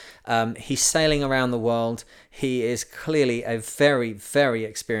this? He's sailing around the world. He is clearly a very, very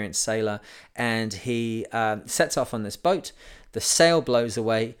experienced sailor, and he sets off on this boat. The sail blows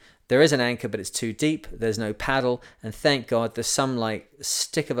away. There is an anchor, but it's too deep. There's no paddle, and thank God there's some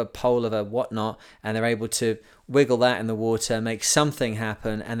stick of a pole of a whatnot, and they're able to wiggle that in the water, make something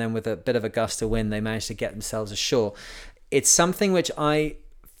happen, and then with a bit of a gust of wind, they manage to get themselves ashore. It's something which I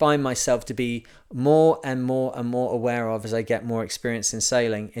find myself to be more and more and more aware of as I get more experience in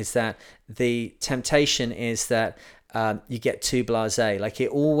sailing, is that the temptation is that you get too blasé. Like, it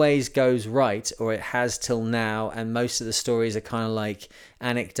always goes right, or it has till now, and most of the stories are kind of like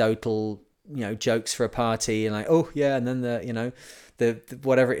anecdotal, jokes for a party, and oh yeah, and then the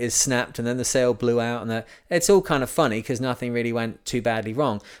whatever it is snapped, and then the sail blew out, and it's all kind of funny because nothing really went too badly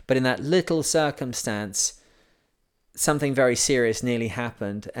wrong. But in that little circumstance, something very serious nearly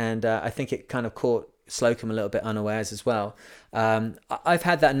happened, and I think it kind of caught Slocum a little bit unawares as well. I've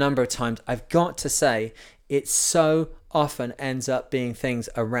had that a number of times. I've got to say, it so often ends up being things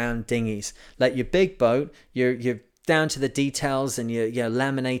around dinghies. Like your big boat, you're down to the details, and you're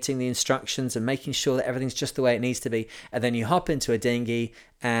laminating the instructions and making sure that everything's just the way it needs to be, and then you hop into a dinghy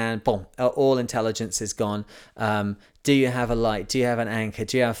and boom, all intelligence is gone. Do you have a light? Do you have an anchor?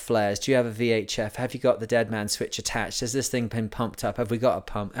 Do you have flares? Do you have a VHF? Have you got the dead man switch attached? Has this thing been pumped up? Have we got a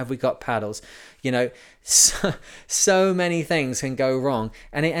pump? Have we got paddles? So many things can go wrong,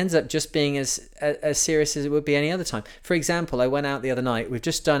 and it ends up just being as serious as it would be any other time. For example, I went out the other night. We've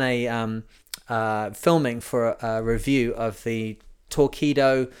just done a filming for a review of the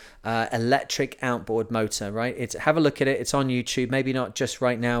Torpedo electric outboard motor, right? Have a look at it. It's on YouTube. Maybe not just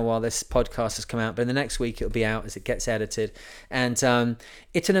right now while this podcast has come out, but in the next week it'll be out as it gets edited. And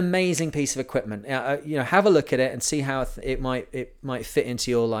it's an amazing piece of equipment. Have a look at it and see how it might fit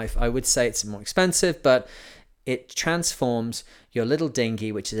into your life. I would say it's more expensive, but it transforms your little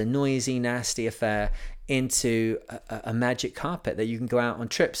dinghy, which is a noisy, nasty affair, into a magic carpet that you can go out on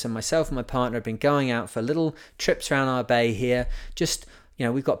trips. And myself and my partner have been going out for little trips around our bay here. Just,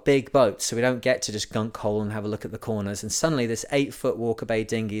 we've got big boats, so we don't get to just gunk hole and have a look at the corners. And suddenly this 8-foot Walker Bay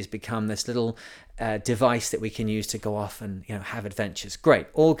dinghy has become this little device that we can use to go off and, have adventures. Great,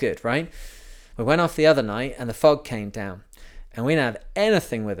 all good, right? We went off the other night and the fog came down. and we didn't have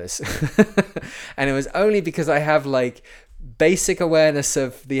anything with us. And it was only because I have like basic awareness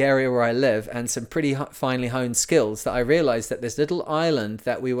of the area where I live and some pretty finely honed skills that I realized that this little island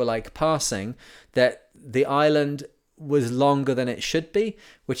that we were like passing, that the island was longer than it should be,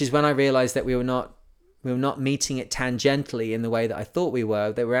 which is when I realized that we were not meeting it tangentially in the way that I thought we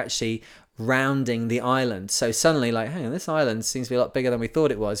were. They were actually rounding the island. So suddenly, like, hang on, this island seems to be a lot bigger than we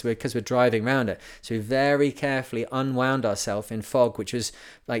thought it was because we're driving around it. So we very carefully unwound ourselves in fog, which was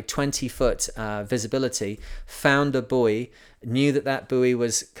like 20-foot visibility, found a buoy, knew that buoy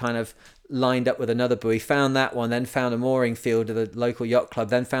was kind of lined up with another buoy, found that one, then found a mooring field of the local yacht club,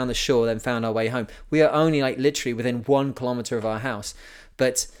 then found the shore, then found our way home. We are only like literally within 1 kilometer of our house.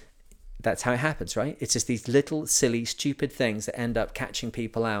 But that's how it happens, right? It's just these little, silly, stupid things that end up catching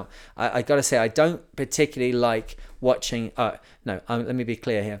people out. I got to say, I don't particularly like watching... let me be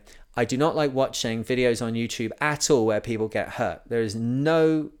clear here. I do not like watching videos on YouTube at all where people get hurt. There's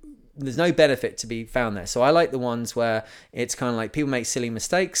no benefit to be found there. So I like the ones where it's kind of like people make silly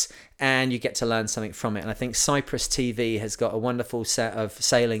mistakes and you get to learn something from it. And I think Cyprus TV has got a wonderful set of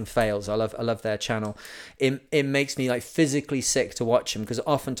sailing fails. I love their channel. It makes me like physically sick to watch them because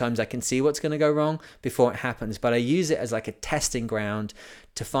oftentimes I can see what's going to go wrong before it happens, but I use it as like a testing ground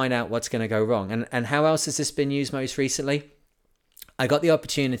to find out what's going to go wrong. And how else has this been used most recently? I got the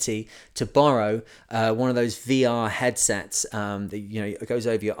opportunity to borrow one of those VR headsets that, it goes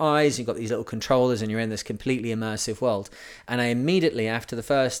over your eyes. You've got these little controllers and you're in this completely immersive world. And I immediately, after the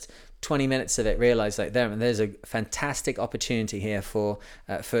first 20 minutes of it, realized like there's a fantastic opportunity here for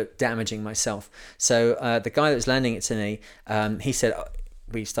damaging myself. So the guy that was lending it to me, he said...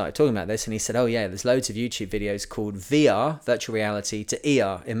 we started talking about this and he said, oh yeah, there's loads of YouTube videos called VR, virtual reality, to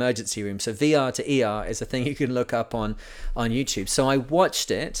ER, emergency room. So VR to ER is a thing you can look up on YouTube. So I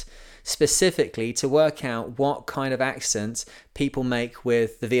watched it specifically to work out what kind of accidents people make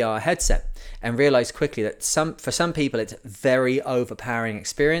with the VR headset and realized quickly that for some people it's a very overpowering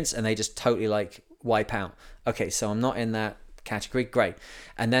experience and they just totally like wipe out. Okay, so I'm not in that category, great.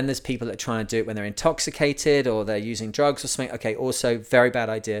 And then there's people that try and do it when they're intoxicated or they're using drugs or something. Okay, also very bad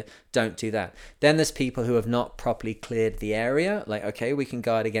idea, don't do that. Then there's people who have not properly cleared the area, like, okay, we can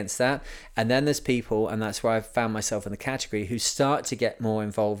guard against that. And then there's people, and that's where I've found myself in the category, who start to get more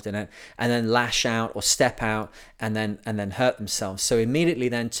involved in it and then lash out or step out and then hurt themselves. So immediately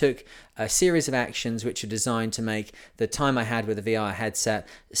then took a series of actions which are designed to make the time I had with the VR headset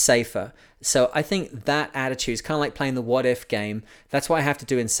safer. So I think that attitude is kind of like playing the what if game. That's what I have to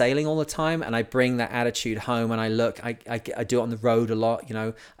do in sailing all the time, and I bring that attitude home when I look. I do it on the road a lot.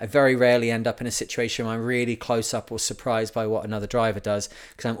 I very rarely end up in a situation where I'm really close up or surprised by what another driver does,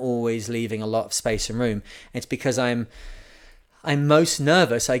 because I'm always leaving a lot of space and room. It's because I'm most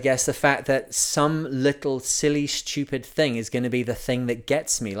nervous, I guess, the fact that some little silly, stupid thing is going to be the thing that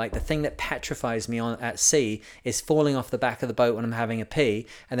gets me. Like the thing that petrifies me at sea is falling off the back of the boat when I'm having a pee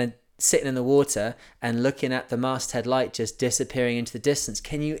and then sitting in the water and looking at the masthead light just disappearing into the distance.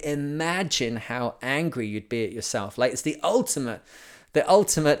 Can you imagine how angry you'd be at yourself? Like it's the ultimate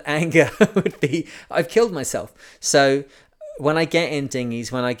anger would be, I've killed myself. So when I get in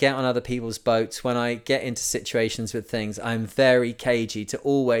dinghies, when I get on other people's boats, when I get into situations with things, I'm very cagey to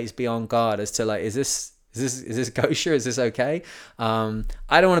always be on guard as to like, is this kosher? Is this okay? I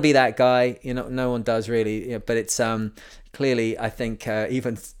don't want to be that guy. No one does really. But it's clearly, I think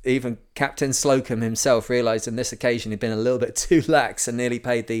even Captain Slocum himself realized on this occasion he'd been a little bit too lax and nearly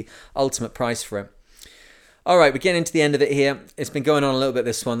paid the ultimate price for it. All right, we're getting to the end of it here. It's been going on a little bit,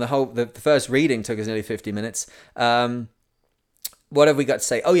 this one. The first reading took us nearly 50 minutes. What have we got to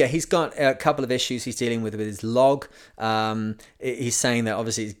say? Oh yeah, he's got a couple of issues he's dealing with his log. He's saying that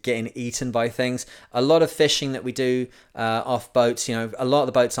obviously it's getting eaten by things. A lot of fishing that we do off boats, a lot of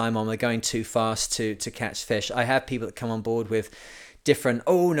the boats I'm on, they're going too fast to catch fish. I have people that come on board with different,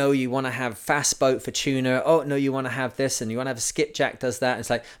 oh no, you want to have fast boat for tuna, oh no, you want to have this, and you want to have a skipjack does that.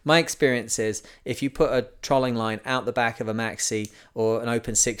 It's like, my experience is if you put a trolling line out the back of a maxi or an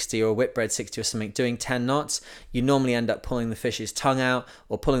open 60 or a whitbread 60 or something doing 10 knots, you normally end up pulling the fish's tongue out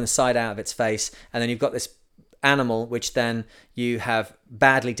or pulling the side out of its face, and then you've got this animal which then you have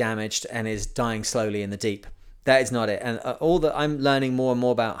badly damaged and is dying slowly in the deep. That is not it. And all that I'm learning more and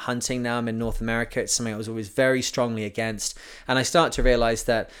more about hunting now. I'm in North America. It's something I was always very strongly against. And I start to realize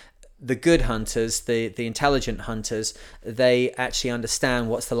that the good hunters, the intelligent hunters, they actually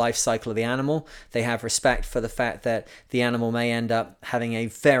understand what's the life cycle of the animal. They have respect for the fact that the animal may end up having a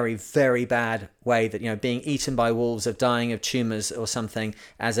very, very bad way, that, being eaten by wolves or dying of tumors or something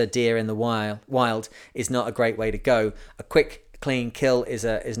as a deer in the wild is not a great way to go. A quick clean kill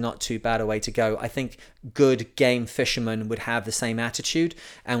is not too bad a way to go. I think good game fishermen would have the same attitude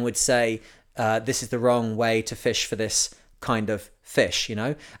and would say, this is the wrong way to fish for this kind of fish. You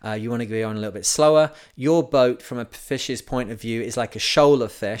want to go on a little bit slower. Your boat, from a fish's point of view, is like a shoal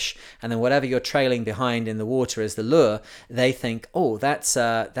of fish, and then whatever you're trailing behind in the water as the lure, they think, oh, that's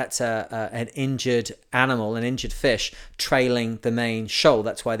an injured animal, an injured fish trailing the main shoal.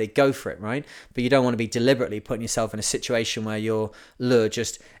 That's why they go for it, right? But you don't want to be deliberately putting yourself in a situation where your lure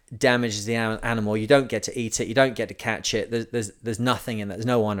just damages the animal. You don't get to eat it, you don't get to catch it. There's nothing in that, there's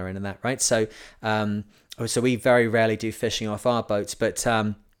no honor in that, right? So we very rarely do fishing off our boats, but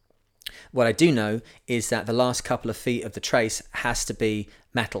what I do know is that the last couple of feet of the trace has to be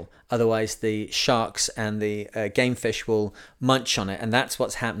metal, otherwise the sharks and the game fish will munch on it, and that's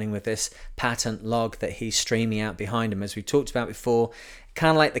what's happening with this patent log that he's streaming out behind him. As we talked about before,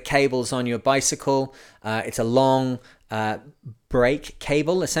 kind of like the cables on your bicycle. It's a long brake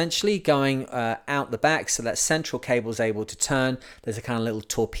cable essentially going out the back, so that central cable is able to turn. There's a kind of little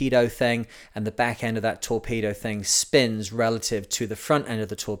torpedo thing, and the back end of that torpedo thing spins relative to the front end of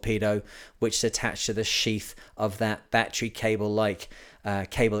the torpedo, which is attached to the sheath of that battery cable like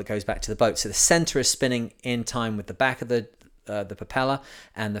cable that goes back to the boat. So the center is spinning in time with the back of the propeller,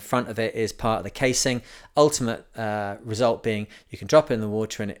 and the front of it is part of the casing. Ultimate result being you can drop it in the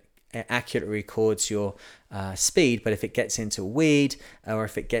water and it accurately records your speed, but if it gets into a weed or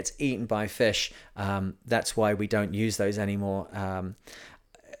if it gets eaten by fish, that's why we don't use those anymore.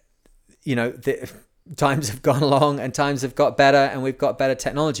 Times have gone along and times have got better, and we've got better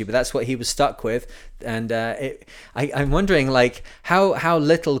technology, but that's what he was stuck with. And I'm wondering, like, how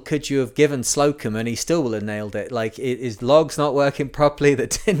little could you have given Slocum and he still will have nailed it? Like, his log's not working properly, the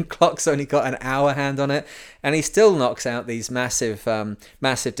tin clock's only got an hour hand on it, and he still knocks out these massive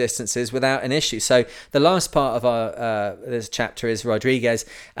distances without an issue. So the last part of our this chapter is Rodriguez,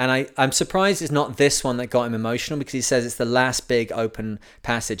 and I'm surprised it's not this one that got him emotional, because he says it's the last big open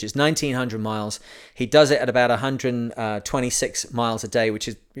passage. It's 1,900 miles. He does it at about 126 miles a day, which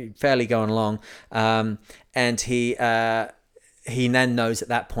is fairly going along. And he then knows at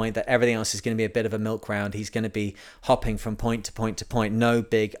that point that everything else is going to be a bit of a milk round. He's going to be hopping from point to point to point, no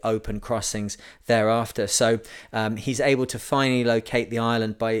big open crossings thereafter. So he's able to finally locate the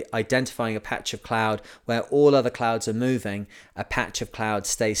island by identifying a patch of cloud where all other clouds are moving. A patch of cloud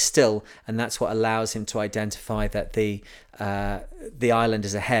stays still, and that's what allows him to identify that the island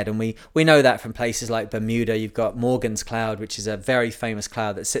is ahead. And we know that from places like Bermuda. You've got Morgan's Cloud, which is a very famous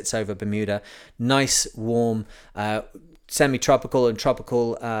cloud that sits over Bermuda. Nice, warm, semi-tropical and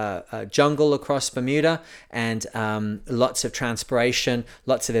tropical jungle across Bermuda, and lots of transpiration,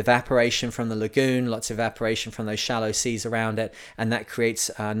 lots of evaporation from the lagoon, lots of evaporation from those shallow seas around it, and that creates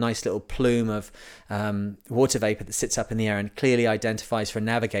a nice little plume of water vapor that sits up in the air and clearly identifies for a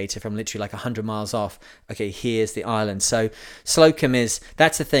navigator from literally like 100 miles off, okay, here's the island. So Slocum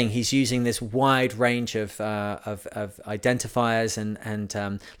that's the thing, he's using this wide range of identifiers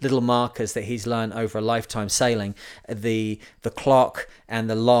and little markers that he's learned over a lifetime sailing. The clock and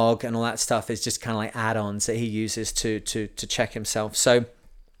the log and all that stuff is just kind of like add-ons that he uses to check himself. So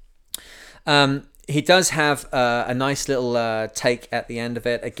he does have a nice little take at the end of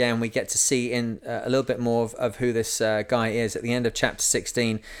it. Again, we get to see in a little bit more of who this guy is at the end of chapter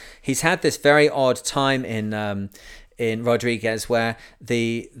 16. He's had this very odd time in Rodriguez where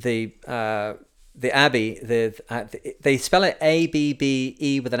the Abbey, they spell it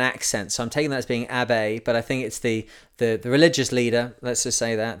A-B-B-E with an accent, so I'm taking that as being Abbe, but I think it's the religious leader, let's just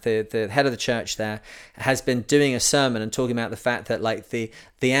say that, the head of the church there, has been doing a sermon and talking about the fact that like the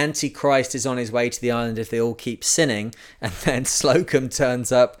Antichrist is on his way to the island if they all keep sinning, and then Slocum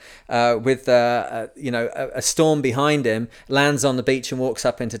turns up with a storm behind him, lands on the beach and walks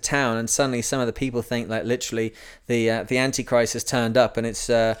up into town, and suddenly some of the people think like literally the Antichrist has turned up, and it's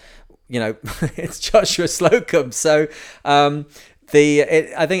it's Joshua Slocum. So I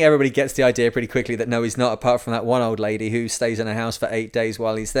think everybody gets the idea pretty quickly that no, he's not, apart from that one old lady who stays in a house for 8 days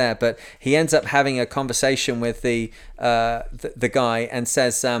while he's there. But he ends up having a conversation with the guy and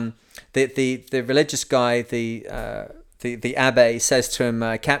says the religious guy, the Abbe, says to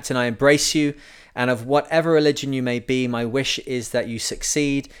him, Captain, I embrace you, and of whatever religion you may be, my wish is that you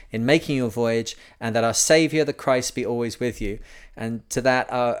succeed in making your voyage, and that our Saviour, the Christ, be always with you. And to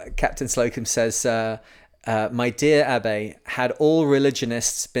that, Captain Slocum says, my dear Abbe, had all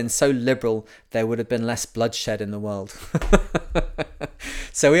religionists been so liberal, there would have been less bloodshed in the world.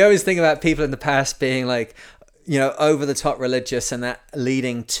 So we always think about people in the past being like, over the top religious, and that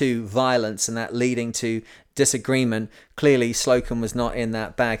leading to violence, and that leading to disagreement. Clearly, Slocum was not in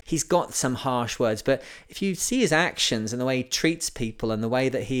that bag. He's got some harsh words, but if you see his actions and the way he treats people and the way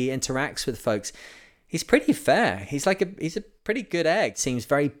that he interacts with folks, he's pretty fair. He's a pretty good egg. Seems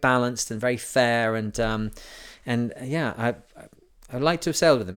very balanced and very fair, and yeah, I'd like to have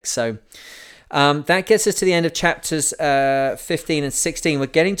sailed with him. So that gets us to the end of chapters 15 and 16. We're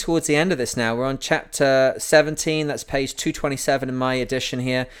getting towards the end of this now. We're on chapter 17. That's page 227 in my edition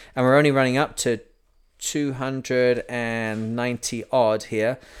here, and we're only running up to 290 odd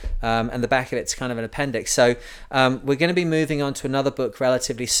here, and the back of it's kind of an appendix. So we're going to be moving on to another book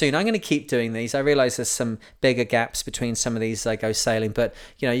relatively soon. I'm going to keep doing these. I realize there's some bigger gaps between some of these as I go sailing, but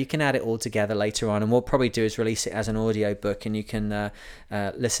you can add it all together later on, and what we'll probably do is release it as an audio book, and you can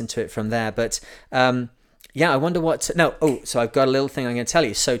listen to it from there. But yeah, I wonder what so I've got a little thing I'm going to tell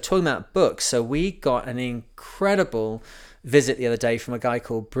you. So talking about books, so we got an incredible visit the other day from a guy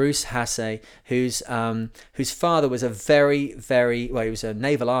called Bruce Hasse, whose father was a he was a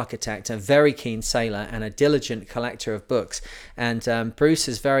naval architect, a very keen sailor, and a diligent collector of books. And Bruce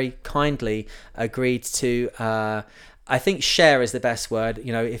has very kindly agreed to I think share is the best word.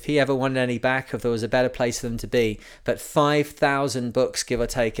 If he ever wanted any back, if there was a better place for them to be, but 5,000 books, give or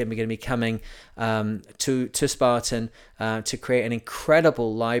take, are going to be coming to Spartan to create an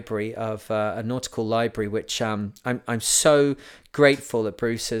incredible library of a nautical library, which I'm so grateful that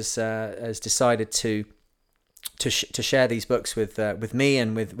Bruce has decided to share these books with me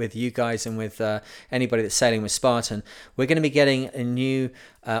and with you guys and with anybody that's sailing with Spartan. We're going to be getting a new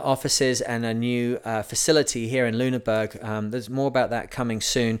offices and a new facility here in Lüneburg. There's more about that coming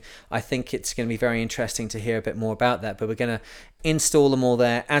soon. I think it's going to be very interesting to hear a bit more about that, but we're going to install them all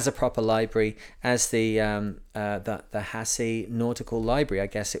there as a proper library, as the Hasse Nautical Library, I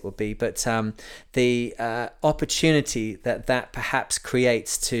guess it will be. But the opportunity that perhaps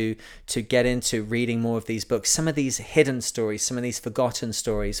creates to get into reading more of these books, some of these hidden stories, some of these forgotten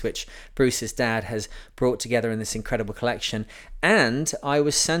stories, which Bruce's dad has brought together in this incredible collection. And I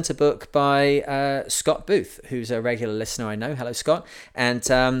was sent a book by Scott Booth, who's a regular listener I know. Hello, Scott.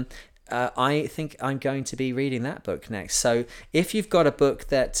 And I think I'm going to be reading that book next. So if you've got a book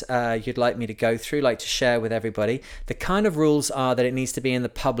that you'd like me to go through, like to share with everybody, the kind of rules are that it needs to be in the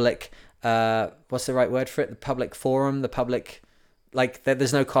public, what's the right word for it? The public forum, the public,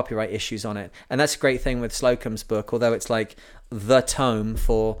 there's no copyright issues on it. And that's a great thing with Slocum's book, although it's like the tome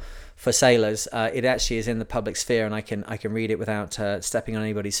for sailors, it actually is in the public sphere, and I can read it without stepping on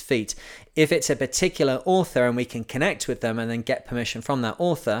anybody's feet. If it's a particular author and we can connect with them and then get permission from that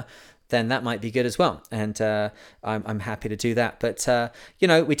author, then that might be good as well. And I'm happy to do that. But,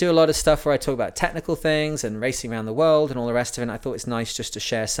 we do a lot of stuff where I talk about technical things and racing around the world and all the rest of it. And I thought it's nice just to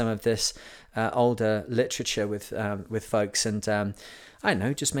share some of this older literature with folks, and I don't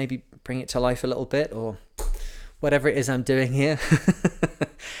know, just maybe bring it to life a little bit, or whatever it is I'm doing here.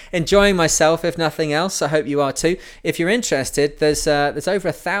 Enjoying myself, if nothing else. I hope you are too. If you're interested, there's over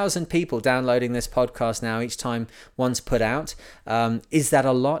 1,000 people downloading this podcast now each time one's put out. Is that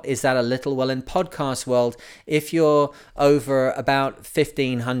a lot? Is that a little? Well, in podcast world, if you're over about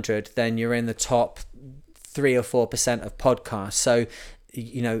 1,500, then you're in the top 3 or 4% of podcasts. So,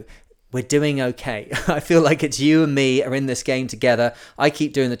 we're doing okay. I feel like it's you and me are in this game together. I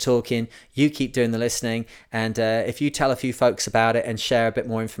keep doing the talking, you keep doing the listening, and if you tell a few folks about it and share a bit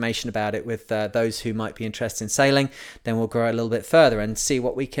more information about it with those who might be interested in sailing, then we'll grow a little bit further and see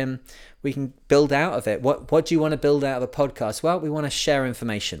what we can build out of it. What do you want to build out of a podcast? Well, we want to share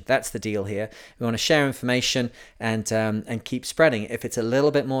information. That's the deal here. We want to share information and keep spreading. If it's a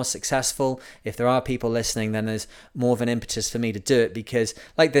little bit more successful, if there are people listening, then there's more of an impetus for me to do it, because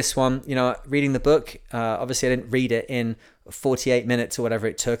like this one, reading the book, obviously I didn't read it in 48 minutes or whatever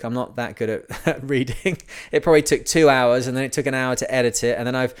it took. I'm not that good at reading. It probably took 2 hours, and then it took an hour to edit it, and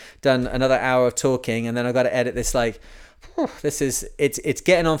then I've done another hour of talking, and then I've got to edit this. It's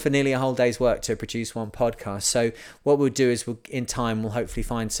getting on for nearly a whole day's work to produce one podcast. So what we'll do is we'll hopefully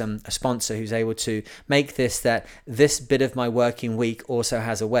find a sponsor who's able to make this bit of my working week also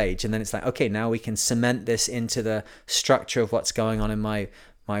has a wage, and then it's like, okay, now we can cement this into the structure of what's going on in my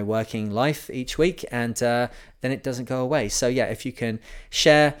working life each week, and then it doesn't go away. So yeah, if you can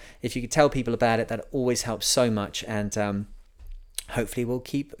share, if you can tell people about it, that always helps so much. And hopefully we'll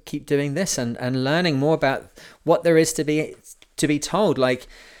keep doing this and learning more about what there is to be told.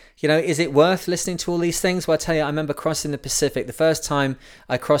 Is it worth listening to all these things? Well, I tell you, I remember crossing the Pacific. The first time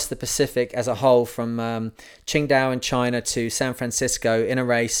I crossed the Pacific as a whole, from Qingdao in China to San Francisco in a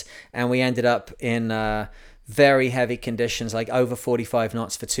race, and we ended up in very heavy conditions, like over 45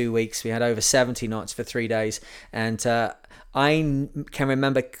 knots for 2 weeks. We had over 70 knots for 3 days. And I can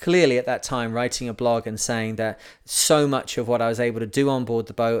remember clearly at that time writing a blog and saying that so much of what I was able to do on board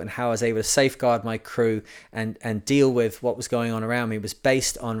the boat and how I was able to safeguard my crew and deal with what was going on around me was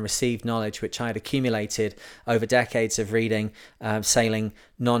based on received knowledge, which I had accumulated over decades of reading sailing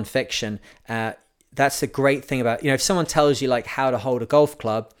non-fiction. That's the great thing about, if someone tells you like how to hold a golf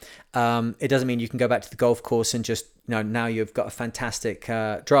club, it doesn't mean you can go back to the golf course and just, now you've got a fantastic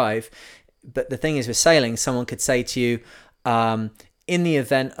drive. But the thing is with sailing, someone could say to you, in the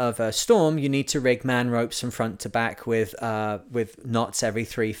event of a storm, you need to rig man ropes from front to back with knots every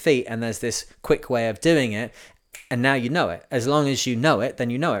 3 feet. And there's this quick way of doing it. And now you know it. As long as you know it, then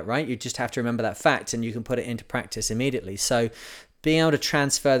you know it, right? You just have to remember that fact and you can put it into practice immediately. So being able to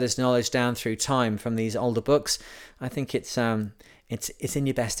transfer this knowledge down through time from these older books, I think it's in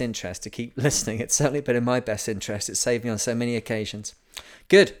your best interest to keep listening. It's certainly been in my best interest. It's saved me on so many occasions.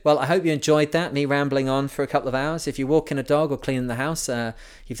 Good. Well, I hope you enjoyed that, me rambling on for a couple of hours. If you're walking a dog or cleaning the house,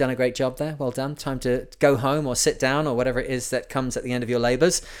 you've done a great job there. Well done. Time to go home or sit down or whatever it is that comes at the end of your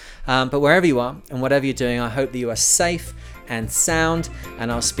labours. But wherever you are and whatever you're doing, I hope that you are safe and sound,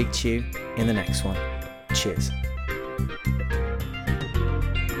 and I'll speak to you in the next one. Cheers.